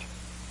accursed.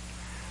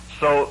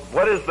 So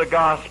what is the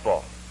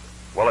gospel?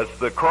 Well, it's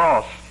the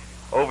cross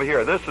over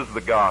here. This is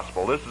the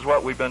gospel. This is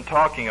what we've been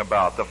talking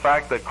about. The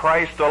fact that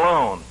Christ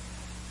alone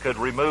could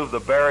remove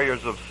the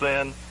barriers of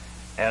sin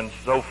and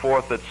so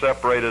forth that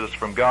separated us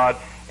from God,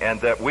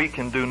 and that we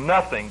can do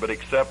nothing but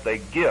accept a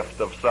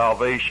gift of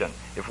salvation.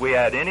 If we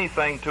add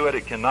anything to it,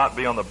 it cannot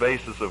be on the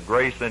basis of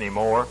grace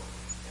anymore.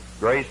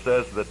 Grace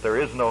says that there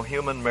is no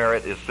human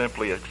merit, is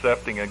simply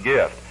accepting a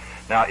gift.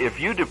 Now, if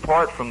you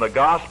depart from the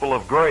gospel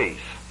of grace,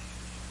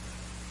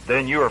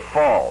 then you are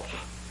false.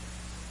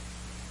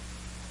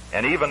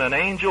 And even an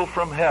angel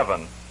from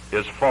heaven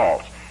is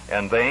false.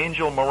 And the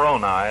angel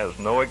Moroni is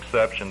no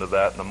exception to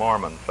that in the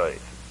Mormon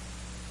faith.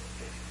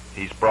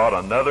 He's brought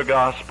another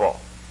gospel.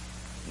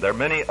 There are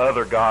many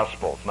other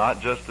gospels,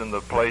 not just in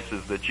the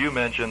places that you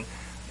mentioned,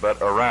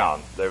 but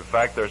around. In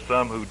fact, there's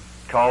some who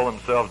call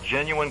themselves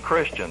genuine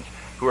Christians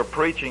who are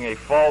preaching a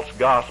false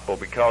gospel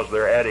because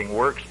they're adding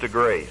works to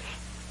grace.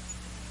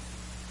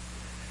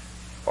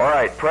 All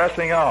right,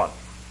 pressing on.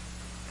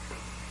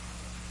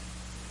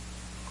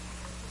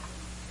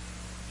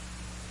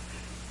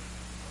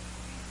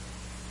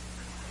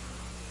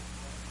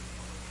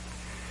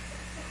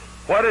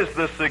 What is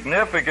the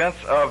significance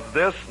of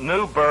this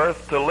new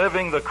birth to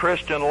living the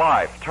Christian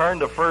life? Turn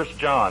to 1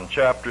 John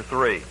chapter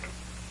 3.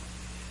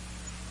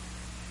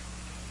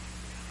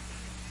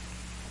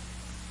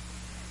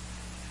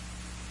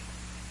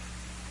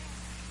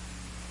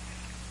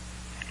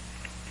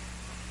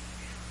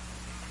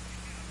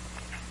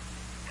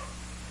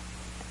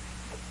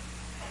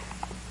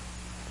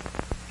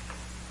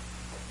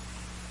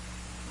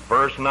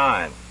 Verse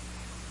 9.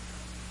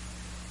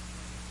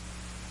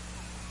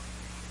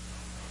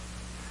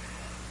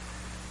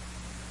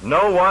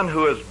 No one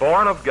who is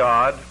born of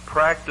God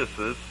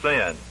practices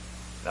sin.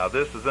 Now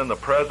this is in the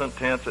present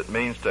tense. It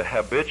means to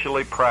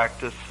habitually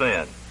practice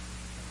sin.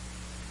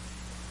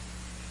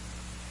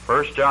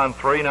 1 John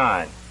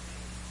 3:9.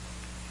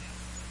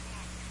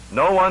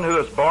 No one who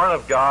is born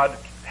of God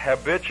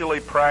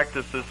habitually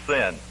practices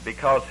sin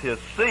because his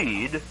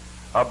seed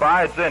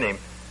abides in him.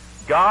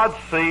 God's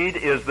seed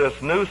is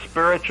this new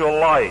spiritual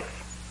life.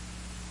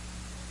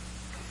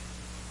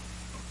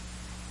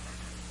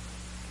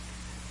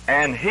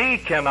 And he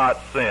cannot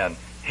sin.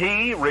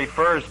 He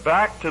refers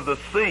back to the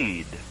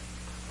seed.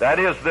 That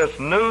is this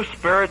new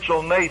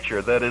spiritual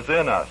nature that is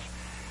in us.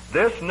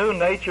 This new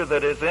nature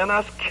that is in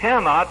us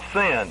cannot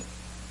sin.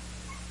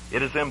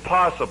 It is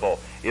impossible.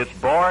 It's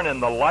born in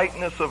the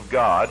likeness of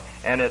God,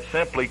 and it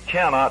simply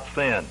cannot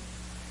sin.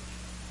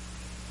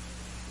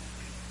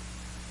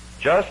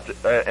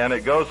 And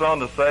it goes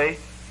on to say,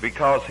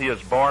 because he is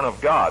born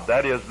of God.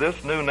 That is,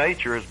 this new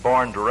nature is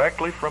born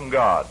directly from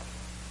God.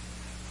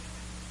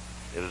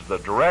 It is the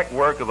direct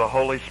work of the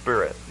Holy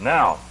Spirit.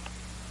 Now,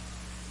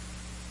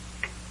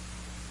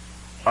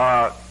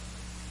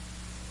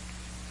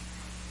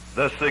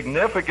 the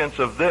significance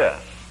of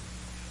this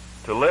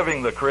to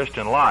living the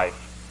Christian life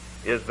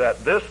is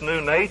that this new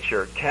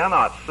nature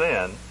cannot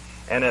sin,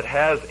 and it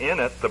has in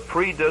it the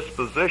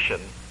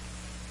predisposition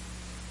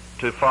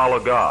to follow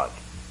God.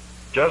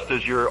 Just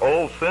as your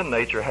old sin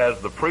nature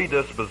has the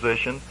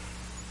predisposition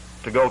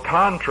to go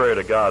contrary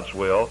to God's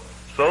will,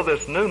 so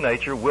this new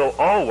nature will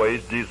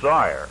always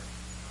desire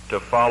to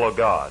follow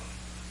God.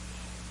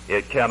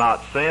 It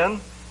cannot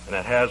sin, and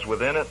it has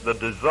within it the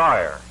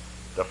desire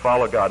to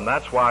follow God. And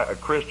that's why a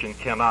Christian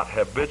cannot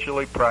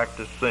habitually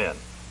practice sin.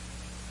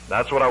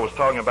 That's what I was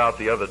talking about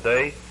the other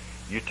day.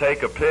 You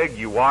take a pig,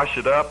 you wash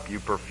it up,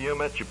 you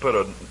perfume it, you put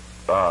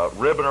a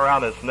ribbon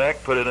around its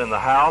neck, put it in the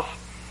house,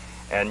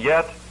 and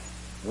yet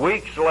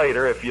weeks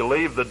later, if you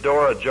leave the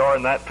door ajar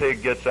and that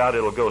pig gets out,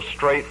 it'll go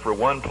straight for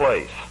one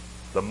place,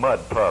 the mud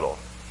puddle.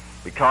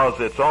 Because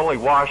it's only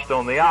washed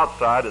on the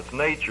outside, its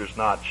nature's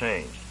not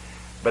changed.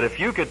 But if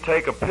you could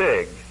take a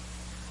pig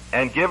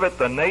and give it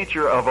the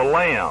nature of a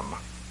lamb,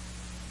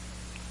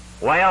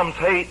 lambs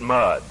hate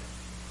mud.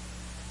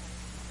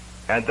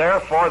 And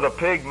therefore the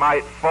pig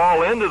might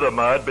fall into the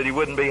mud, but he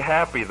wouldn't be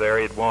happy there,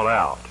 he'd want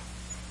out.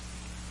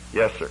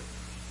 Yes, sir.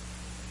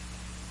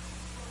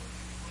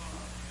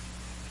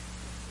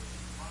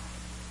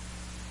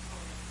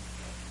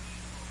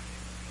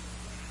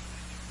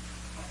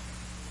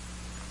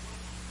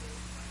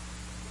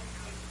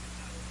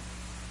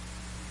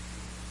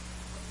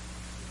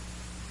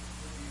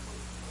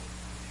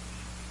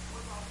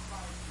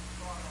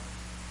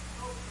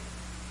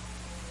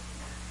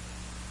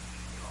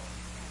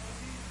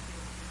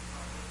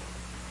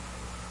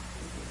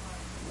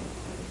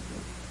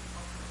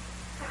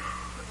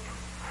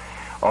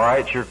 All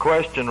right, your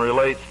question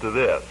relates to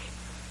this.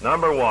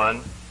 Number one,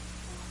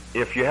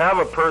 if you have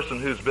a person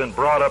who's been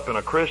brought up in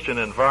a Christian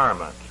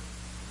environment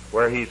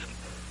where he's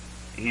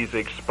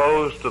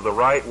exposed to the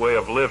right way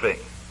of living,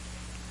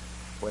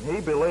 when he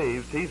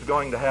believes he's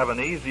going to have an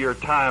easier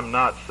time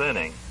not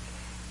sinning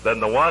than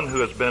the one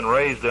who has been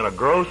raised in a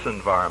gross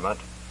environment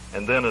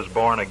and then is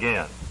born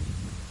again.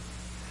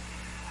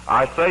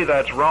 I say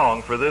that's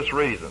wrong for this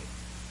reason.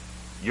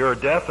 Your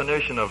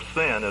definition of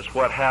sin is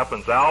what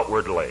happens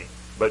outwardly.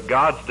 But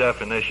God's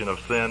definition of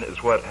sin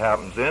is what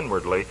happens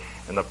inwardly,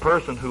 and the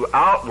person who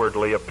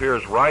outwardly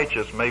appears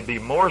righteous may be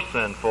more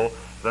sinful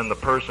than the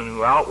person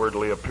who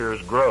outwardly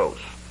appears gross.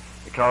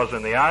 Because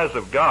in the eyes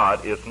of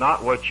God, it's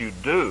not what you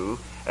do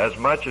as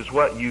much as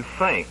what you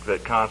think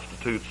that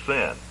constitutes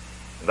sin.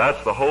 And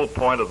that's the whole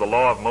point of the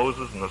law of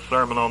Moses and the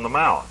Sermon on the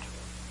Mount.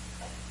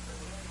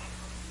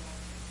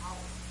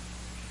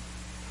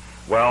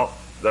 Well,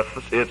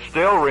 it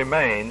still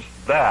remains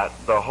that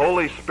the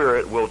Holy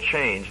Spirit will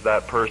change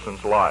that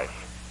person's life.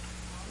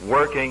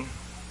 Working,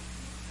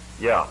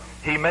 yeah.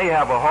 He may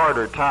have a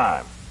harder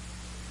time.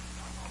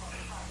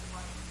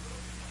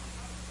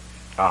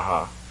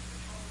 Uh-huh.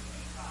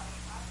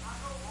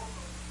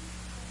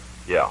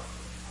 Yeah.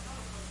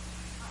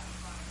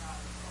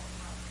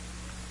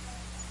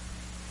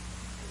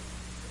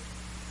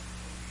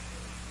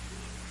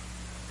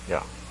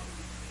 Yeah.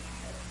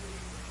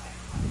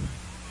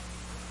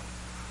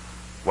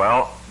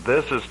 Well,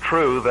 this is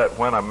true that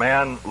when a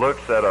man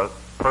looks at a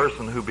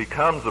person who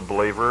becomes a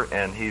believer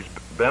and he's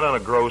been in a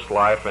gross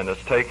life and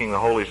it's taking the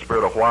Holy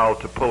Spirit a while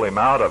to pull him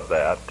out of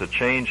that, to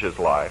change his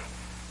life,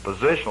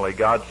 positionally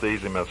God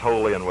sees him as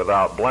holy and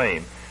without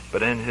blame,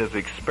 but in his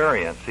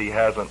experience he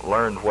hasn't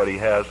learned what he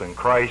has in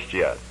Christ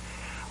yet.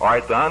 All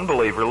right, the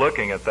unbeliever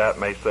looking at that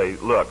may say,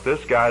 look,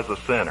 this guy's a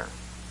sinner.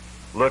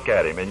 Look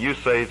at him, and you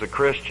say he's a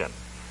Christian.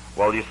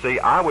 Well, you see,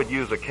 I would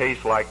use a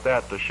case like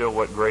that to show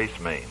what grace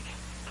means.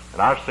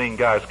 And I've seen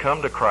guys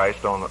come to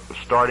Christ on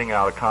starting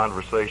out a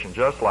conversation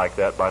just like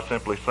that by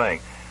simply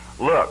saying,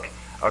 look,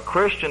 a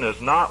Christian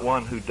is not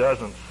one who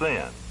doesn't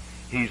sin.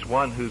 He's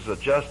one who's a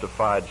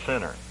justified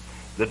sinner.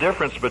 The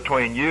difference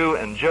between you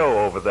and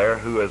Joe over there,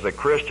 who is a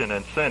Christian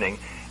and sinning,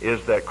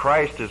 is that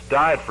Christ has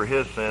died for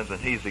his sins and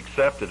he's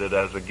accepted it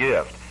as a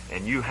gift,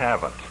 and you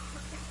haven't.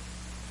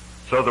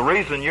 So the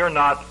reason you're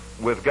not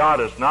with God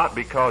is not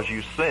because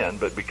you sin,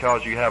 but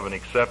because you haven't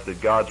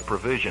accepted God's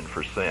provision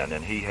for sin,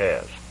 and he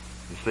has.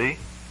 You see?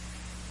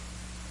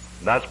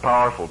 That's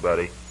powerful,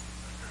 buddy.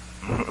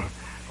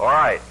 All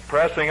right,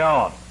 pressing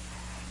on.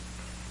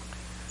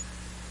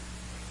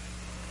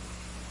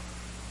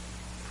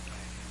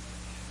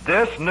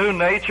 This new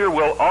nature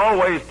will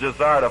always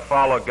desire to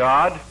follow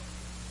God.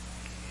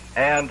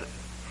 And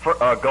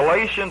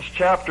Galatians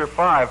chapter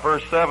 5,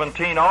 verse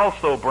 17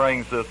 also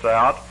brings this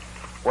out,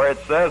 where it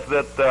says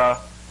that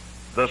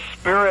the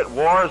Spirit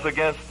wars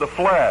against the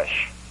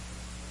flesh.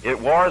 It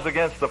wars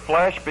against the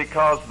flesh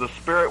because the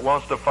Spirit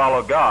wants to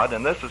follow God,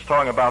 and this is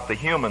talking about the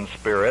human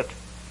spirit.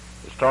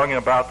 It's talking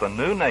about the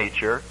new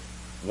nature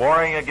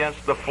warring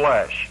against the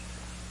flesh,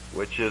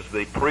 which is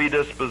the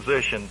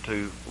predisposition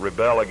to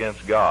rebel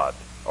against God,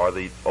 or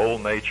the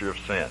old nature of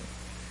sin.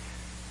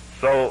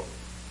 So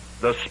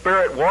the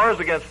Spirit wars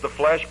against the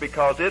flesh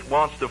because it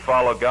wants to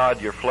follow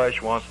God. Your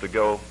flesh wants to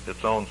go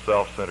its own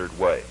self-centered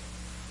way.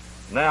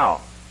 Now,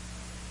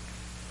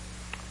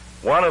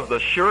 one of the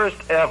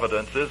surest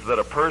evidences that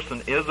a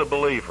person is a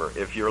believer,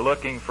 if you're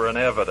looking for an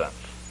evidence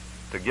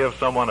to give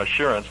someone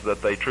assurance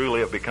that they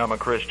truly have become a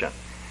Christian,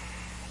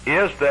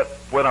 is that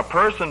when a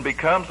person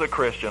becomes a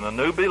Christian, a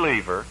new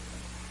believer,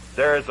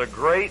 there is a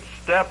great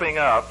stepping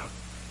up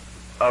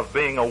of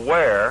being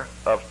aware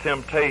of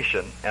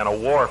temptation and a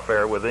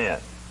warfare within.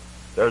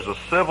 There's a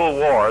civil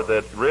war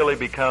that really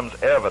becomes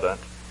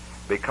evident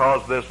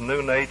because this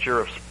new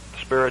nature of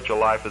spiritual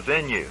life is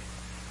in you.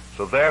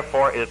 So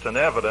therefore, it's an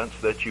evidence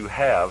that you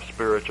have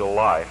spiritual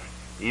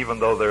life, even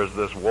though there's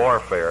this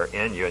warfare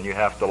in you, and you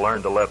have to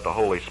learn to let the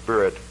Holy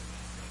Spirit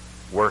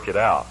work it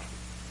out.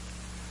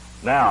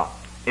 Now,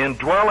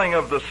 indwelling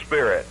of the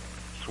Spirit,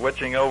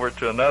 switching over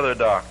to another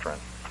doctrine,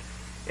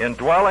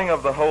 indwelling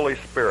of the Holy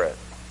Spirit.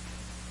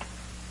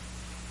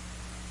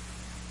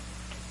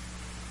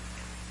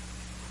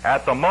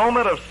 At the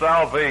moment of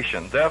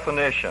salvation,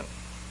 definition,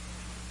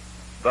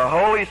 the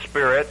Holy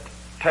Spirit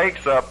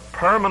takes up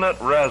permanent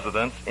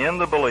residence in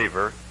the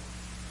believer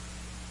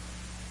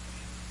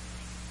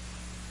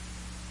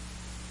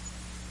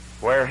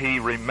where he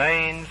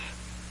remains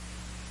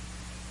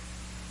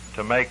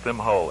to make them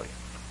holy.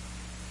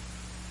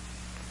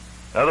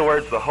 In other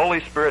words, the Holy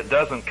Spirit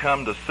doesn't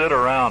come to sit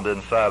around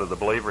inside of the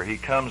believer. He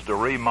comes to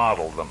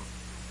remodel them.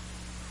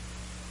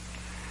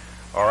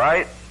 All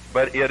right?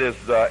 But it is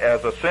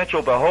as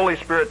essential, the Holy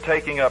Spirit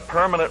taking up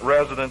permanent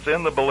residence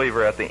in the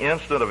believer at the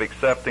instant of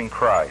accepting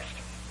Christ.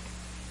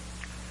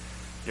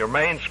 Your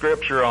main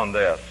scripture on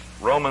this,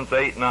 Romans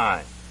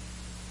 8:9.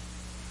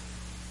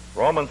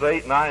 Romans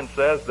 8:9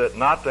 says that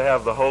not to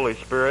have the Holy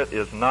Spirit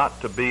is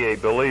not to be a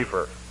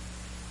believer.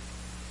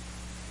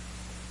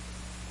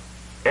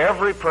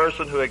 Every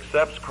person who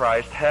accepts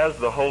Christ has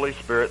the Holy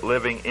Spirit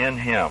living in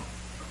him.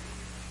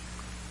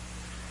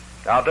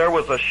 Now, there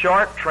was a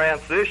short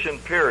transition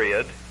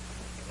period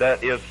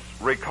that is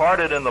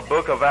recorded in the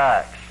book of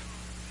Acts.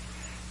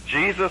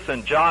 Jesus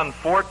in John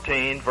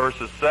 14,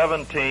 verses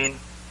 16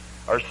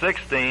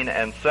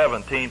 and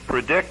 17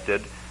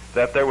 predicted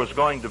that there was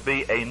going to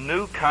be a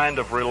new kind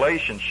of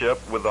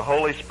relationship with the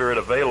Holy Spirit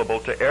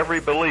available to every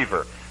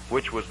believer,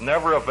 which was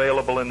never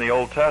available in the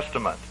Old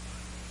Testament.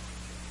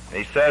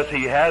 He says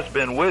he has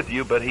been with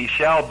you, but he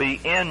shall be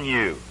in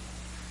you.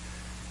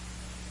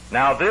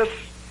 Now, this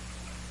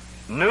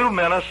new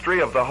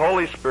ministry of the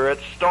Holy Spirit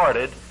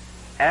started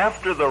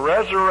after the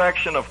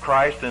resurrection of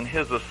Christ and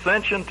his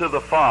ascension to the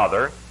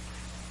Father,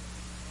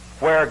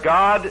 where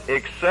God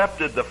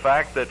accepted the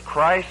fact that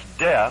Christ's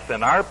death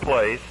in our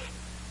place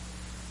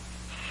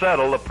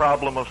settled the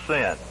problem of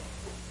sin.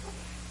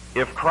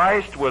 If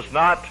Christ was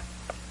not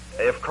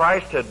if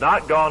Christ had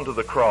not gone to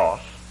the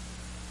cross,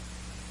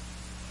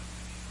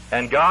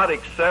 and God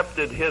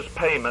accepted his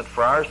payment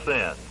for our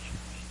sins,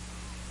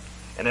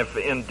 and if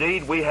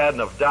indeed we hadn't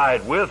have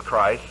died with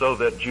Christ, so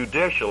that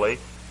judicially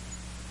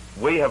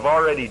we have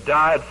already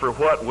died for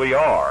what we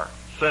are,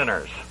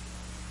 sinners.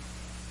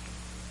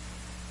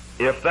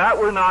 If that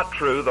were not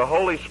true, the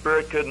Holy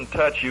Spirit couldn't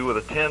touch you with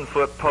a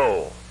 10-foot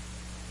pole.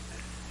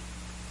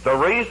 The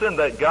reason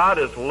that God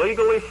is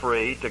legally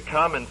free to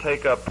come and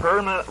take up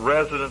permanent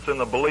residence in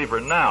the believer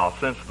now,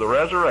 since the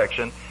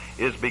resurrection,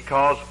 is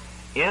because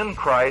in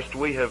Christ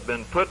we have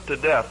been put to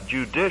death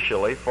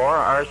judicially for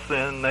our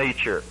sin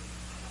nature.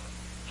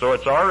 So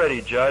it's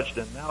already judged,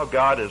 and now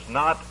God is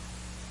not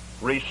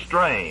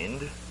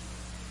restrained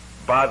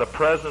by the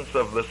presence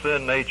of the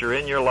sin nature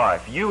in your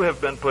life. You have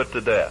been put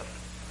to death.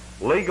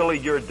 Legally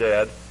you're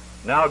dead.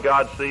 Now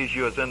God sees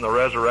you as in the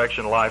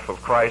resurrection life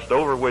of Christ,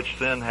 over which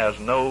sin has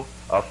no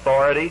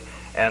authority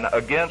and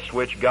against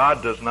which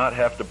God does not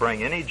have to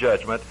bring any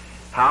judgment.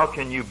 How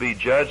can you be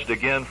judged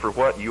again for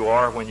what you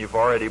are when you've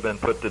already been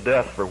put to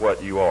death for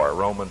what you are?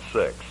 Romans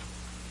 6.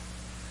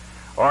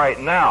 All right,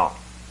 now,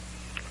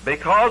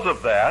 because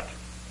of that,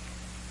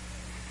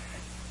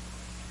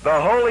 the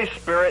Holy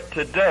Spirit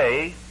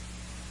today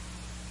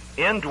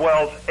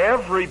indwells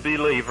every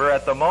believer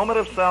at the moment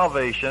of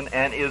salvation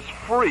and is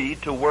free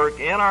to work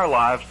in our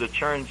lives to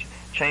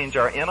change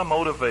our inner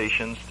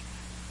motivations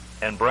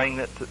and bring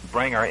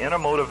our inner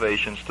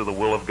motivations to the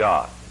will of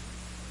God.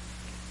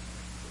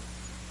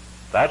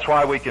 That's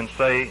why we can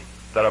say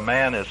that a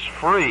man is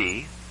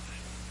free,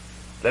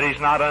 that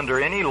he's not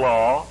under any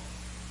law.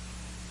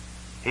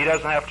 He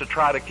doesn't have to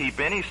try to keep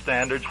any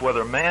standards,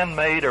 whether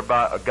man-made or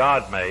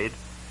God-made,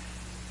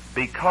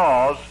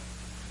 because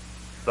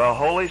the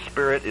Holy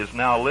Spirit is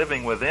now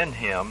living within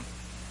him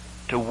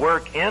to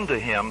work into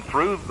him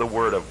through the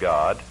Word of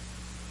God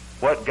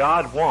what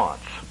God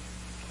wants.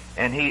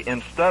 And he,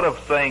 instead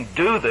of saying,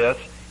 do this,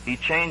 he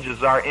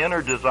changes our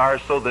inner desire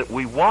so that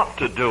we want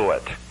to do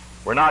it.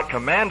 We're not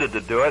commanded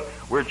to do it.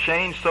 We're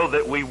changed so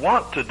that we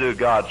want to do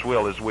God's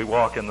will as we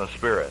walk in the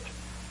Spirit.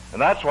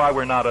 And that's why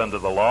we're not under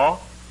the law.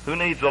 Who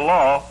needs a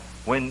law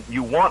when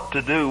you want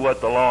to do what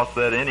the law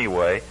said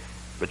anyway,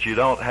 but you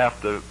don't have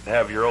to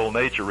have your old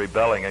nature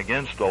rebelling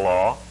against the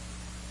law?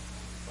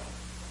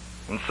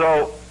 And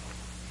so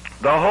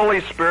the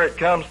Holy Spirit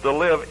comes to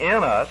live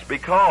in us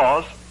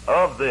because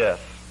of this.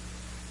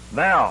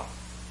 Now,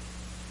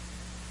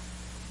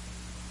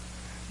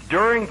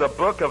 during the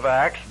book of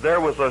Acts,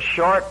 there was a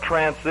short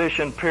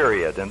transition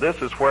period, and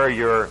this is where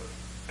your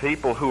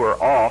people who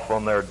are off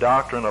on their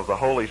doctrine of the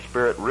Holy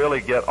Spirit really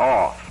get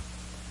off.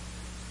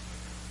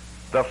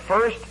 The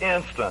first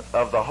instant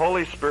of the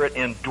Holy Spirit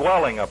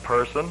indwelling a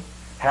person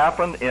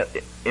happened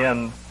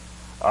in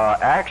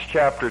Acts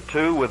chapter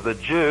 2 with the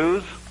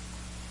Jews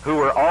who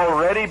were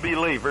already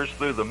believers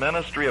through the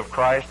ministry of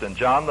Christ and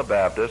John the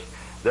Baptist.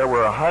 There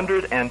were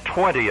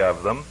 120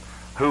 of them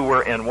who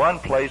were in one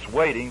place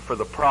waiting for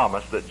the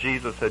promise that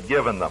Jesus had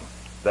given them,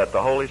 that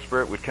the Holy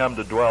Spirit would come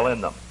to dwell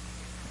in them.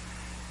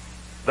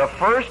 The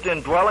first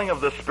indwelling of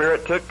the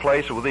Spirit took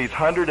place with these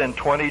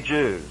 120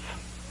 Jews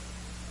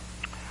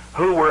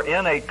who were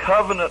in a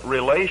covenant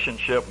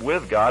relationship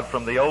with God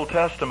from the Old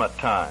Testament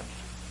times.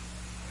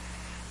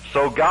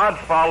 So God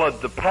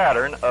followed the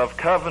pattern of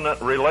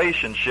covenant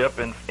relationship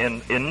in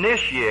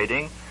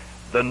initiating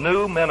the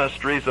new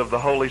ministries of the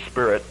Holy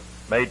Spirit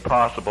made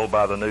possible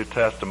by the New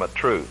Testament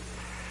truth.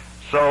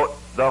 So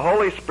the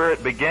Holy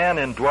Spirit began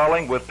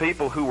indwelling with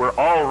people who were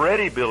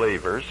already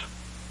believers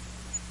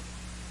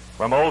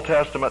from Old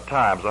Testament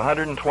times,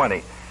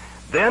 120.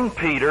 Then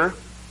Peter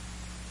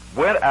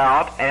went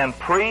out and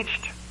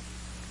preached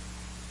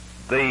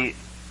the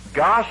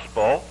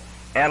gospel,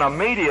 and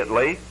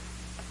immediately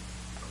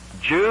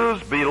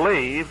Jews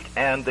believed,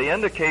 and the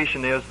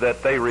indication is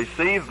that they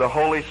received the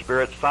Holy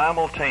Spirit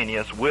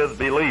simultaneous with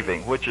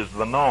believing, which is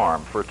the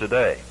norm for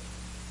today.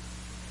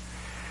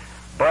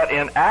 But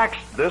in Acts,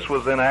 this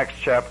was in Acts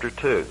chapter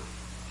 2.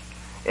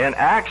 In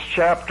Acts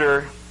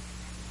chapter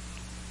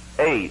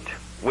 8,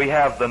 we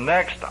have the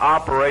next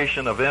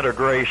operation of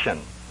integration,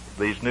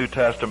 these New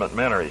Testament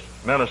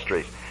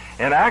ministries.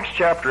 In Acts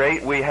chapter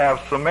 8, we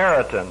have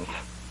Samaritans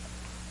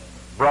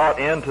brought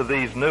into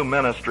these new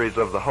ministries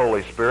of the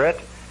Holy Spirit.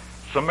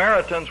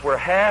 Samaritans were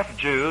half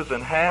Jews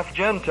and half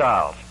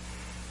Gentiles.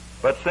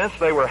 But since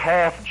they were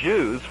half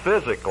Jews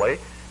physically,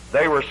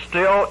 they were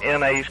still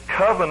in a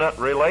covenant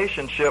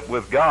relationship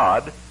with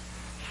God.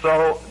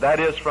 So that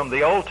is from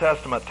the Old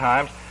Testament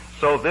times.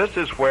 So this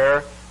is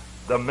where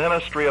the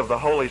ministry of the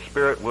Holy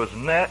Spirit was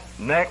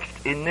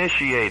next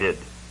initiated.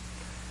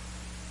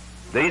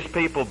 These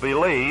people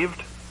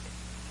believed,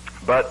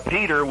 but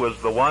Peter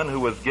was the one who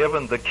was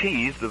given the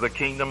keys to the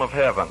kingdom of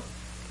heaven,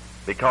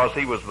 because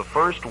he was the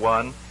first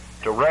one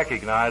to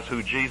recognize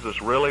who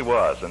Jesus really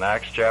was in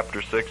Acts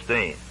chapter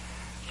 16.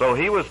 So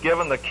he was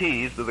given the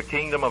keys to the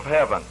kingdom of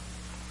heaven.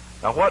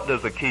 Now what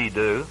does a key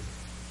do?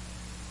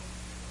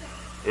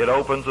 It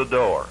opens a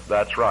door.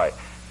 That's right.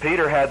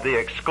 Peter had the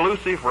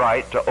exclusive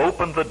right to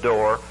open the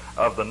door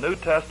of the New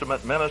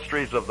Testament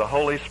ministries of the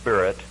Holy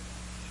Spirit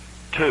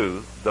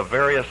to the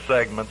various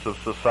segments of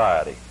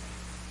society.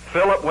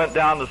 Philip went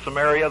down to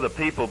Samaria, the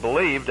people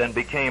believed and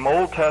became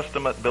Old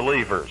Testament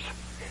believers.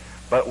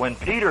 But when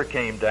Peter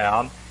came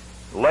down,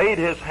 laid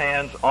his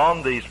hands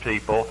on these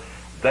people,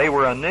 they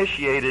were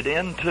initiated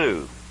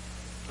into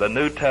the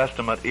New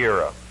Testament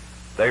era.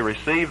 They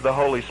received the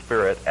Holy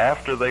Spirit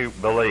after they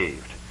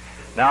believed.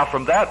 Now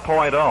from that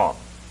point on,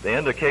 the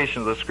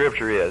indication of the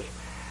Scripture is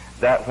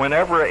that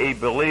whenever a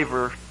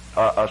believer,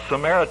 a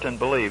Samaritan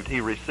believed,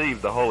 he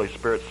received the Holy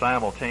Spirit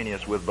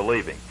simultaneous with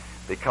believing,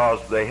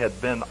 because they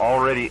had been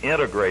already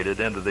integrated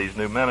into these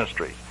new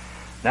ministries.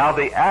 Now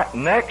the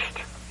next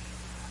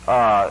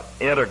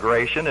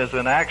integration is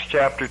in Acts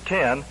chapter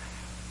 10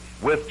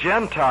 with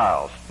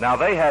Gentiles. Now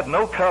they had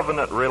no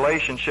covenant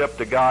relationship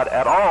to God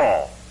at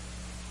all.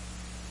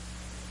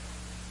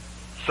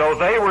 So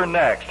they were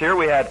next. Here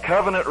we had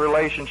covenant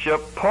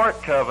relationship,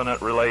 part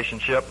covenant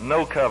relationship,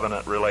 no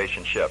covenant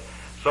relationship.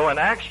 So in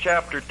Acts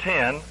chapter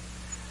 10,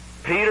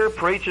 Peter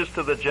preaches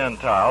to the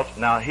Gentiles.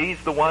 Now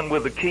he's the one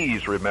with the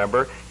keys,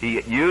 remember.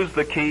 He used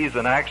the keys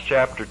in Acts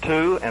chapter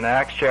 2 and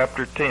Acts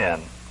chapter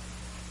 10.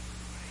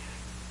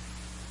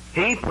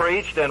 He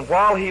preached, and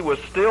while he was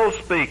still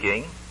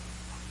speaking,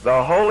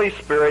 the Holy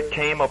Spirit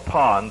came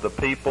upon the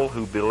people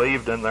who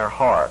believed in their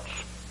hearts.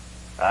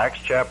 Acts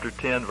chapter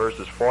 10,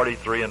 verses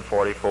 43 and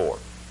 44.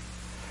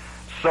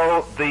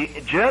 So the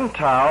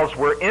Gentiles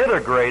were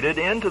integrated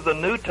into the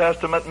New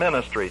Testament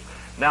ministries.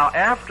 Now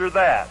after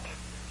that,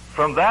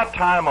 from that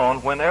time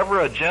on,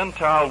 whenever a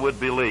Gentile would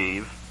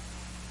believe,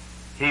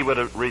 he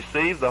would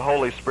receive the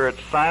Holy Spirit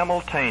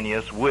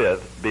simultaneous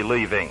with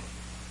believing,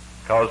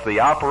 because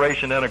the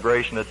operation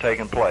integration had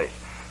taken place.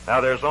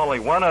 Now there's only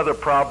one other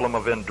problem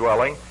of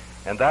indwelling,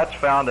 and that's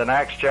found in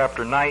Acts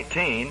chapter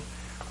 19,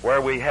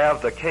 where we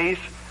have the case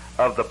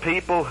of the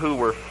people who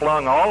were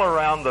flung all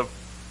around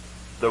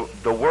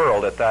the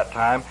world at that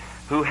time,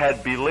 who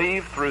had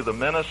believed through the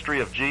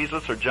ministry of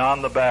Jesus or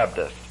John the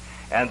Baptist.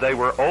 And they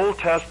were Old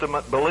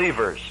Testament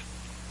believers.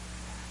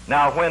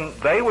 Now when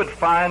they would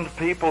find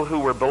people who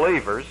were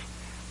believers,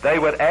 they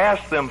would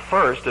ask them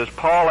first, as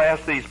Paul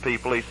asked these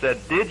people, he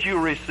said, "Did you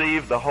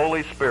receive the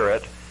Holy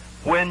Spirit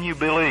when you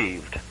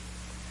believed?"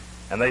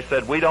 And they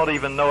said, "We don't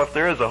even know if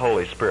there is a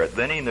Holy Spirit."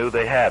 Then he knew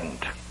they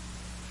hadn't.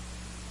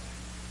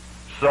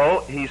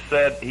 So he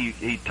said,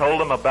 he told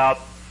them about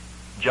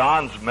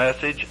John's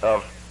message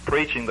of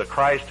preaching the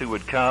Christ who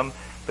would come,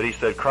 but he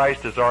said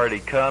Christ has already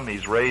come.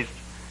 He's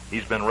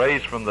been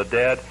raised from the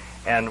dead.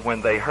 And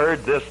when they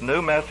heard this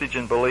new message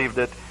and believed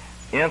it,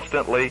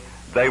 instantly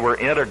they were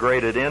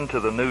integrated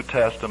into the New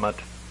Testament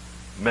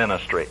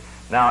ministry.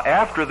 Now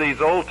after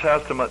these Old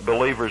Testament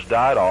believers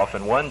died off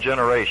in one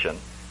generation,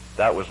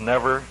 that was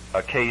never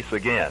a case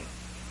again.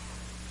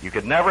 You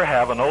could never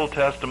have an Old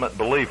Testament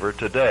believer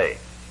today.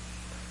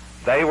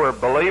 They were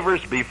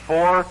believers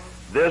before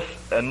this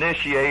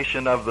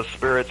initiation of the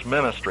Spirit's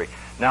ministry.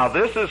 Now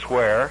this is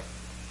where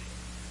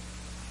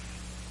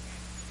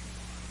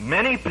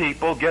many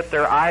people get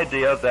their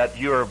idea that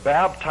you are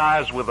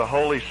baptized with the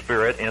Holy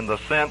Spirit, in the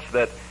sense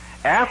that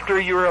after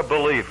you're a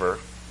believer,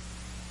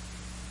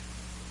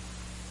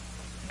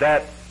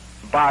 that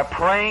by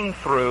praying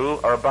through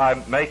or by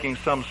making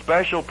some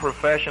special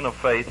profession of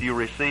faith, you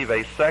receive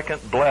a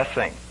second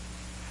blessing.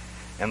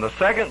 And the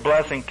second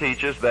blessing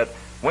teaches that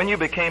when you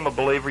became a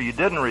believer, you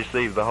didn't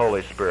receive the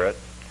Holy Spirit,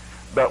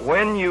 but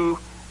when you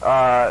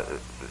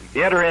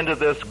enter into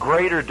this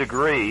greater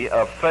degree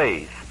of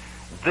faith,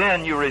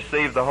 then you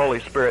receive the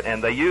Holy Spirit.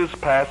 And they use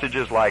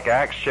passages like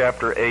Acts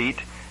chapter 8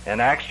 and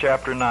Acts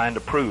chapter 9 to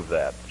prove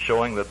that,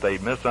 showing that they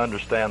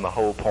misunderstand the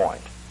whole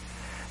point.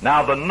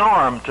 Now the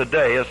norm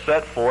today is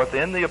set forth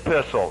in the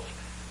epistles,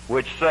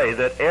 which say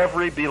that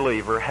every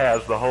believer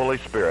has the Holy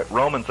Spirit.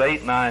 Romans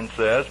 8:9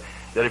 says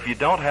that if you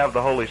don't have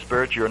the Holy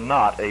Spirit, you're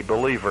not a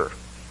believer.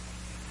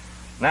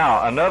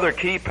 Now, another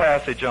key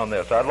passage on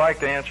this. I'd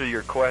like to answer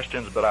your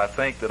questions, but I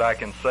think that I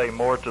can say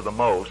more to the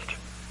most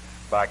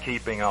by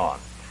keeping on.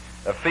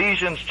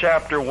 Ephesians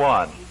chapter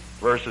 1,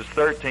 verses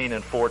 13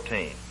 and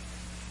 14.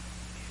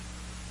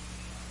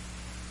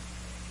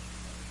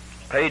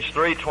 Page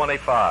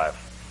 325.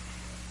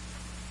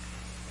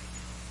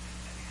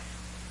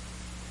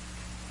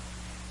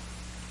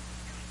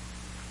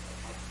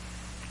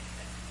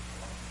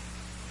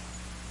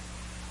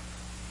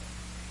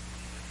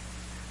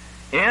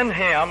 In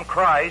him,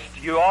 Christ,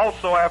 you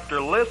also,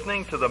 after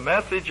listening to the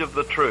message of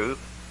the truth,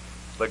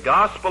 the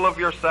gospel of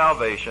your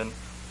salvation,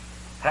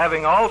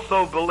 having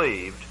also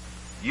believed,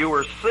 you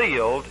were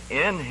sealed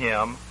in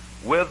him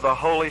with the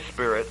Holy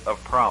Spirit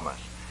of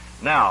promise.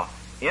 Now,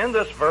 in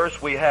this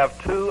verse we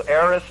have two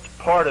aorist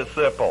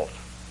participles.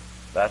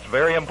 That's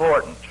very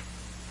important.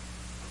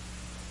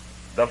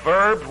 The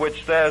verb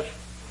which says,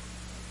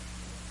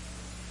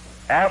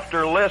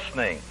 after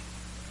listening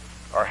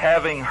or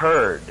having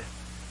heard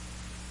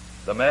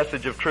the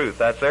message of truth,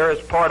 that's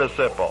aorist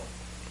participle,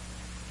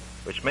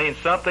 which means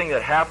something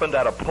that happened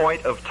at a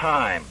point of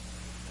time.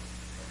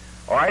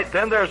 All right,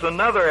 then there's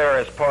another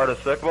aorist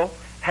participle,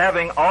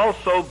 having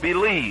also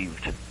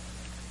believed.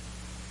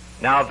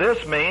 Now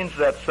this means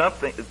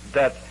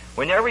that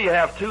whenever you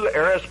have two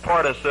aorist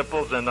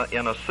participles in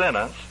a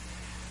sentence,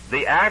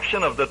 the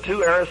action of the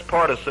two aorist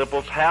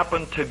participles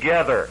happen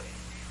together.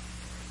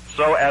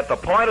 So at the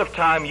point of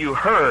time you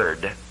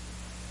heard,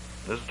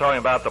 this is talking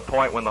about the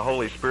point when the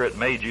Holy Spirit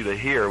made you to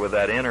hear with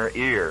that inner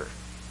ear.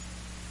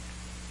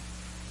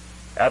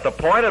 At the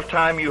point of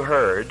time you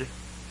heard,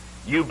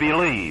 you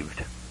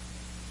believed.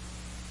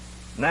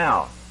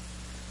 Now,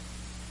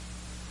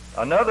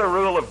 another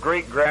rule of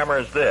Greek grammar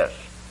is this,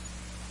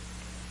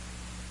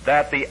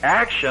 that the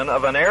action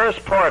of an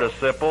aorist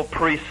participle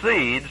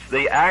precedes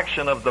the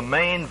action of the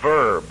main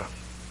verb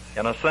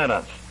in a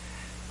sentence.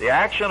 The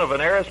action of an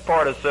aorist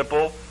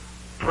participle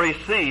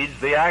precedes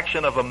the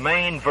action of a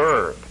main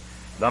verb.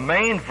 The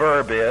main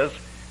verb is,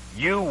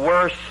 you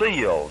were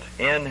sealed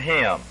in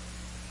Him.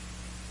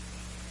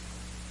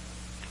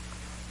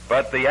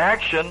 But the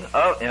action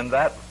in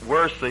that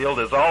were sealed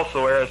is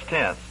also aorist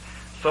tense.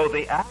 So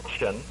the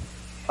action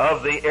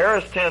of the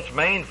aorist tense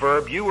main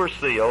verb, you were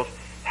sealed,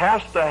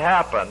 has to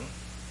happen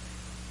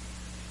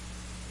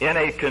in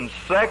a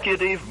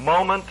consecutive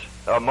moment,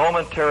 a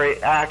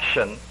momentary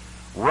action,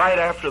 right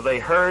after they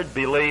heard,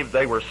 believed,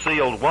 they were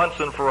sealed once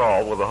and for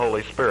all with the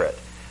Holy Spirit.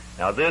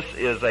 Now this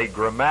is a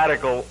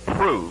grammatical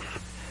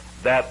proof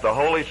that the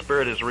Holy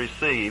Spirit is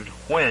received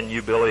when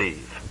you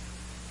believe.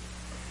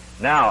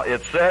 Now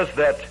it says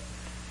that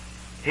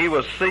He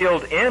was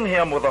sealed in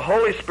Him with the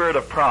Holy Spirit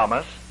of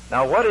promise.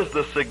 Now what is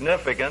the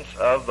significance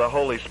of the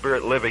Holy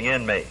Spirit living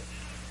in me?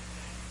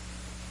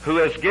 Who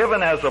is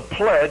given as a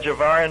pledge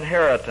of our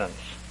inheritance.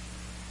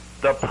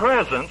 The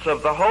presence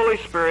of the Holy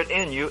Spirit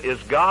in you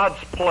is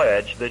God's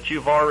pledge that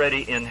you've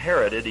already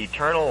inherited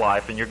eternal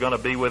life and you're going to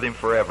be with Him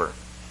forever.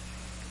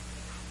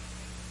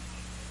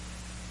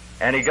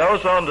 And he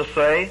goes on to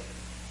say,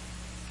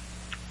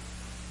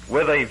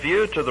 with a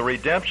view to the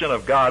redemption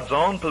of God's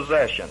own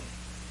possession,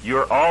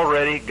 you're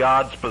already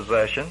God's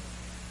possession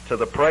to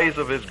the praise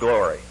of His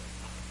glory.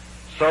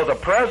 So the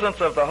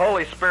presence of the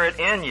Holy Spirit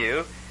in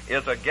you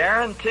is a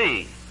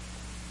guarantee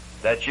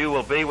that you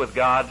will be with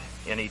God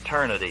in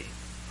eternity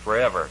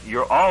forever.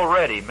 You're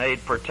already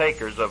made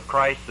partakers of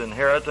Christ's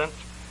inheritance.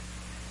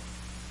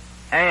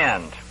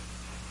 And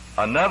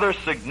another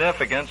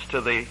significance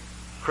to the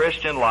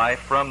Christian life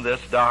from this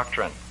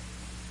doctrine.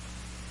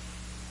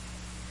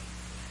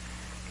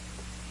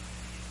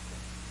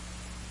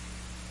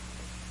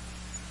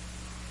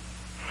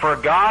 For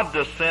God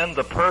to send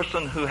the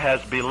person who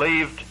has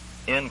believed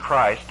in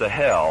Christ to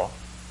hell,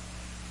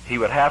 He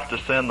would have to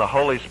send the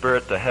Holy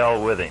Spirit to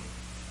hell with him.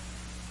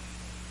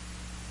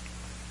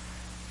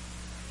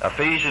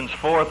 Ephesians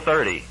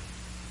 4:30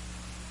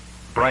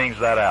 brings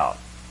that out.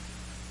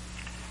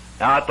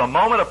 Now at the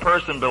moment a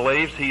person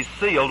believes, he's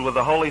sealed with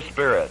the Holy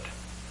Spirit,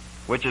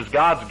 which is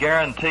God's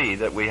guarantee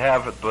that we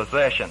have a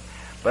possession.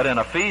 But in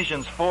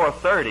Ephesians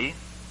 4:30,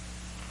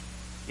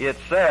 it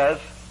says,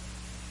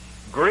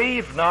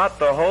 grieve not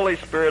the Holy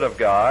Spirit of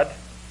God,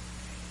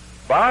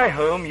 by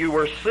whom you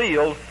were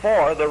sealed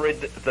for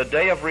the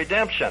day of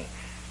redemption.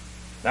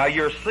 Now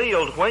you're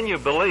sealed when you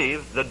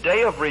believe. The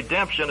day of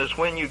redemption is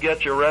when you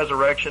get your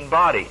resurrection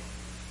body.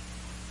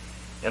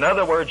 In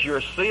other words,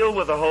 you're sealed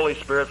with the Holy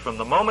Spirit from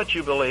the moment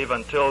you believe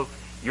until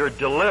you're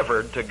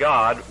delivered to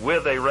God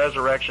with a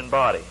resurrection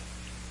body.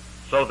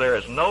 So there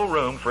is no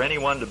room for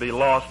anyone to be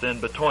lost in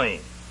between.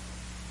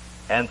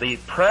 And the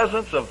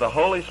presence of the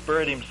Holy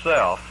Spirit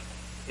Himself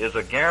is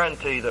a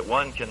guarantee that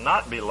one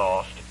cannot be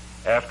lost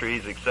after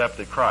he's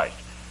accepted Christ.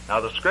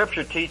 Now the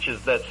Scripture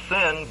teaches that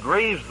sin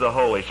grieves the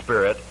Holy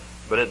Spirit,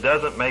 but it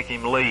doesn't make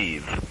Him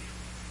leave.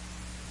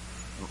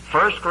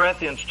 1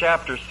 Corinthians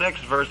chapter 6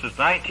 verses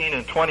 19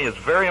 and 20 is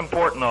very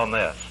important on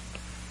this,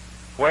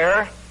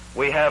 where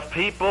we have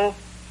people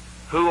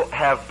who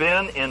have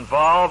been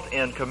involved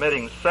in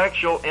committing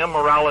sexual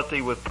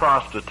immorality with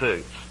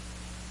prostitutes.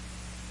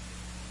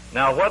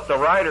 Now what the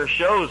writer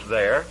shows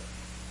there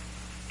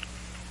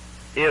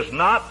is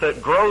not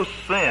that gross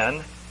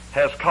sin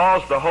has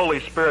caused the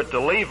Holy Spirit to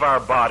leave our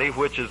body,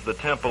 which is the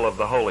temple of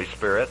the Holy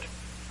Spirit,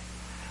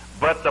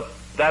 but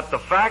that the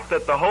fact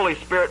that the Holy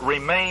Spirit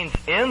remains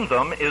in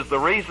them is the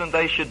reason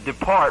they should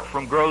depart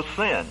from gross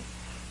sin,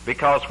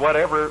 because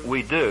whatever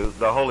we do,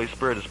 the Holy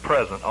Spirit is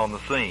present on the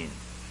scene.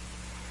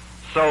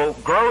 So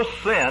gross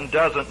sin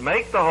doesn't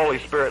make the Holy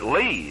Spirit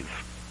leave,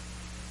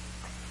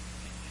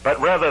 but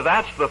rather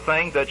that's the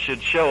thing that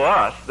should show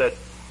us that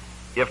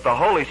if the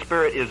Holy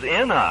Spirit is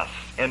in us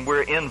and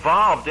we're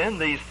involved in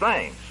these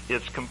things,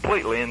 it's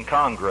completely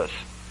incongruous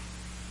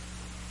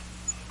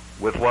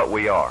with what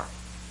we are.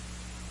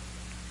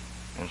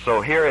 And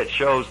so here it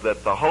shows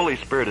that the Holy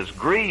Spirit is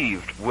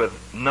grieved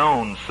with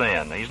known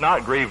sin. He's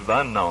not grieved with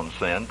unknown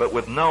sin, but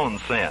with known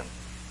sin.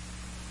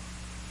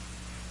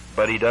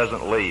 But He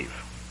doesn't leave.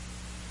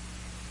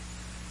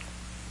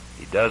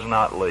 He does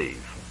not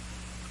leave.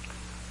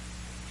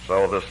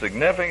 So the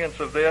significance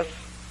of this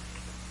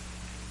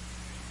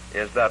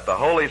is that the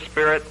Holy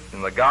Spirit,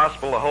 in the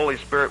gospel, the Holy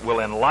Spirit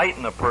will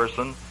enlighten a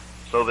person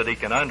so that he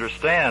can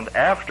understand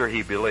after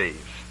he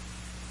believes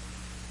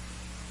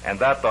and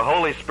that the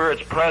Holy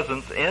Spirit's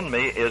presence in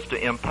me is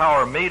to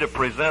empower me to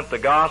present the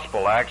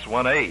gospel, Acts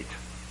 1:8.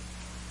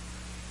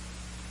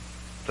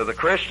 To the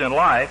Christian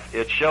life,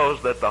 it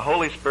shows that the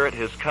Holy Spirit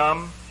has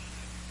come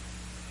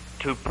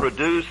to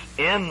produce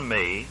in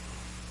me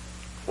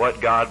what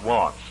God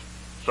wants,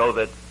 so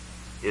that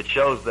it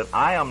shows that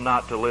I am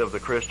not to live the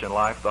Christian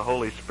life, the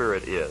Holy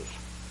Spirit is.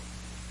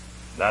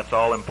 That's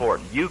all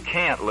important. You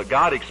can't,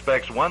 God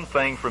expects one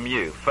thing from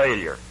you,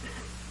 failure.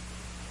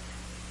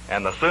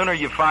 And the sooner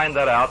you find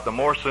that out, the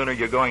more sooner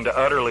you're going to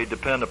utterly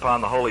depend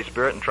upon the Holy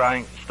Spirit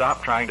and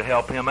stop trying to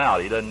help Him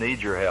out. He doesn't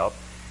need your help.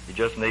 He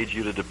just needs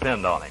you to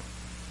depend on Him.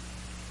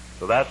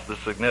 So that's the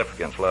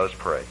significance. Let us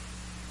pray.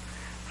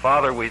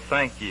 Father, we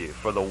thank you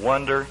for the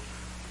wonder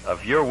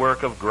of your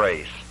work of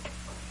grace,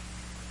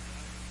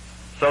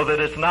 so that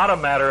it's not a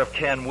matter of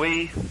can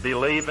we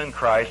believe in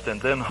Christ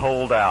and then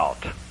hold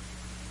out,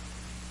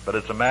 but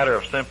it's a matter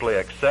of simply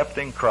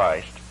accepting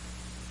Christ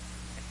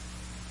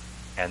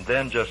and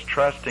then just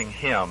trusting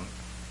Him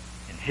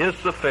in His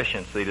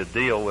sufficiency to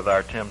deal with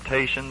our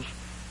temptations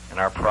and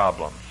our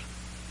problems.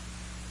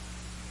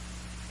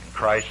 In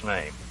Christ's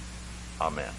name, amen.